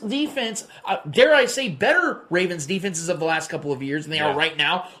against this defense. Dare I say, better Ravens defenses of the last couple of years than they are right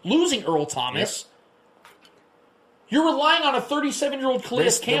now, losing Earl Thomas. Yep. You're relying on a 37-year-old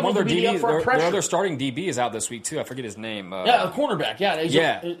Calais Campbell to be up for pressure. Their other starting DB is out this week, too. I forget his name. A cornerback.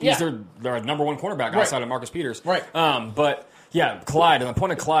 Yeah. He's their number 1 cornerback outside of Marcus Peters. Right. But, yeah, Clyde, and the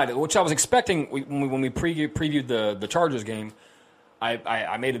point of Clyde, which I was expecting when we previewed the Chargers game,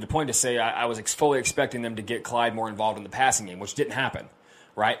 I made it a point to say I was fully expecting them to get Clyde more involved in the passing game, which didn't happen.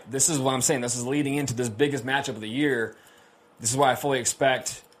 Right? This is what I'm saying. This is leading into this biggest matchup of the year. This is why I fully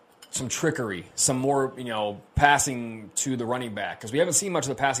expect some trickery, some more, passing to the running back. Because we haven't seen much of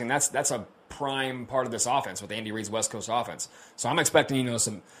the passing. That's a prime part of this offense with Andy Reid's West Coast offense. So I'm expecting,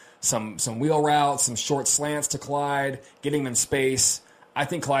 some wheel routes, some short slants to Clyde, getting him in space. I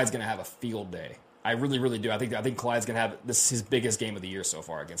think Clyde's going to have a field day. I really, really do. I think Clyde's going to have his biggest game of the year so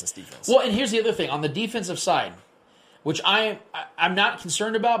far against this defense. Well, and here's the other thing. On the defensive side, which I'm not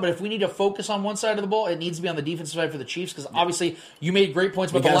concerned about, but if we need to focus on one side of the ball, it needs to be on the defensive side for the Chiefs, because obviously you made great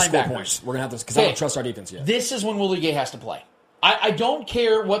points about the linebackers. Points. We're going to have to, because I don't trust our defense yet. This is when Willie Gay has to play. I don't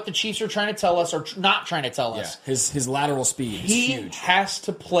care what the Chiefs are trying to tell us or not trying to tell us. His lateral speed is huge. He has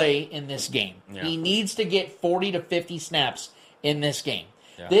to play in this game. Yeah. He needs to get 40 to 50 snaps in this game.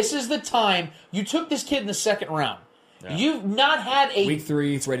 Yeah. This is the time. You took this kid in the second round. Yeah. You've not had week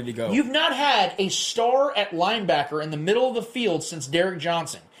 3, it's ready to go. You've not had a star at linebacker in the middle of the field since Derek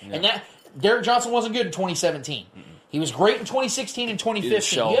Johnson. Yeah. And Derek Johnson wasn't good in 2017. Mm-mm. He was great in 2016 and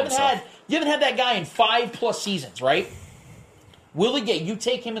 2015. You haven't had that guy in 5+ seasons, right? Willie Gay, you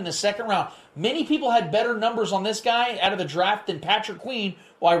take him in the second round. Many people had better numbers on this guy out of the draft than Patrick Queen.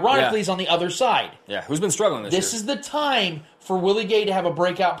 Well, ironically, he's on the other side. Yeah, who's been struggling this year. This is the time for Willie Gay to have a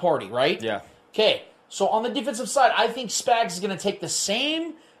breakout party, right? Yeah. Okay, so on the defensive side, I think Spags is going to take the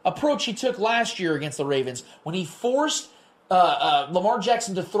same approach he took last year against the Ravens when he forced Lamar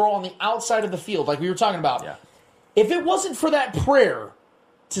Jackson to throw on the outside of the field, like we were talking about. Yeah. If it wasn't for that prayer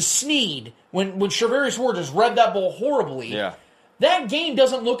to Snead when Charvarius Ward just read that ball horribly, that game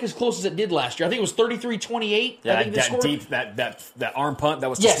doesn't look as close as it did last year. I think it was 33-28. Yeah, I think that arm punt that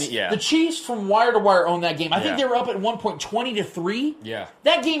was the Chiefs from wire to wire owned that game. I think they were up at one point 20-3. Yeah,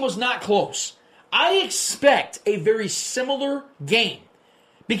 that game was not close. I expect a very similar game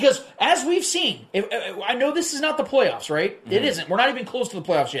because, as we've seen, I know this is not the playoffs, right? Mm-hmm. It isn't. We're not even close to the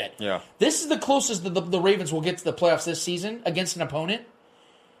playoffs yet. Yeah, this is the closest the Ravens will get to the playoffs this season against an opponent.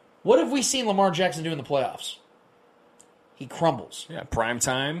 What have we seen Lamar Jackson do in the playoffs? He crumbles. Yeah, prime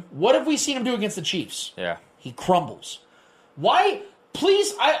time. What have we seen him do against the Chiefs? Yeah. He crumbles. Why?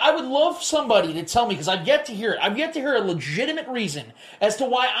 Please, I would love somebody to tell me, because I've yet to hear it. I've yet to hear a legitimate reason as to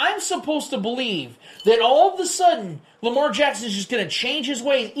why I'm supposed to believe that all of a sudden Lamar Jackson is just going to change his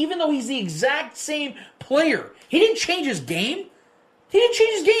ways, even though he's the exact same player. He didn't change his game. He didn't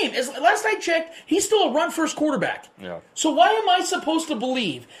change his game. As last I checked, he's still a run-first quarterback. Yeah. So why am I supposed to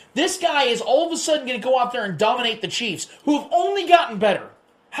believe this guy is all of a sudden going to go out there and dominate the Chiefs, who have only gotten better?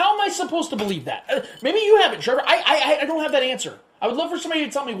 How am I supposed to believe that? Maybe you have it, Trevor. I don't have that answer. I would love for somebody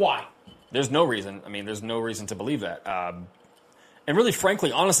to tell me why. There's no reason. I mean, there's no reason to believe that. And really,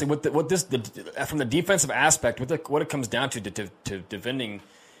 frankly, honestly, from the defensive aspect, what it comes down to defending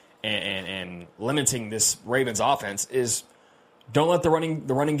and limiting this Ravens offense is, don't let the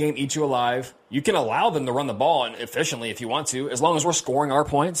running game eat you alive. You can allow them to run the ball efficiently if you want to, as long as we're scoring our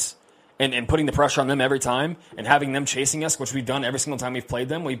points and putting the pressure on them every time and having them chasing us, which we've done every single time we've played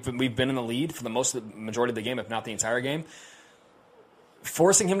them. We've been in the lead for the majority of the game, if not the entire game.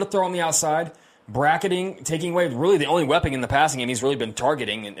 Forcing him to throw on the outside, bracketing, taking away really the only weapon in the passing game he's really been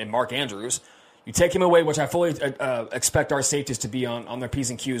targeting in Mark Andrews. You take him away, which I fully expect our safeties to be on their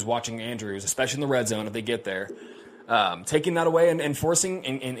P's and Q's watching Andrews, especially in the red zone if they get there. Taking that away and forcing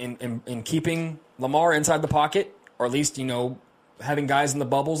and keeping Lamar inside the pocket, or at least, having guys in the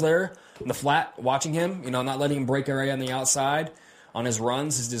bubbles there, in the flat, watching him, not letting him break area on the outside on his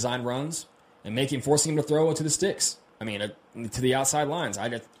runs, his designed runs, and forcing him to throw it to the sticks. To the outside lines.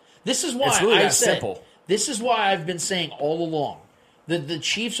 This is why it's really that simple. This is why I've been saying all along that the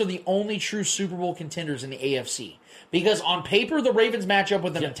Chiefs are the only true Super Bowl contenders in the AFC. Because on paper, the Ravens match up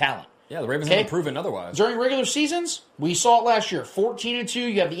with them in talent. Yeah, the Ravens haven't proven otherwise. During regular seasons, we saw it last year. 14-2,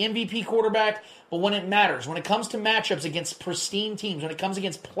 you have the MVP quarterback. But when it matters, when it comes to matchups against pristine teams, when it comes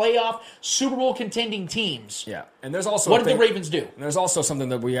against playoff Super Bowl contending teams, and there's also what did the Ravens do? And there's also something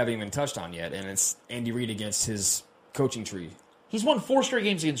that we haven't even touched on yet, and it's Andy Reid against his coaching tree. He's won 4 straight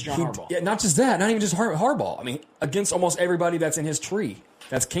games against John Harbaugh. Yeah, not just that, not even just Harbaugh. Against almost everybody that's in his tree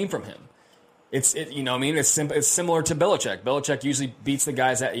that came from him. It's similar to Belichick. Belichick usually beats the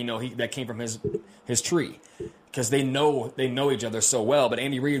guys that that came from his tree because they know each other so well. But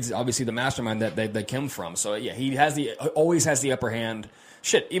Andy Reid's obviously the mastermind that they came from. So yeah, he always has the upper hand.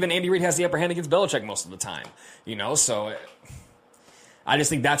 Shit, even Andy Reid has the upper hand against Belichick most of the time. So. I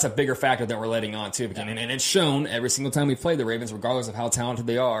just think that's a bigger factor than we're letting on too, and it's shown every single time we play the Ravens, regardless of how talented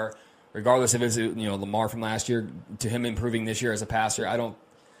they are, regardless if it's Lamar from last year to him improving this year as a passer.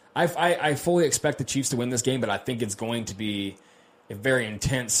 I fully expect the Chiefs to win this game, but I think it's going to be a very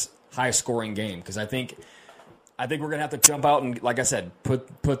intense, high-scoring game because I think we're gonna have to jump out and, like I said,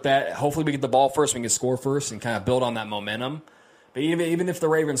 put that. Hopefully, we get the ball first, we can score first, and kind of build on that momentum. But even if the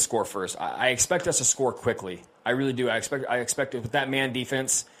Ravens score first, I expect us to score quickly. I really do. I expect it with that man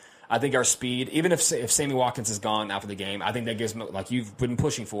defense. I think our speed, even if Sammy Watkins is gone after the game, I think that gives, like you've been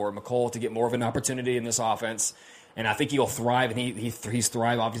pushing for, McColl to get more of an opportunity in this offense. And I think he'll thrive, and he's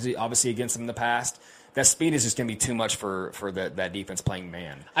thrived obviously against them in the past. That speed is just going to be too much for that defense playing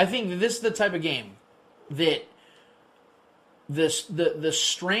man. I think that this is the type of game that the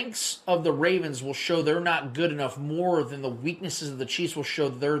strengths of the Ravens will show they're not good enough more than the weaknesses of the Chiefs will show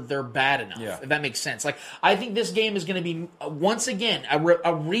they're bad enough, if that makes sense. I think this game is going to be, once again,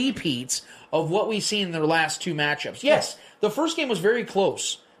 a repeat of what we've seen in their last 2 matchups. Yes, the first game was very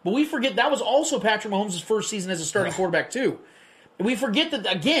close, but we forget that was also Patrick Mahomes' first season as a starting quarterback too. And we forget that,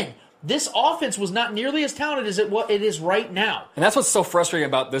 again, this offense was not nearly as talented as it is right now. And that's what's so frustrating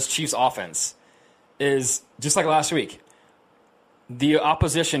about this Chiefs offense is, just like last week, the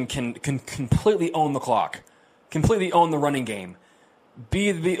opposition can completely own the clock, completely own the running game,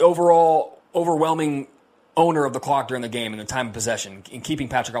 be the overwhelming owner of the clock during the game and the time of possession, and keeping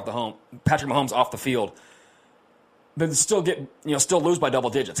Patrick Mahomes off the field, but still lose by double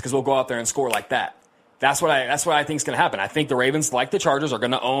digits because we'll go out there and score like that. That's what I think is going to happen. I think the Ravens, like the Chargers, are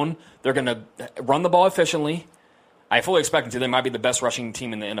going to own. They're going to run the ball efficiently. I fully expect them to. They might be the best rushing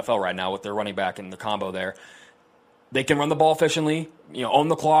team in the NFL right now with their running back and the combo there. They can run the ball efficiently, own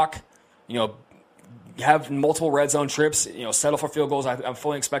the clock, have multiple red zone trips, settle for field goals. I'm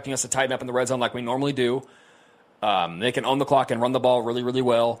fully expecting us to tighten up in the red zone like we normally do. They can own the clock and run the ball really, really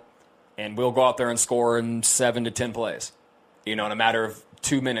well, and we'll go out there and score in 7 to 10 plays, in a matter of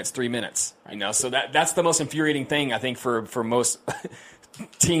 2 minutes, 3 minutes. So that's the most infuriating thing I think for most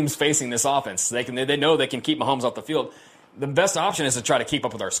teams facing this offense. They know they can keep Mahomes off the field. The best option is to try to keep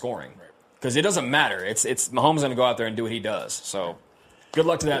up with our scoring. Because it doesn't matter. It's Mahomes going to go out there and do what he does. So good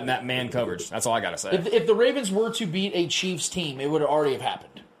luck to that man coverage. That's all I got to say. If the Ravens were to beat a Chiefs team, it would already have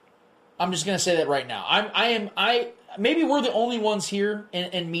happened. I'm just going to say that right now. Maybe we're the only ones here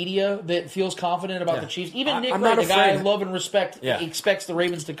in media that feels confident about the Chiefs. Even Nick Wright, the guy I love and respect, expects the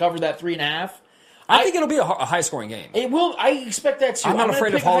Ravens to cover that 3.5. I think it'll be a high-scoring game. It will. I expect that too. I'm not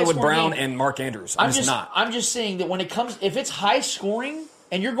afraid of Hollywood Brown and Mark Andrews. I'm just saying that when it comes, if it's high-scoring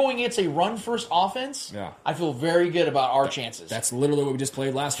and you're going against a run-first offense, I feel very good about our chances. That's literally what we just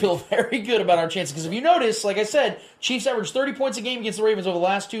played last week. I feel very good about our chances. Because if you notice, like I said, Chiefs averaged 30 points a game against the Ravens over the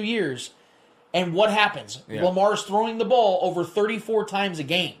last 2 years. And what happens? Yeah. Lamar's throwing the ball over 34 times a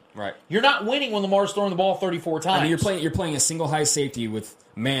game. Right. You're not winning when Lamar's throwing the ball 34 times. You're playing a single high safety with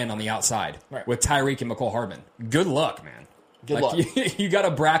man on the outside, with Tyreek and McCole Hardman. Good luck, man. Good luck. You got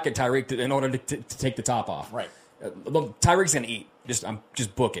to bracket Tyreek in order to take the top off. Right. Look, Tyreek's going to eat.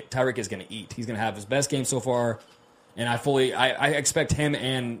 Just book it. Tyreek is going to eat. He's going to have his best game so far, and I expect him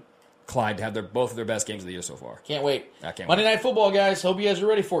and Clyde to have both of their best games of the year so far. Can't wait. I can't Monday wait. Night Football, guys. Hope you guys are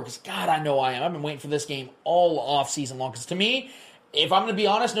ready for it, because, God, I know I am. I've been waiting for this game all off season long, because to me, if I'm going to be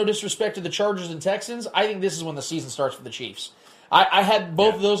honest, no disrespect to the Chargers and Texans, I think this is when the season starts for the Chiefs. I had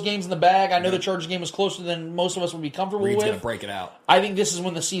both of those games in the bag. I know the Chargers game was closer than most of us would be comfortable Reed's with. going to break it out. I think this is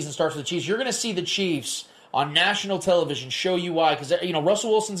when the season starts for the Chiefs. You're going to see the Chiefs on national television show you why. Because,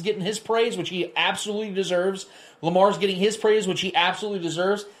 Russell Wilson's getting his praise, which he absolutely deserves. Lamar's getting his praise, which he absolutely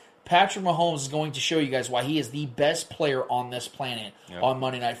deserves. Patrick Mahomes is going to show you guys why he is the best player on this planet on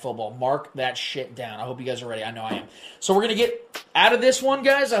Monday Night Football. Mark that shit down. I hope you guys are ready. I know I am. So we're going to get out of this one,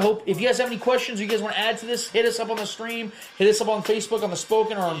 guys. I hope if you guys have any questions or you guys want to add to this, hit us up on the stream. Hit us up on Facebook on The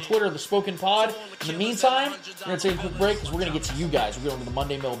Spoken or on Twitter, The Spoken Pod. In the meantime, we're going to take a quick break because we're going to get to you guys. We're going to the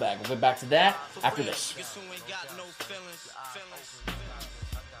Monday mailbag. We'll get back to that after this.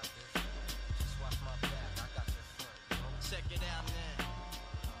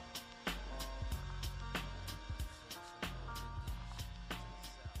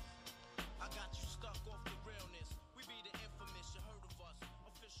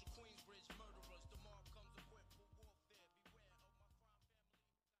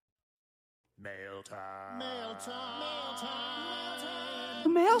 Mail time. Mail time. Mail time. The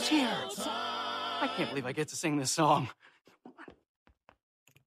mail's here. I can't believe I get to sing this song.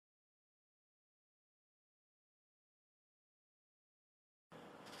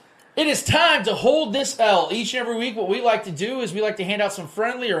 It is time to hold this L. Each and every week, what we like to do is we like to hand out some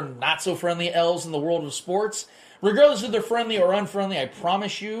friendly or not so friendly L's in the world of sports. Regardless if they're friendly or unfriendly, I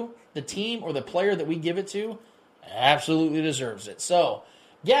promise you, the team or the player that we give it to absolutely deserves it. So,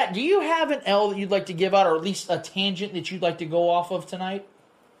 yeah, do you have an L that you'd like to give out, or at least a tangent that you'd like to go off of tonight?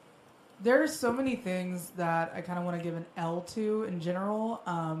 There are so many things that I kind of want to give an L to in general,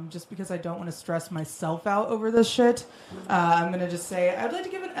 just because I don't want to stress myself out over this shit. I'm going to just say I'd like to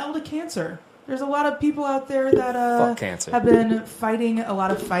give an L to cancer. There's a lot of people out there that have been fighting a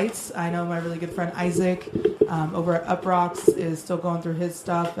lot of fights. I know my really good friend Isaac over at Uprocks is still going through his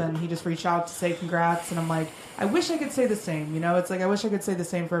stuff, and he just reached out to say congrats, and I'm like, I wish I could say the same. It's like I wish I could say the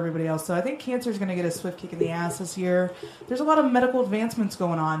same for everybody else. So I think cancer is going to get a swift kick in the ass this year. There's a lot of medical advancements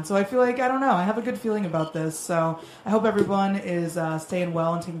going on, so I feel like, I don't know, I have a good feeling about this. So I hope everyone is staying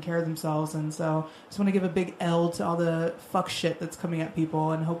well and taking care of themselves, and so I just want to give a big L to all the fuck shit that's coming at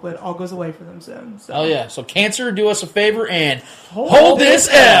people, and hope it all goes away for them soon. So. Oh yeah, so cancer, do us a favor and hold this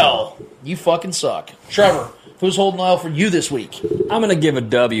L. You fucking suck. Trevor, who's holding the L for you this week? I'm going to give a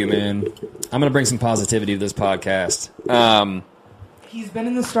W, man. I'm going to bring some positivity to this podcast. He's been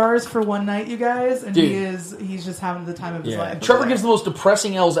in the stars for one night, you guys, and he's just having the time of his life. Trevor gives the most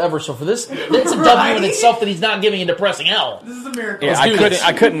depressing L's ever, so for this, it's a W in itself that he's not giving a depressing L. This is a miracle. Yeah,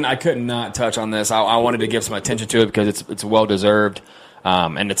 I couldn't not touch on this. I wanted to give some attention to it because it's well deserved,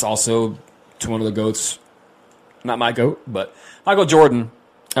 and it's also to one of the GOATs, not my GOAT, but Michael Jordan.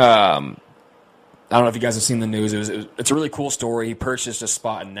 I don't know if you guys have seen the news. It's a really cool story. He purchased a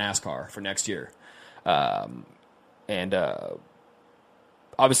spot in NASCAR for next year.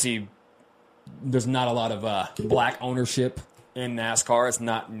 Obviously, there's not a lot of black ownership in NASCAR. It's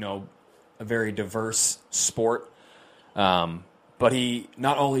not, a very diverse sport. But he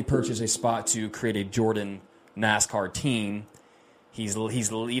not only purchased a spot to create a Jordan NASCAR team, he's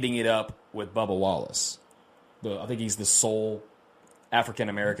leading it up with Bubba Wallace. I think he's the sole African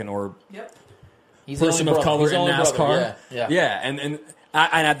American or person of color in NASCAR. And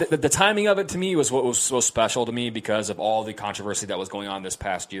the timing of it to me was what was so special to me because of all the controversy that was going on this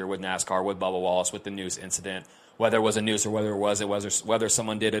past year with NASCAR, with Bubba Wallace, with the noose incident, whether it was a noose or whether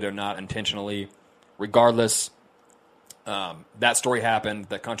someone did it or not intentionally. Regardless, that story happened.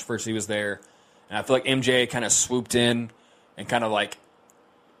 That controversy was there, and I feel like MJ kind of swooped in and kind of like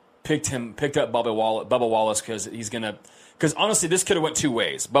picked up Bubba Wallace because honestly, this could have went two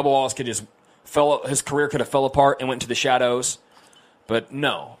ways. Bubba Wallace his career could have fell apart and went into the shadows. But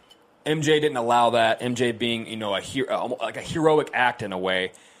no, MJ didn't allow that. MJ being, like a heroic act in a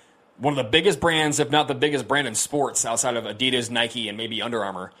way. One of the biggest brands, if not the biggest brand in sports outside of Adidas, Nike, and maybe Under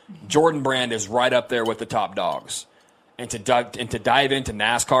Armour, Jordan brand is right up there with the top dogs. And to dive into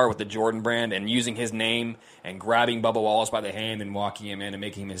NASCAR with the Jordan brand and using his name and grabbing Bubba Wallace by the hand and walking him in and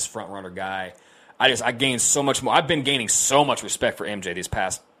making him his front runner guy, I gained so much more. I've been gaining so much respect for MJ these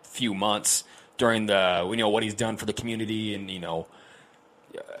past few months during what he's done for the community and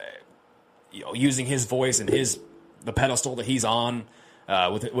using his voice and the pedestal that he's on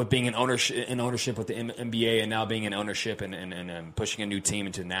with being in ownership with the NBA and now being in ownership and pushing a new team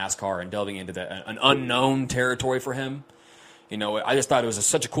into NASCAR and delving into an unknown territory for him. I just thought it was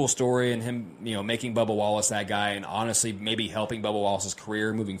such a cool story, and him, making Bubba Wallace that guy, and honestly maybe helping Bubba Wallace's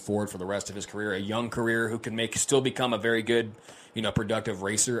career moving forward for the rest of his career, a young career who can still become a very good, productive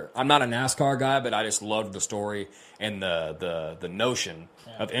racer. I'm not a NASCAR guy, but I just loved the story and the notion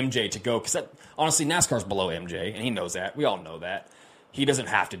of MJ to go, because honestly, NASCAR's below MJ, and he knows that. We all know that. He doesn't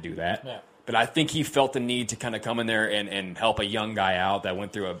have to do that. Yeah. But I think he felt the need to kind of come in there and help a young guy out that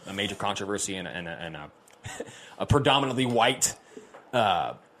went through a major controversy and a predominantly white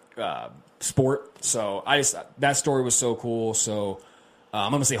sport. So that story was so cool. So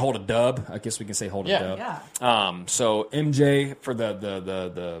I'm going to say hold a dub. I guess we can say hold a dub. Yeah. So MJ for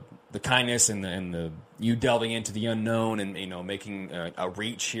the kindness and the you delving into the unknown and making a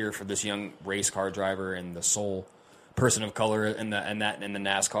reach here for this young race car driver and the sole person of color in the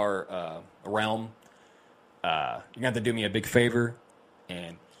NASCAR realm. You're gonna have to do me a big favor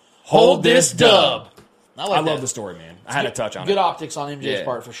and hold this dub. I love the story, man. I had to touch on it. Good optics on MJ's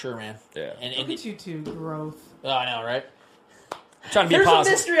part for sure, man. Yeah. And Look at you two, growth. Oh, I know, right? Trying to be There's positive.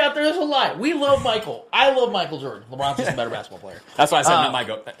 a mystery out there. There's a lie. We love Michael. I love Michael Jordan. LeBron's just a better basketball player. That's why I said not my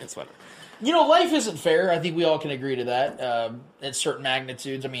goat. It's whatever. Life isn't fair. I think we all can agree to that at certain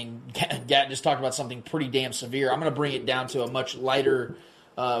magnitudes. I mean, Gat just talked about something pretty damn severe. I'm going to bring it down to a much lighter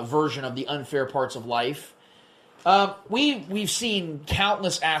version of the unfair parts of life. We've seen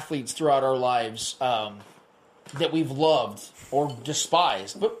countless athletes throughout our lives that we've loved or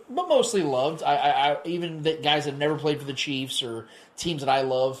despised, but mostly loved. I even the guys that have never played for the Chiefs or teams that I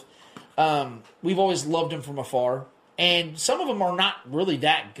love, we've always loved them from afar. And some of them are not really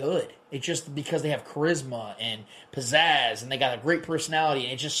that good. It's just because they have charisma and pizzazz, and they got a great personality,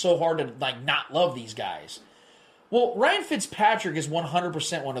 and it's just so hard to not love these guys. Well, Ryan Fitzpatrick is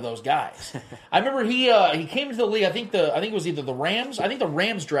 100% one of those guys. I remember he came into the league. I think it was either the Rams. I think the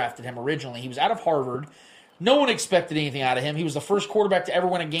Rams drafted him originally. He was out of Harvard. No one expected anything out of him. He was the first quarterback to ever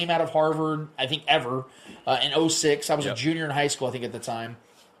win a game out of Harvard, I think ever, in 2006. I was a junior in high school, I think, at the time.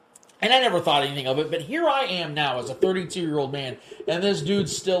 And I never thought anything of it, but here I am now as a 32-year-old man, and this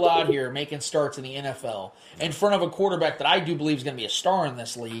dude's still out here making starts in the NFL in front of a quarterback that I do believe is going to be a star in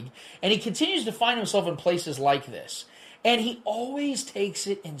this league, and he continues to find himself in places like this. And he always takes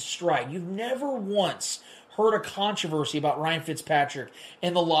it in stride. You've never once heard a controversy about Ryan Fitzpatrick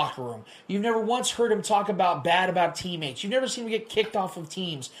in the locker room. You've never once heard him talk bad about teammates. You've never seen him get kicked off of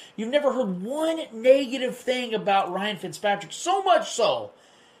teams. You've never heard one negative thing about Ryan Fitzpatrick, so much so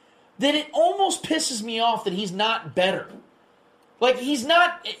that it almost pisses me off that he's not better. He's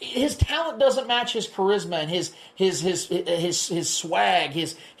not. His talent doesn't match his charisma and his swag,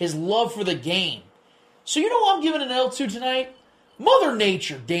 his love for the game. So you know what I'm giving an L to tonight? Mother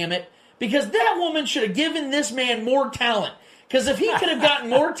Nature, damn it! Because that woman should have given this man more talent. Because if he could have gotten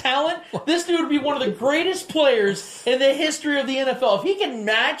more talent, this dude would be one of the greatest players in the history of the NFL. If he can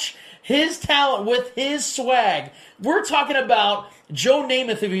match his talent with his swag, we're talking about Joe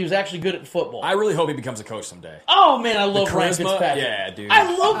Namath if he was actually good at football. I really hope he becomes a coach someday. Oh, man, I love Ryan Fitzpatrick. Yeah, dude.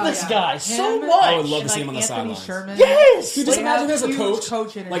 I love this guy so much. I would love to see him on the sidelines. Yes! Dude, just imagine him as a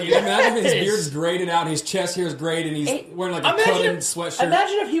coach. Imagine his Yes. beard's braided out, his chest hair is great, and he's wearing a cut-in sweatshirt.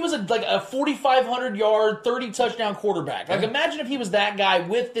 Imagine if he was a 4,500-yard, 30-touchdown quarterback. Imagine if he was that guy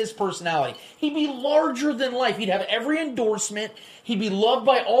with this personality. He'd be larger than life. He'd have every endorsement. He'd be loved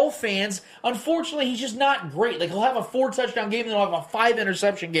by all fans. Unfortunately, he's just not great. He'll have a 4-touchdown game, and then he'll have a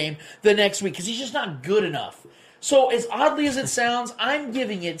 5-interception game the next week because he's just not good enough. So as oddly as it sounds, I'm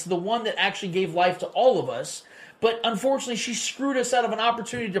giving it to the one that actually gave life to all of us. But unfortunately, she screwed us out of an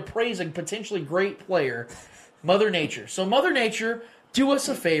opportunity to praise a potentially great player, Mother Nature. So Mother Nature, do us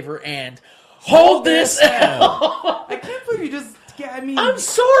a favor and hold this L. I can't believe you just... I'm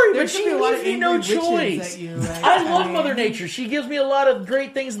sorry, but she a lot leaves of me no angry witches choice. at you, I love Mother Nature. She gives me a lot of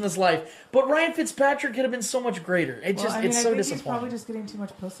great things in this life. But Ryan Fitzpatrick could have been so much greater. It's so I think disappointing. he's probably just getting too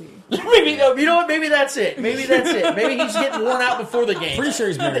much pussy. Maybe, you know what? Maybe that's it. Maybe he's getting worn out before the game. Pretty sure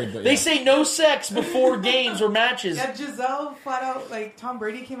he's married. But They say no sex before games or matches. Yeah, Giselle flat out, Tom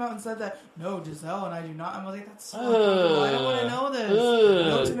Brady came out and said that, no, Giselle and I do not. I'm like, that's so uncomfortable. I don't want to know this.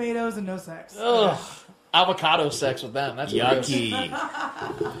 No tomatoes and no sex. Ugh. Avocado sex with them. That's yucky.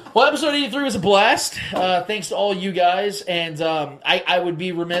 Well, episode 83 was a blast. Thanks to all you guys. And I would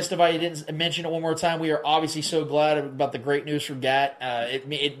be remiss if I didn't mention it one more time. We are obviously so glad about the great news from Gat.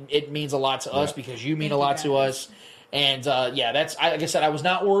 It means a lot to us because you mean a lot to us. And that's like I said, I was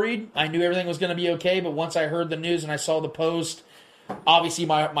not worried. I knew everything was going to be okay. But once I heard the news and I saw the post, obviously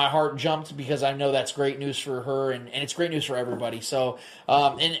my heart jumped because I know that's great news for her, and it's great news for everybody. So,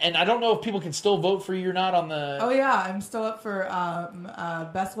 and I don't know if people can still vote for you or not on the... Oh, yeah. I'm still up for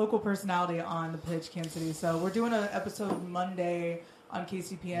Best Local Personality on the pitch, Kansas City. So we're doing an episode Monday on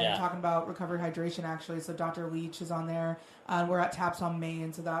KCPN talking about recovery hydration, actually. So Dr. Leach is on there. We're at Taps on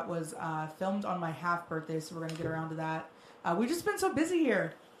Main, so that was filmed on my half birthday, so we're going to get around to that. We've just been so busy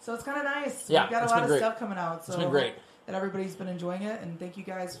here, so it's kind of nice. Yeah, We've got a lot of stuff coming out. So it's been great. That everybody's been enjoying it, and thank you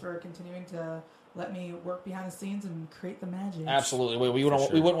guys for continuing to let me work behind the scenes and create the magic. Absolutely. We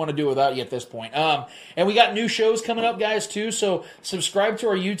wouldn't want to do it without you at this point. And we got new shows coming up, guys, too. So subscribe to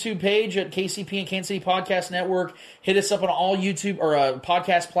our YouTube page at KCP and Kansas City Podcast Network. Hit us up on all YouTube or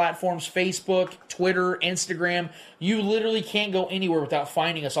podcast platforms, Facebook, Twitter, Instagram. You literally can't go anywhere without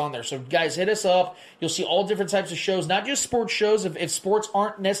finding us on there. So, guys, hit us up. You'll see all different types of shows, not just sports shows. If sports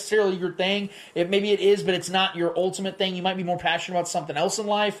aren't necessarily your thing, maybe it is, but it's not your ultimate thing. You might be more passionate about something else in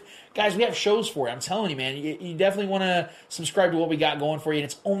life. Guys, we have shows for you. I'm telling you, man. You definitely want to subscribe to what we got going for you, and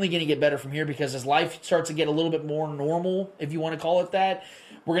it's only going to get better from here because as life starts to get a little bit more normal, if you want to call it that,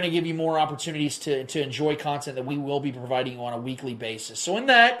 we're going to give you more opportunities to enjoy content that we will be providing you on a weekly basis. So in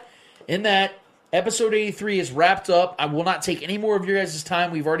that, episode 83 is wrapped up. I will not take any more of your guys'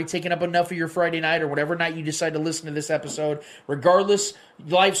 time. We've already taken up enough of your Friday night or whatever night you decide to listen to this episode. Regardless,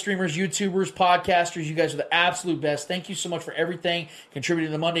 live streamers, YouTubers, podcasters, you guys are the absolute best. Thank you so much for everything, contributing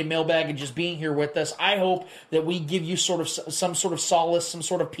to the Monday mailbag and just being here with us. I hope that we give you some sort of solace, some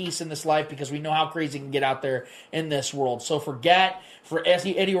sort of peace in this life because we know how crazy it can get out there in this world. So for Gat, for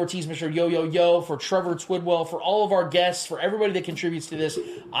Eddie Ortiz, Mr. Yo, for Trevor Twidwell, for all of our guests, for everybody that contributes to this,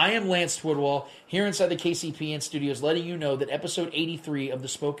 I am Lance Twidwell here inside the KCPN studios letting you know that episode 83 of the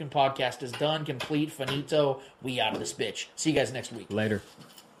Spoken Podcast is done, complete, finito. We out of this bitch. See you guys next week. Later.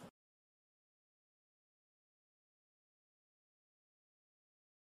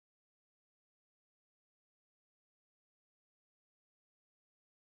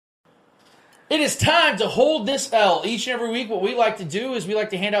 It is time to hold this L. Each and every week, what we like to do is we like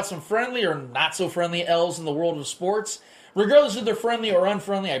to hand out some friendly or not so friendly L's in the world of sports. Regardless if they're friendly or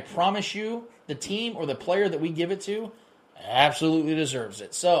unfriendly, I promise you, the team or the player that we give it to absolutely deserves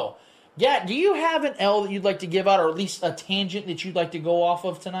it. So, Gat, do you have an L that you'd like to give out, or at least a tangent that you'd like to go off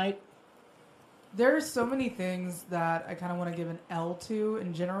of tonight? There are so many things that I kind of want to give an L to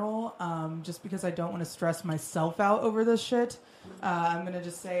in general, just because I don't want to stress myself out over this shit. I'm going to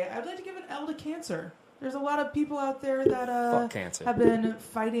just say I'd like to give an L to cancer. There's a lot of people out there that have been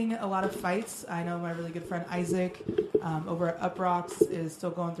fighting a lot of fights. I know my really good friend Isaac over at Uprocks is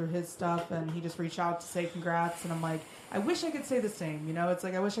still going through his stuff, and he just reached out to say congrats, and I'm like, I wish I could say the same. You know, it's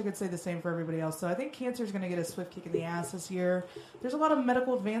like I wish I could say the same for everybody else. So I think cancer is going to get a swift kick in the ass this year. There's a lot of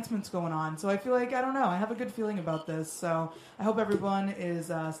medical advancements going on, so I feel like, I don't know, I have a good feeling about this. So I hope everyone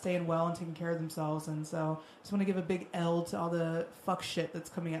is staying well and taking care of themselves, and so I just want to give a big L to all the fuck shit that's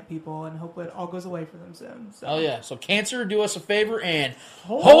coming at people, and hope it all goes away for them soon. So. Oh yeah, so cancer, do us a favor and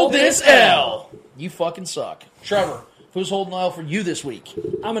hold this L. You fucking suck. Trevor, who's holding the L for you this week?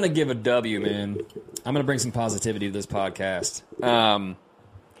 I'm going to give a W, man. I'm going to bring some positivity to this podcast.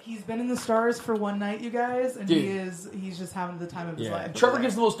 He's been in the stars for one night, you guys, and he's just having the time of his life. Trevor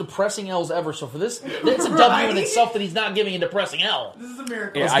gives the most depressing L's ever, so for this, that's a W in itself that he's not giving a depressing L. This is a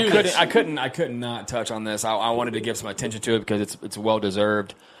miracle. Yeah, I couldn't not touch on this. I wanted to give some attention to it because it's well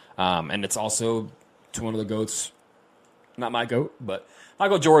deserved, and it's also to one of the GOATs, not my GOAT, but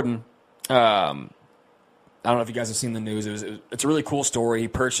Michael Jordan. I don't know if you guys have seen the news. It's a really cool story. He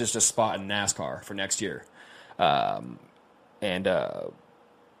purchased a spot in NASCAR for next year.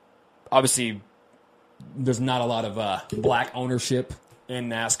 Obviously, there's not a lot of black ownership in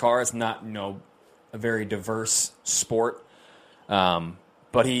NASCAR. It's not, a very diverse sport.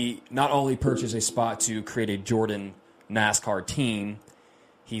 But he not only purchased a spot to create a Jordan NASCAR team,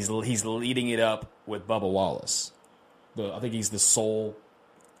 he's leading it up with Bubba Wallace. I think he's the sole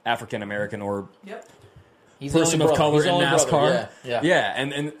African American or person of color in NASCAR. Yeah.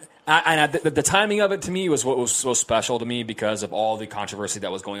 And the timing of it to me was what was so special to me because of all the controversy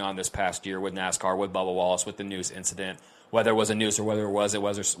that was going on this past year with NASCAR, with Bubba Wallace, with the noose incident, whether it was a noose or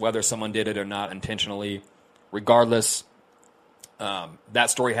whether someone did it or not intentionally. Regardless, that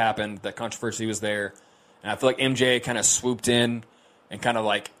story happened. That controversy was there, and I feel like MJ kind of swooped in and kind of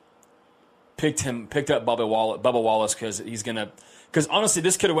like picked up Bubba Wallace because honestly,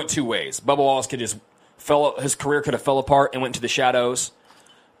 this could have went two ways. Bubba Wallace could just his career could have fell apart and went into the shadows.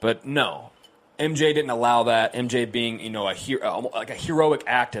 But no, MJ didn't allow that. MJ being, like a heroic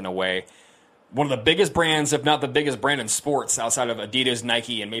act in a way. One of the biggest brands, if not the biggest brand in sports outside of Adidas,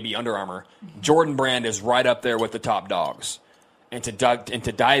 Nike, and maybe Under Armour, Jordan brand is right up there with the top dogs. and to dive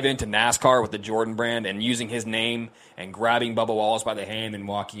into NASCAR with the Jordan brand and using his name and grabbing Bubba Wallace by the hand and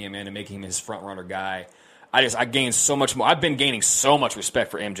walking him in and making him his front runner guy. I gained so much more. I've been gaining so much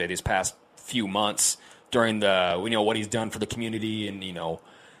respect for MJ these past few months during the what he's done for the community and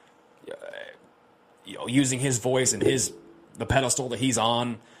using his voice and the pedestal that he's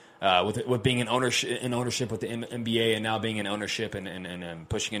on with being in ownership with the NBA and now being in ownership and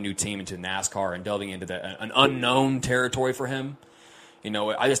pushing a new team into NASCAR and delving into an unknown territory for him.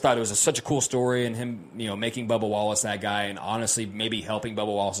 I just thought it was such a cool story, and him, making Bubba Wallace that guy, and honestly, maybe helping Bubba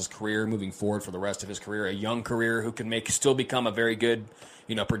Wallace's career moving forward for the rest of his career, a young career who can still become a very good,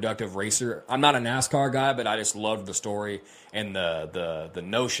 productive racer. I'm not a NASCAR guy, but I just loved the story and the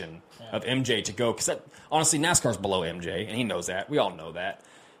notion of MJ to go, because honestly, NASCAR's below MJ, and he knows that. We all know that.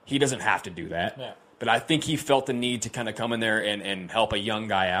 He doesn't have to do that. Yeah. But I think he felt the need to kind of come in there and help a young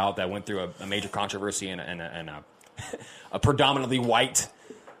guy out that went through a major controversy and a predominantly white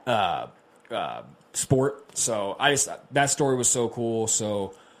sport. So that story was so cool.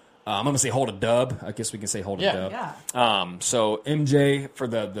 So I'm going to say hold a dub. I guess we can say hold a dub. Yeah. So MJ for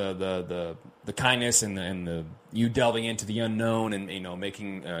the kindness and the you delving into the unknown and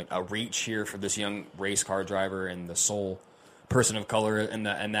making a reach here for this young race car driver and the sole person of color in the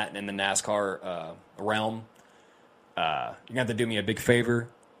NASCAR realm. You're going to have to do me a big favor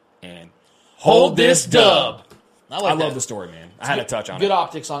and hold this dub. I love the story, man. I had to touch on it. Good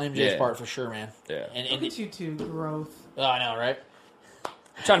optics on MJ's part for sure, man. Yeah. And you two growth. Oh, I know, right?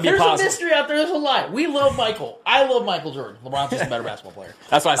 Trying to be There's positive. a mystery out there. There's a lie. We love Michael. I love Michael Jordan. LeBron's just a better basketball player.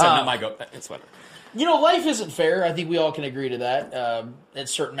 That's why I said not Michael. It's whatever. Life isn't fair. I think we all can agree to that at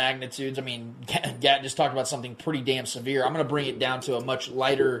certain magnitudes. I mean, Gat just talked about something pretty damn severe. I'm going to bring it down to a much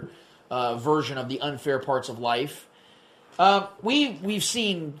lighter version of the unfair parts of life. We've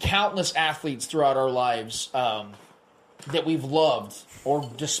seen countless athletes throughout our lives that we've loved or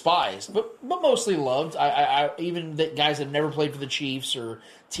despised, but mostly loved. I even the guys that have never played for the Chiefs or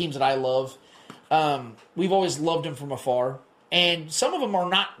teams that I love, we've always loved them from afar. And some of them are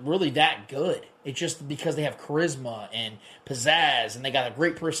not really that good. It's just because they have charisma and pizzazz and they got a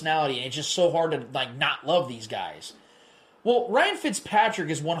great personality, and it's just so hard to not love these guys. Well, Ryan Fitzpatrick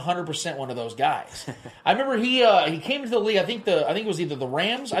is 100% one of those guys. I remember he came into the league. I think it was either the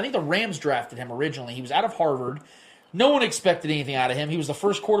Rams. I think the Rams drafted him originally. He was out of Harvard. No one expected anything out of him. He was the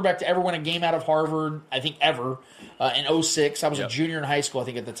first quarterback to ever win a game out of Harvard, I think ever, in 2006. I was a junior in high school, I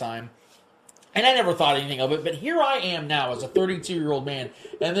think, at the time. And I never thought anything of it. But here I am now as a 32-year-old man,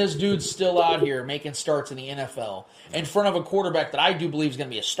 and this dude's still out here making starts in the NFL in front of a quarterback that I do believe is going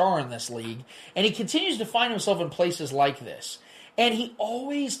to be a star in this league. And he continues to find himself in places like this. And he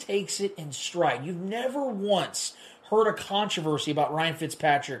always takes it in stride. You've never once heard a controversy about Ryan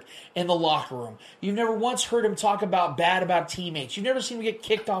Fitzpatrick in the locker room. You've never once heard him talk bad about teammates. You've never seen him get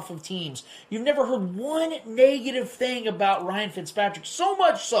kicked off of teams. You've never heard one negative thing about Ryan Fitzpatrick, so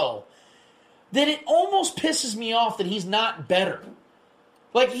much so that it almost pisses me off that he's not better.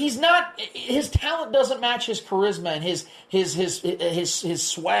 He's not. His talent doesn't match his charisma and his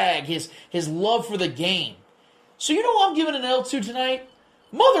swag, his love for the game. So you know what I'm giving an L to tonight?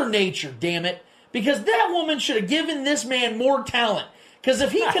 Mother Nature, damn it. Because that woman should have given this man more talent. Because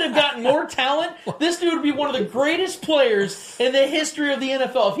if he could have gotten more talent, this dude would be one of the greatest players in the history of the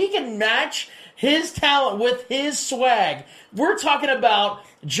NFL. If he can match his talent with his swag, we're talking about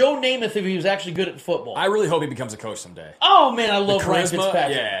Joe Namath if he was actually good at football. I really hope he becomes a coach someday. Oh, man, I love Ryan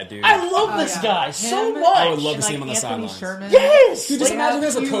Fitzpatrick. Yeah, dude. I love this guy so much. I would love to see him on the sidelines. Yes! Dude, just imagine him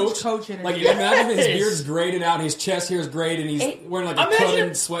as a coach. Imagine his beard's graded out, his chest hair is graded, and he's wearing a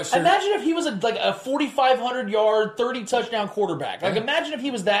cut-in sweatshirt. Imagine if he was a 4,500-yard, 30-touchdown quarterback. Imagine if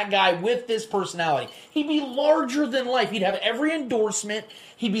he was that guy with this personality. He'd be larger than life. He'd have every endorsement.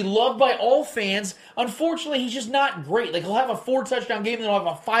 He'd be loved by all fans. Unfortunately, he's just not great. He'll have a 4-touchdown game, and then he'll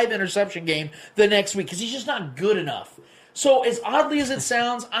have a 5-interception game the next week because he's just not good enough. So as oddly as it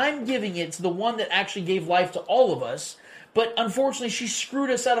sounds, I'm giving it to the one that actually gave life to all of us. But unfortunately, she screwed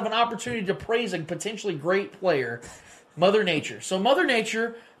us out of an opportunity to praise a potentially great player, Mother Nature. So Mother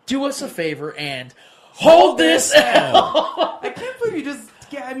Nature, do us a favor and hold this L. I can't believe you just...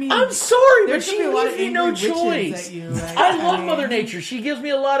 I'm sorry, but there's she leaves me no choice. I love Mother Nature. She gives me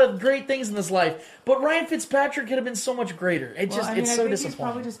a lot of great things in this life. But Ryan Fitzpatrick could have been so much greater. It's so disappointing. He's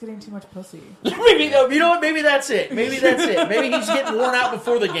probably just getting too much pussy. Maybe, you know what? Maybe that's it. Maybe he's getting worn out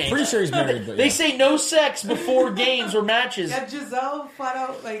before the game. Pretty sure he's married. But They say no sex before games or matches. Yeah, Giselle flat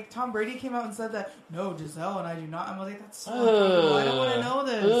out, Tom Brady came out and said that, no, Giselle and I do not. I'm like, that's so uncomfortable. I don't want to know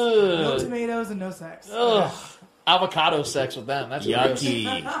this. No tomatoes and no sex. Avocado sex with them. That's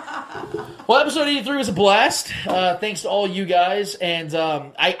yucky. Well, episode 83 was a blast. Thanks to all you guys. And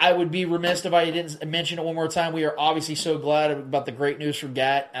I would be remiss if I didn't mention it one more time. We are obviously so glad about the great news from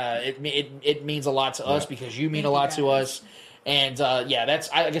Gat. It means a lot to us because you mean a lot to us. And, that's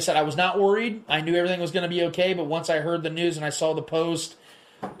like I said, I was not worried. I knew everything was going to be okay. But once I heard the news and I saw the post,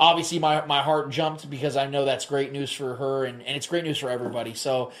 obviously my heart jumped because I know that's great news for her and it's great news for everybody.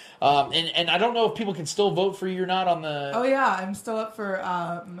 So, and I don't know if people can still vote for you or not on the... Oh, yeah. I'm still up for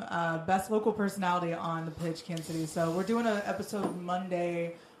Best Local Personality on the pitch, Kansas City. So we're doing an episode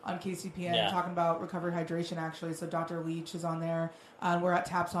Monday on KCPN talking about recovery hydration, actually. So Dr. Leach is on there. We're at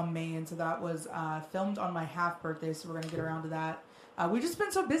Taps on Main. So that was filmed on my half birthday. So we're going to get around to that. We've just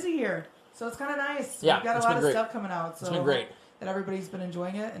been so busy here. So it's kind of nice. Yeah, we've got a lot of stuff coming out. So it's been great. That everybody's been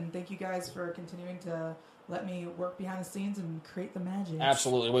enjoying it, and thank you guys for continuing to let me work behind the scenes and create the magic.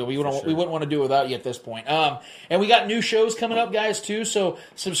 Absolutely. We wouldn't want to do it without you at this point. And we got new shows coming up, guys, too. So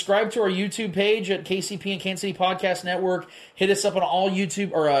subscribe to our YouTube page at KCP and Kansas City Podcast Network. Hit us up on all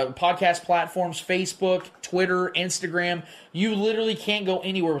YouTube or podcast platforms, Facebook, Twitter, Instagram. You literally can't go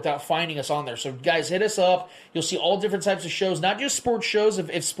anywhere without finding us on there. So, guys, hit us up. You'll see all different types of shows, not just sports shows.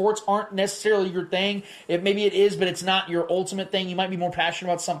 If sports aren't necessarily your thing, maybe it is, but it's not your ultimate thing. You might be more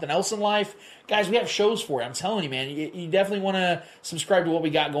passionate about something else in life. Guys, we have shows for you. I'm telling you, man. You definitely want to subscribe to what we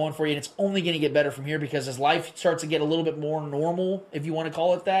got going for you, and it's only going to get better from here because as life starts to get a little bit more normal, if you want to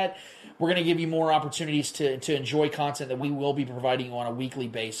call it that, we're going to give you more opportunities to enjoy content that we will be providing you on a weekly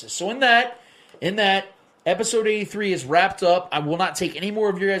basis. So in that, episode 83 is wrapped up. I will not take any more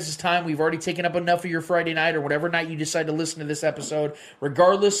of your guys' time. We've already taken up enough of your Friday night or whatever night you decide to listen to this episode.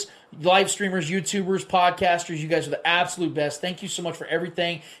 Regardless, live streamers, YouTubers, podcasters, you guys are the absolute best. Thank you so much for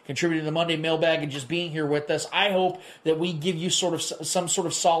everything, contributing to the Monday mailbag and just being here with us. I hope that we give you some sort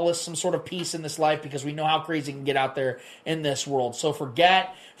of solace, some sort of peace in this life because we know how crazy it can get out there in this world. So for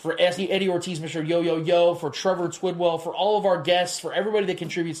Gat, for Eddie Ortiz, Mr. Yo, for Trevor Twidwell, for all of our guests, for everybody that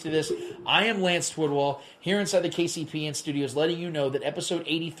contributes to this, I am Lance Twidwell here inside the KCPN studios letting you know that episode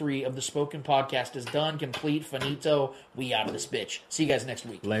 83 of the Spoken Podcast is done, complete, finito. We out of this bitch. See you guys next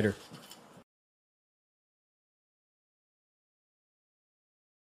week. Later.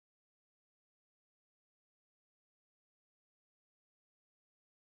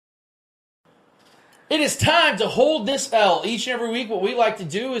 It is time to hold this L. Each and every week, what we like to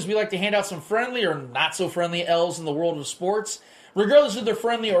do is we like to hand out some friendly or not so friendly L's in the world of sports. Regardless if they're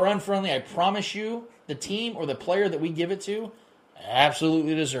friendly or unfriendly, I promise you, the team or the player that we give it to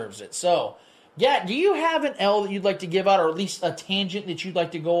absolutely deserves it. So, Gat, do you have an L that you'd like to give out, or at least a tangent that you'd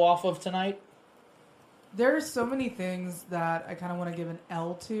like to go off of tonight? There are so many things that I kind of want to give an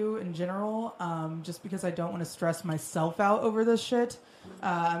L to in general, just because I don't want to stress myself out over this shit.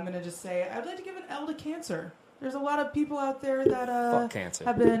 I'm going to just say I'd like to give an L to cancer. There's a lot of people out there that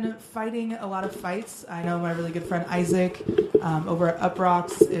have been fighting a lot of fights. I know my really good friend Isaac over at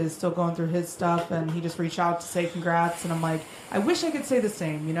Uprocks is still going through his stuff, and he just reached out to say congrats. And I'm like, I wish I could say the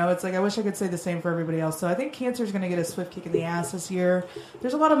same. You know, it's like I wish I could say the same for everybody else. So I think cancer is going to get a swift kick in the ass this year.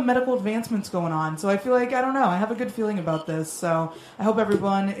 There's a lot of medical advancements going on. So I feel like, I don't know, I have a good feeling about this. So I hope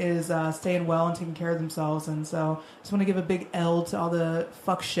everyone is staying well and taking care of themselves. And so I just want to give a big L to all the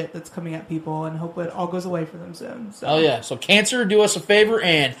fuck shit that's coming at people and hope it all goes away for them soon. So. Oh, yeah. So, cancer, do us a favor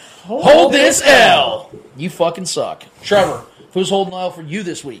and hold this L. You fucking suck. Trevor, who's holding the L for you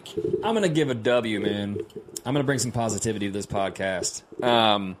this week? I'm going to give a W, man. I'm going to bring some positivity to this podcast.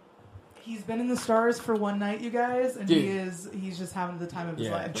 He's been in the stars for one night, you guys, and he's just having the time of his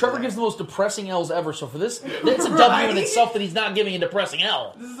life. Trevor gives the most depressing L's ever, so for this, that's a W in itself that he's not giving a depressing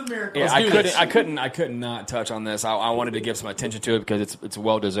L. This is a miracle. Yeah, I couldn't not touch on this. I wanted to give some attention to it because it's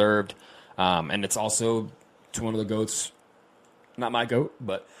well deserved, and it's also to one of the GOATs, not my GOAT,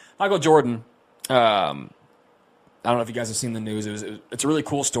 but Michael Jordan. I don't know if you guys have seen the news. It's a really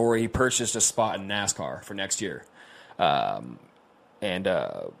cool story. He purchased a spot in NASCAR for next year, and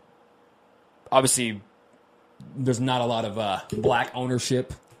obviously there's not a lot of black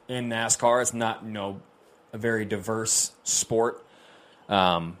ownership in NASCAR. It's not a very diverse sport,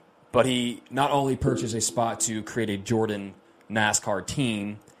 but he not only purchased a spot to create a Jordan NASCAR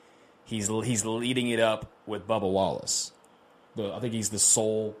team, he's leading it up with Bubba Wallace. I think he's the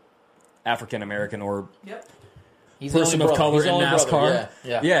sole African American or person of color in NASCAR.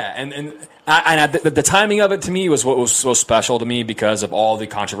 Yeah. And the timing of it to me was what was so special to me because of all the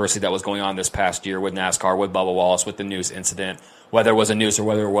controversy that was going on this past year with NASCAR, with Bubba Wallace, with the noose incident, whether it was a noose or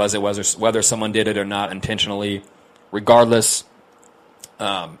whether someone did it or not intentionally. Regardless,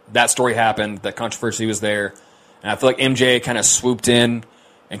 that story happened. The controversy was there, and I feel like MJ kind of swooped in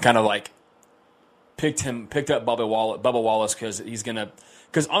and kind of like picked up Bubba Wallace because he's gonna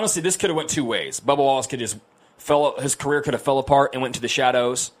Because honestly, this could have went two ways. Bubba Wallace could just his career could have fell apart and went into the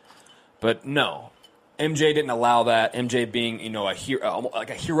shadows. But no, MJ didn't allow that. MJ being, like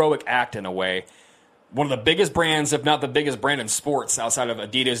a heroic act in a way. One of the biggest brands, if not the biggest brand in sports outside of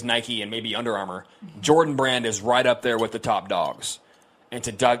Adidas, Nike, and maybe Under Armour, Jordan brand is right up there with the top dogs. And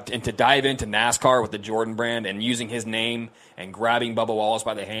to dive into NASCAR with the Jordan brand and using his name and grabbing Bubba Wallace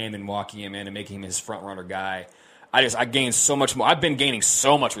by the hand and walking him in and making him his front runner guy, I gained so much more. I've been gaining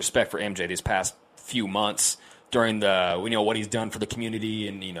so much respect for MJ these past few months during what he's done for the community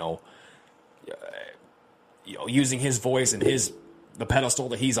and using his voice and the pedestal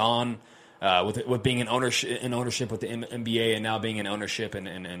that he's on. With being in ownership with the NBA and now being in ownership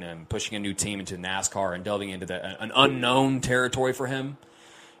and pushing a new team into NASCAR and delving into an unknown territory for him,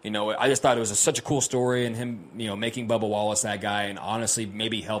 I just thought it was such a cool story and him, making Bubba Wallace that guy and honestly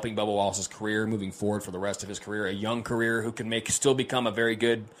maybe helping Bubba Wallace's career moving forward for the rest of his career, a young career who can still become a very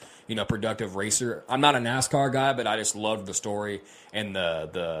good, productive racer. I'm not a NASCAR guy, but I just loved the story and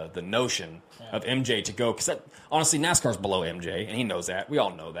the notion of MJ to go because honestly NASCAR's below MJ and he knows that. We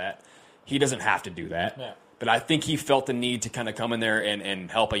all know that. He doesn't have to do that. Yeah. But I think he felt the need to kind of come in there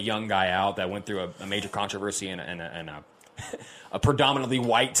and help a young guy out that went through a major controversy and a predominantly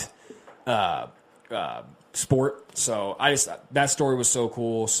white sport. So that story was so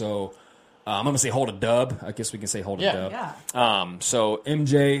cool. So I'm going to say hold a dub. I guess we can say hold a dub. Yeah. So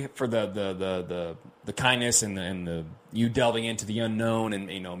MJ for the kindness and the you delving into the unknown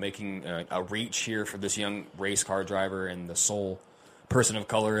and making a reach here for this young race car driver and the sole person of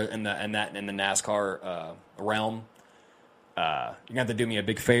color in the NASCAR realm. You're gonna have to do me a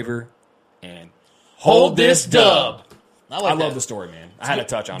big favor and hold this dub. I love the story, man. I had to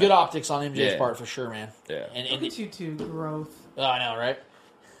touch on good it. Good optics on MJ's part for sure, man. Yeah. And you two growth. Oh, I know, right?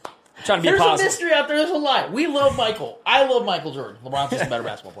 Trying to be There's positive. a mystery out there. There's a lie. We love Michael. I love Michael Jordan. LeBron's just a better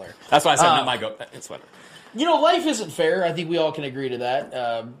basketball player. That's why I said not my go. It's whatever. Life isn't fair. I think we all can agree to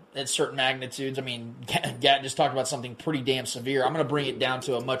that at certain magnitudes. I mean, Gat just talked about something pretty damn severe. I'm going to bring it down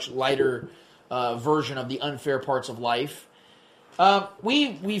to a much lighter version of the unfair parts of life.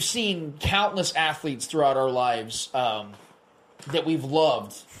 We've seen countless athletes throughout our lives that we've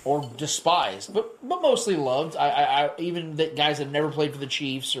loved or despised, but mostly loved. I even the guys that have never played for the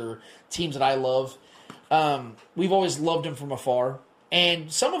Chiefs or teams that I love, we've always loved them from afar.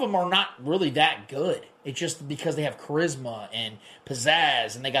 And some of them are not really that good. It's just because they have charisma and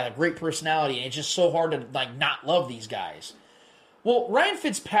pizzazz and they got a great personality, and it's just so hard to not love these guys. Well, Ryan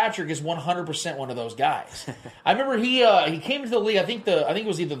Fitzpatrick is 100% one of those guys. I remember he came into the league. I think it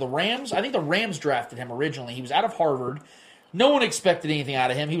was either the Rams. I think the Rams drafted him originally. He was out of Harvard. No one expected anything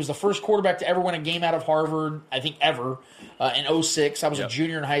out of him. He was the first quarterback to ever win a game out of Harvard, I think ever, in 2006. I was a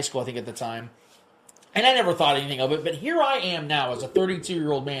junior in high school, I think, at the time. And I never thought anything of it, but here I am now as a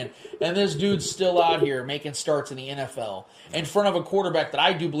 32-year-old man, and this dude's still out here making starts in the NFL in front of a quarterback that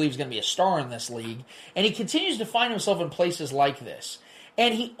I do believe is going to be a star in this league, and he continues to find himself in places like this.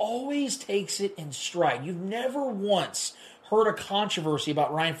 And he always takes it in stride. You've never once heard a controversy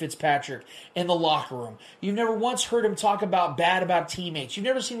about Ryan Fitzpatrick in the locker room. You've never once heard him talk bad about teammates. You've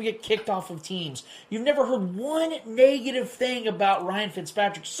never seen him get kicked off of teams. You've never heard one negative thing about Ryan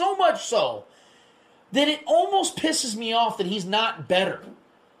Fitzpatrick, so much so that it almost pisses me off that he's not better.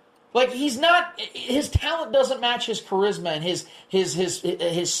 He's not. His talent doesn't match his charisma and his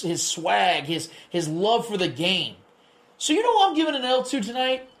swag, his love for the game. So you know who I'm giving an L to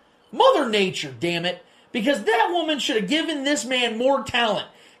tonight? Mother Nature, damn it! Because that woman should have given this man more talent.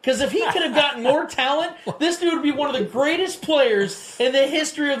 Because if he could have gotten more talent, this dude would be one of the greatest players in the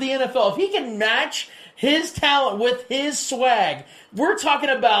history of the NFL. If he can match his talent with his swag, we're talking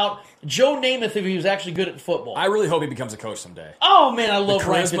about Joe Namath if he was actually good at football. I really hope he becomes a coach someday. Oh, man, I love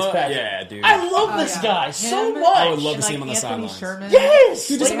Ryan Fitzpatrick. Yeah, dude. I love this guy so much. I would love to see him on the sidelines. Yes!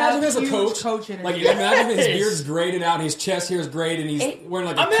 Dude, just imagine him as a coach. Imagine his beard's graded out and his chest hair is great and he's wearing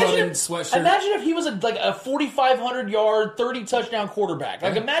a cut-in sweatshirt. Imagine if he was a 4,500-yard, 30-touchdown quarterback.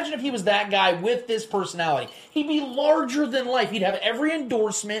 Imagine if he was that guy with this personality. He'd be larger than life. He'd have every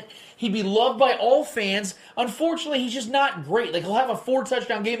endorsement. He'd be loved by all fans. Unfortunately, he's just not great. He'll have a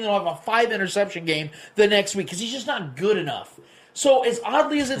 4-touchdown game and then he'll have a 5-interception game the next week because he's just not good enough. So as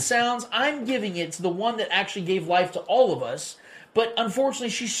oddly as it sounds, I'm giving it to the one that actually gave life to all of us. But unfortunately,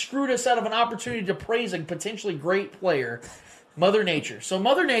 she screwed us out of an opportunity to praise a potentially great player, Mother Nature. So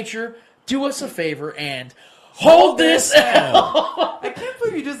Mother Nature, do us a favor and hold this L. I can't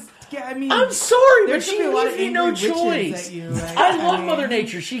believe you just I mean, I'm sorry, there but should she be a lot leaves of me no angry witches choice. at you, like, I love mean- Mother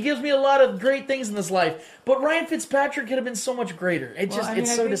Nature. She gives me a lot of great things in this life. But Ryan Fitzpatrick could have been so much greater. It's I think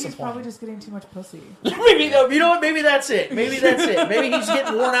so he's disappointing. probably just getting too much pussy. Maybe, you know what? Maybe that's it. Maybe he's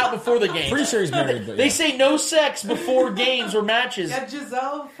getting worn out before the game. Pretty sure he's married. But They say no sex before games or matches. Yeah,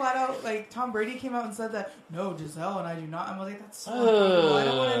 Giselle flat out, like, Tom Brady came out and said that, no, Giselle and I do not. I'm like, that's so uncomfortable. I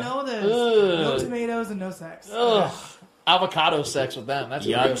don't want to know this. No tomatoes and no sex. Ugh. Avocado sex with them. That's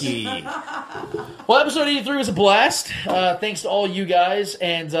yucky. Well, episode 83 was a blast. Thanks to all you guys.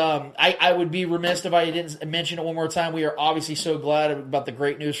 And I would be remiss if I didn't mention it one more time. We are obviously so glad about the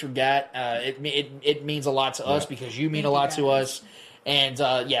great news from Gat. It means a lot to us because you mean a lot to us. And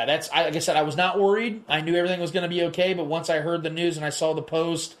that's like I said, I was not worried. I knew everything was going to be okay. But once I heard the news and I saw the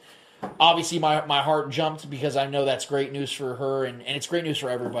post, obviously my heart jumped because I know that's great news for her and it's great news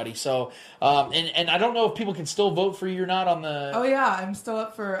for everybody. So and I don't know if people can still vote for you or not on the. Oh yeah, I'm still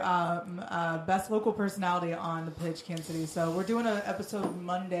up for best local personality on the pitch, Kansas City. So we're doing an episode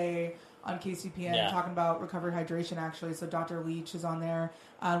Monday on KCPN talking about recovered hydration actually. So Dr. Leach is on there.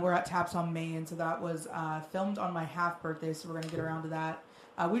 We're at Taps on Main, so that was filmed on my half birthday. So we're gonna get around to that.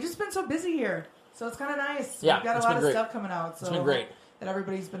 We've just been so busy here, so it's kind of nice. Yeah, we've got a lot of stuff coming out. So it's been great. That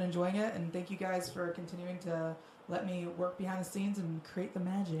everybody's been enjoying it, and thank you guys for continuing to let me work behind the scenes and create the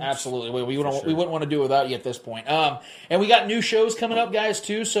magic. Absolutely. We wouldn't want to do it without you at this point. And we got new shows coming up, guys,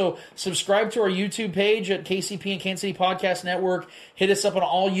 too. So subscribe to our YouTube page at KCP and Kansas City Podcast Network. Hit us up on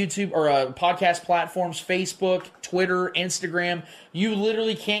all YouTube or podcast platforms, Facebook, Twitter, Instagram. You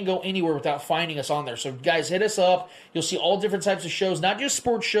literally can't go anywhere without finding us on there. So, guys, hit us up. You'll see all different types of shows, not just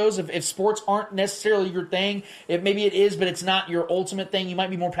sports shows. If sports aren't necessarily your thing, maybe it is, but it's not your ultimate thing. You might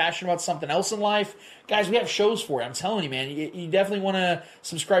be more passionate about something else in life. Guys, we have shows for you. I'm telling you, man. You definitely want to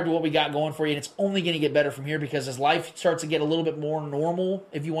subscribe to what we got going for you, and it's only going to get better from here because as life starts to get a little bit more normal,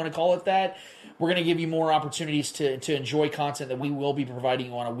 if you want to call it that, we're going to give you more opportunities to enjoy content that we will be providing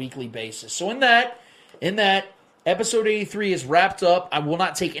you on a weekly basis. So in that, episode 83 is wrapped up. I will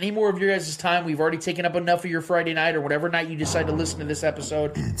not take any more of your guys' time. We've already taken up enough of your Friday night or whatever night you decide to listen to this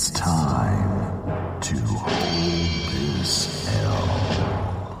episode. It's time to hold this L.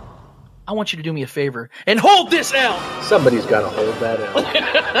 I want you to do me a favor and hold this L. Somebody's got to hold that L.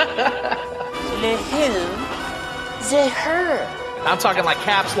 Le who? The her. I'm talking like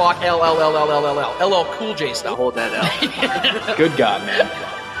caps lock L LL Cool J style. Hold that L. Good God, man.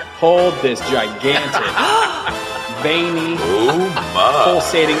 Hold this gigantic, veiny,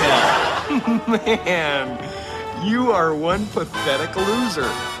 pulsating L. Man, you are one pathetic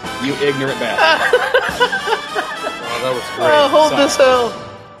loser. You ignorant bastard. Oh, that was great. Hold this L.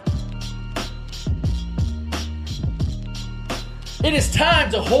 It is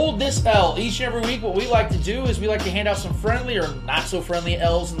time to hold this L. Each and every week, what we like to do is we like to hand out some friendly or not so friendly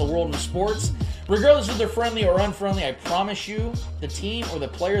L's in the world of sports. Regardless if they're friendly or unfriendly, I promise you, the team or the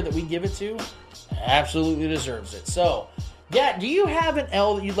player that we give it to absolutely deserves it. So, yeah, do you have an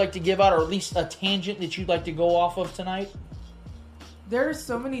L that you'd like to give out, or at least a tangent that you'd like to go off of tonight? There are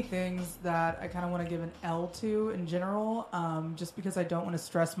so many things that I kind of want to give an L to in general, just because I don't want to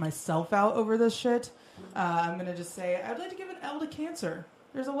stress myself out over this shit. I'm going to just say I'd like to give an L to cancer.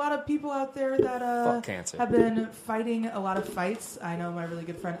 There's a lot of people out there that have been fighting a lot of fights. I know my really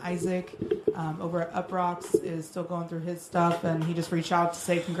good friend Isaac over at Uprocks is still going through his stuff, and he just reached out to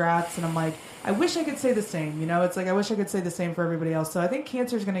say congrats. And I'm like, I wish I could say the same. You know, it's like I wish I could say the same for everybody else. So I think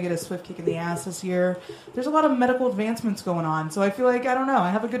cancer is going to get a swift kick in the ass this year. There's a lot of medical advancements going on, so I feel like I don't know. I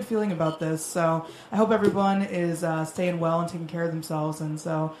have a good feeling about this. So I hope everyone is staying well and taking care of themselves. And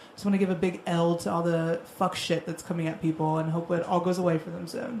so I just want to give a big L to all the fuck shit that's coming at people, and hope it all goes away for them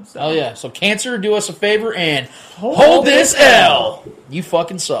soon. So. Oh yeah, so cancer, do us a favor and hold this L. You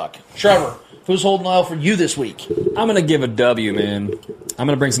fucking suck. Trevor, who's holding L for you this week? I'm going to give a W, man. I'm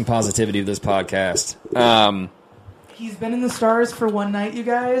going to bring some positivity to this podcast. He's been in the stars for one night, you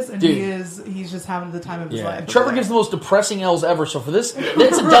guys, and Dude. he's just having the time of his life. Trevor gives the most depressing L's ever, so for this,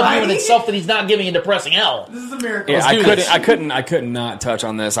 it's a W in itself that he's not giving a depressing L. This is a miracle. Yeah, I couldn't not touch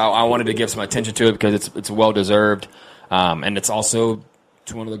on this. I wanted to give some attention to it because it's well deserved, and it's also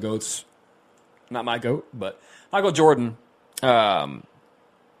to one of the GOATs, not my GOAT, but Michael Jordan.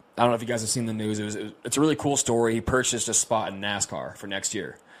 I don't know if you guys have seen the news. It's a really cool story. He purchased a spot in NASCAR for next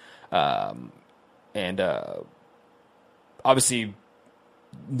year, and obviously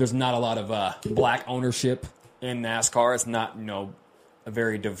there's not a lot of black ownership in NASCAR. It's not a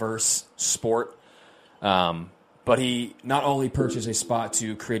very diverse sport, but he not only purchased a spot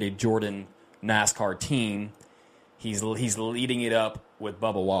to create a Jordan NASCAR team, he's leading it up with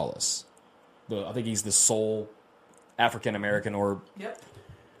Bubba Wallace. I think he's the sole African American or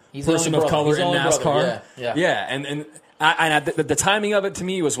He's the person only of brother. color He's the in only NASCAR. brother. Yeah. And the timing of it to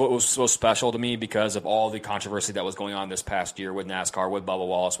me was what was so special to me because of all the controversy that was going on this past year with NASCAR, with Bubba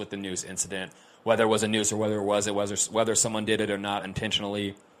Wallace, with the noose incident, whether it was a noose or whether someone did it or not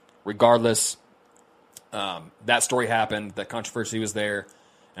intentionally. Regardless, that story happened. That controversy was there,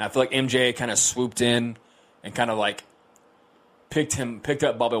 and I feel like MJ kind of swooped in and kind of like picked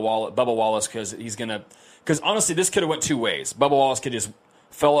up Bubba Wallace because honestly, this could have went two ways. Bubba Wallace could just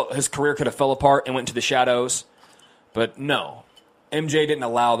his career could have fell apart and went into the shadows. But no, MJ didn't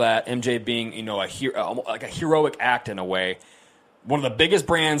allow that. MJ being, like a heroic act in a way. One of the biggest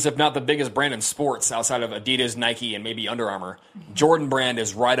brands, if not the biggest brand in sports, outside of Adidas, Nike, and maybe Under Armour, Jordan brand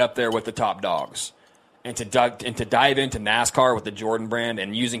is right up there with the top dogs. And to dive into NASCAR with the Jordan brand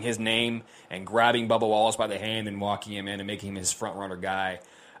and using his name and grabbing Bubba Wallace by the hand and walking him in and making him his front runner guy,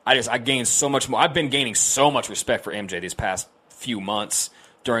 I gained so much more. I've been gaining so much respect for MJ these past few months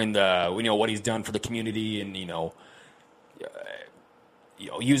during what he's done for the community and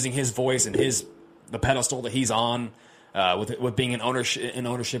using his voice and the pedestal that he's on with being in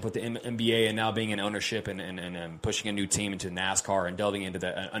ownership with the NBA and now being in ownership and pushing a new team into NASCAR and delving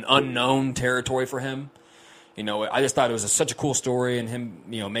into an unknown territory for him. I just thought it was such a cool story and him,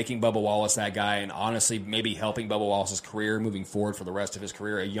 making Bubba Wallace that guy and honestly maybe helping Bubba Wallace's career moving forward for the rest of his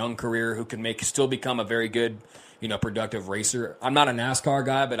career, a young career who can still become a very good, productive racer. I'm not a NASCAR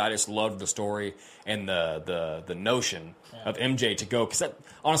guy, but I just loved the story and the notion of MJ to go because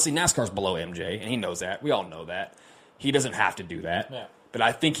honestly, NASCAR's below MJ and he knows that. We all know that. He doesn't have to do that. Yeah. But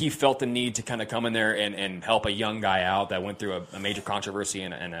I think he felt the need to kind of come in there and help a young guy out that went through a major controversy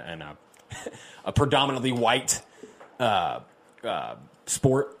and a predominantly white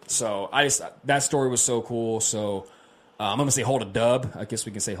sport. So that story was so cool. So I'm going to say hold a dub. I guess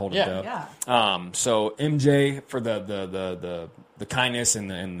we can say hold a dub. Yeah. So MJ for the kindness and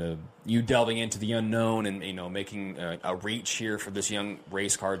the you delving into the unknown and making a reach here for this young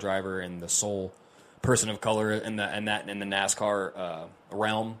race car driver and the sole person of color in the NASCAR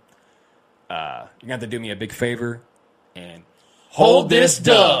realm. You're going to have to do me a big favor and hold this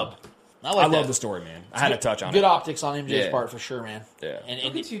dub. I love the story, man. I had to touch on it. Good optics on MJ's part for sure, man. Yeah. And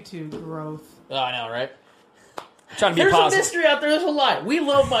look at you two, growth. Oh, I know, right? Trying to be There's positive. a mystery out there. There's a lie. We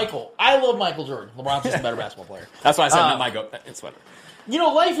love Michael. I love Michael Jordan. LeBron's just a better basketball player. That's why I said not my goat. It's whatever.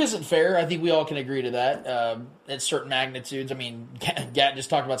 Life isn't fair. I think we all can agree to that at certain magnitudes. I mean, Gat just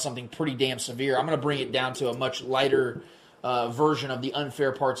talked about something pretty damn severe. I'm going to bring it down to a much lighter version of the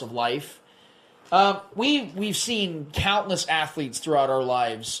unfair parts of life. We've seen countless athletes throughout our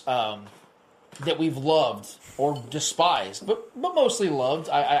lives that we've loved or despised, but mostly loved.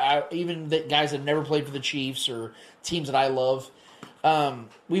 I even the guys that never played for the Chiefs or teams that I love,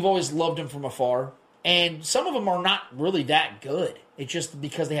 we've always loved them from afar. And some of them are not really that good. It's just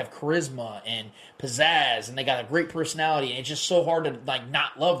because they have charisma and pizzazz, and they got a great personality, and it's just so hard to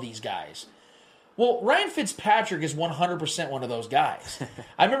not love these guys. Well, Ryan Fitzpatrick is 100% one of those guys.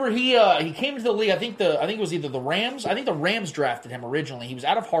 I remember he came into the league. I think it was either the Rams. I think the Rams drafted him originally. He was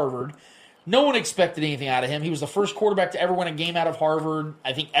out of Harvard. No one expected anything out of him. He was the first quarterback to ever win a game out of Harvard,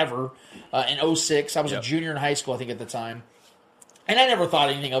 I think ever, in 2006. I was a junior in high school, I think, at the time. And I never thought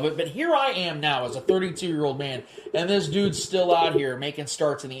anything of it, but here I am now as a 32-year-old man, and this dude's still out here making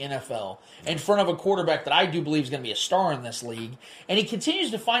starts in the NFL in front of a quarterback that I do believe is going to be a star in this league, and he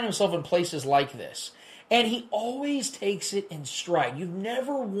continues to find himself in places like this. And he always takes it in stride. You've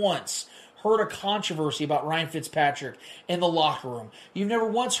never once heard a controversy about Ryan Fitzpatrick in the locker room. You've never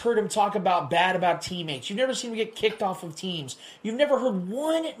once heard him talk bad about teammates. You've never seen him get kicked off of teams. You've never heard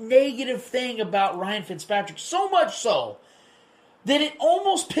one negative thing about Ryan Fitzpatrick, so much so that it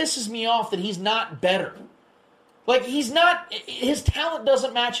almost pisses me off that he's not better. He's not. His talent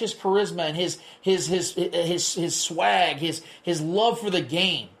doesn't match his charisma and his swag, his love for the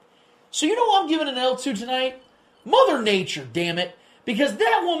game. So you know what I'm giving an L to tonight? Mother Nature, damn it! Because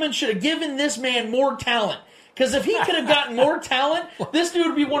that woman should have given this man more talent. Because if he could have gotten more talent, this dude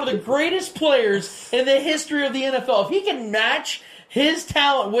would be one of the greatest players in the history of the NFL. If he can match his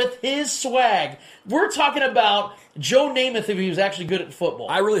talent with his swag, we're talking about Joe Namath if he was actually good at football.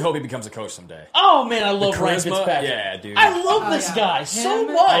 I really hope he bechames a coach someday. Oh, man, I love Ryan Fitzpatrick. Yeah, dude. I love this guy so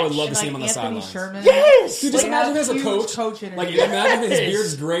much. I would love to see him on the sidelines. Yes! Dude, just imagine him as a coach. Imagine his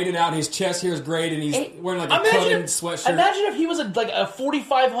beard's graded out, his chest hair is graded, and he's wearing a cut-in sweatshirt. Imagine if he was a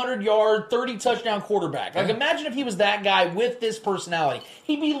 4,500-yard, 30-touchdown quarterback. Imagine if he was that guy with this personality.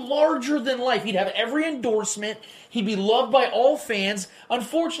 He'd be larger than life. He'd have every endorsement. He'd be loved by all fans.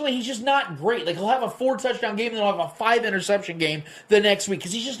 Unfortunately, he's just not great. He'll have a 4-touchdown game, and then he'll have a 5-interception game the next week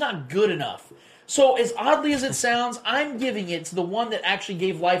because he's just not good enough. So as oddly as it sounds, I'm giving it to the one that actually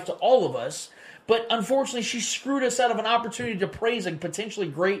gave life to all of us. But unfortunately, she screwed us out of an opportunity to praise a potentially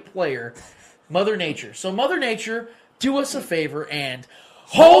great player, Mother Nature. So Mother Nature, do us a favor and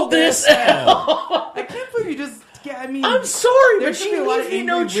hold this L. I can't believe you just... Yeah, I mean, I'm sorry, there but should she be a lot leaves of me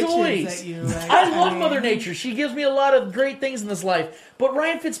no angry witches choice. at you, like, I love mean- Mother Nature. She gives me a lot of great things in this life. But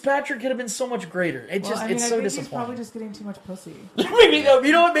Ryan Fitzpatrick could have been so much greater. It's so I think disappointing. he's probably just getting too much pussy. Maybe,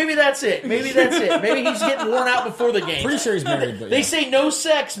 you know what? Maybe that's it. Maybe he's getting worn out before the game. Pretty sure he's married. But They say no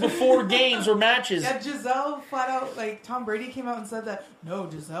sex before games or matches. Yeah, Giselle flat out, like, Tom Brady came out and said that, no,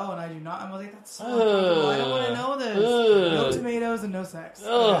 Giselle and I do not. I'm like, that's so uncomfortable. I don't want to know this. No tomatoes and no sex.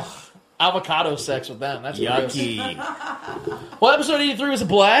 Ugh. Avocado sex with them. That's yucky. Well, episode 83 was a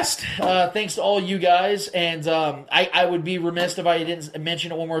blast. Thanks to all you guys. And I would be remiss if I didn't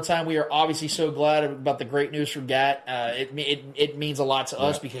mention it one more time. We are obviously so glad about the great news from Gat. It means a lot to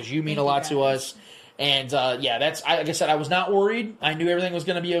us because you mean a lot to us. And that's like I said, I was not worried. I knew everything was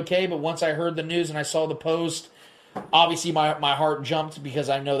going to be okay. But once I heard the news and I saw the post, obviously my heart jumped because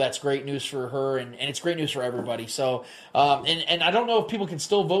I know that's great news for her and it's great news for everybody. So and I don't know if people can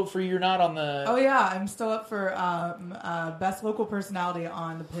still vote for you or not on the... Oh yeah, I'm still up for best local personality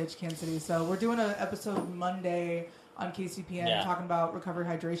on the pitch, Kansas City. So we're doing an episode Monday on KCPN talking about recovery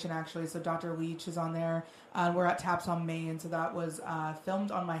hydration actually. So Dr. Leach is on there. We're at Taps on Main. So that was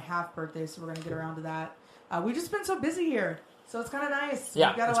filmed on my half birthday. So we're going to get around to that. We've just been so busy here. So it's kind of nice.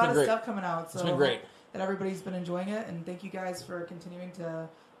 Yeah, we've got a lot of stuff coming out. So it's been great. That everybody's been enjoying it, and thank you guys for continuing to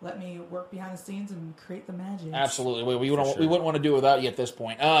let me work behind the scenes and create the magic. Absolutely. We wouldn't want to do it without you at this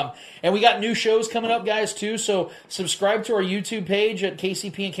point. And we got new shows coming up, guys, too. So subscribe to our YouTube page at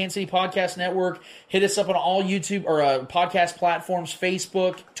KCP and Kansas City Podcast Network. Hit us up on all YouTube or podcast platforms,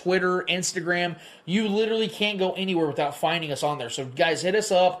 Facebook, Twitter, Instagram. You literally can't go anywhere without finding us on there. So, guys, hit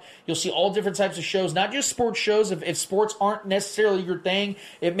us up. You'll see all different types of shows, not just sports shows. If sports aren't necessarily your thing,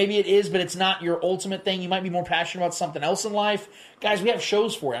 maybe it is, but it's not your ultimate thing. You might be more passionate about something else in life. Guys, we have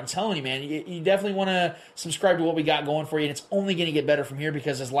shows for you. I'm telling you, man. You definitely want to subscribe to what we got going for you, and it's only going to get better from here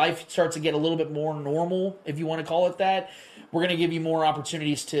because as life starts to get a little bit more normal, if you want to call it that, we're going to give you more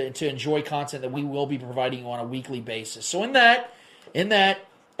opportunities to enjoy content that we will be providing you on a weekly basis. So in that,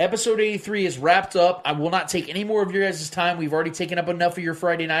 episode 83 is wrapped up. I will not take any more of your guys' time. We've already taken up enough of your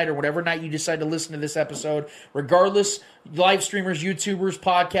Friday night or whatever night you decide to listen to this episode. Regardless, live streamers, YouTubers,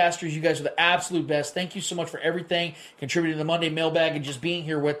 podcasters, you guys are the absolute best. Thank you so much for everything, contributing to the Monday Mailbag and just being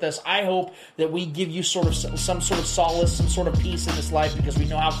here with us. I hope that we give you some sort of solace, some sort of peace in this life because we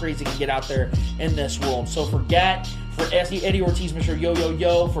know how crazy it can get out there in this world. So for Gat, for Eddie Ortiz, Mr.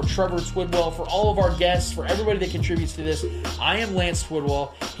 Yo, for Trevor Twidwell, for all of our guests, for everybody that contributes to this, I am Lance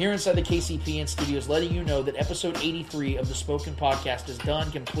Twidwell here inside the KCPN studios letting you know that episode 83 of the Spoken Podcast is done,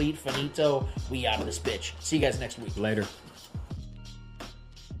 complete, finito. We out of this bitch. See you guys next week. Later.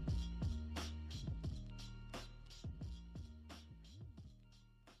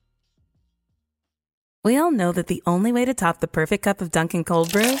 We all know that the only way to top the perfect cup of Dunkin'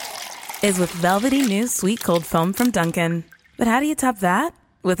 Cold Brew is with velvety new sweet cold foam from Dunkin'. But how do you top that?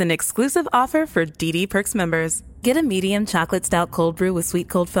 With an exclusive offer for DD Perks members. Get a medium chocolate stout cold brew with sweet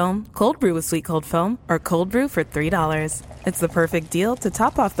cold foam, cold brew with sweet cold foam, or cold brew for $3. It's the perfect deal to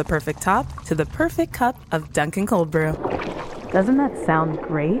top off the perfect top to the perfect cup of Dunkin' Cold Brew. Doesn't that sound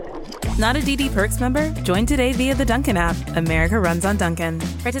great? Not a DD Perks member? Join today via the Dunkin' app. America runs on Dunkin'.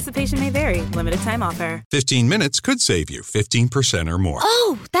 Participation may vary. Limited time offer. 15 minutes could save you 15% or more.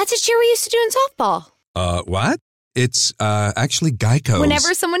 Oh, that's a cheer we used to do in softball. What? It's actually Geico.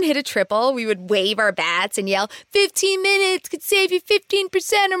 Whenever someone hit a triple, we would wave our bats and yell, 15 minutes could save you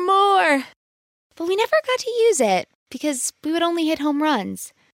 15% or more. But we never got to use it because we would only hit home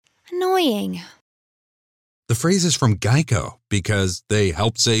runs. Annoying. The phrase is from Geico because they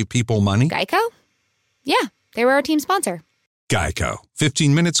help save people money. Geico? Yeah, they were our team sponsor. Geico.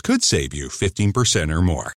 15 minutes could save you 15% or more.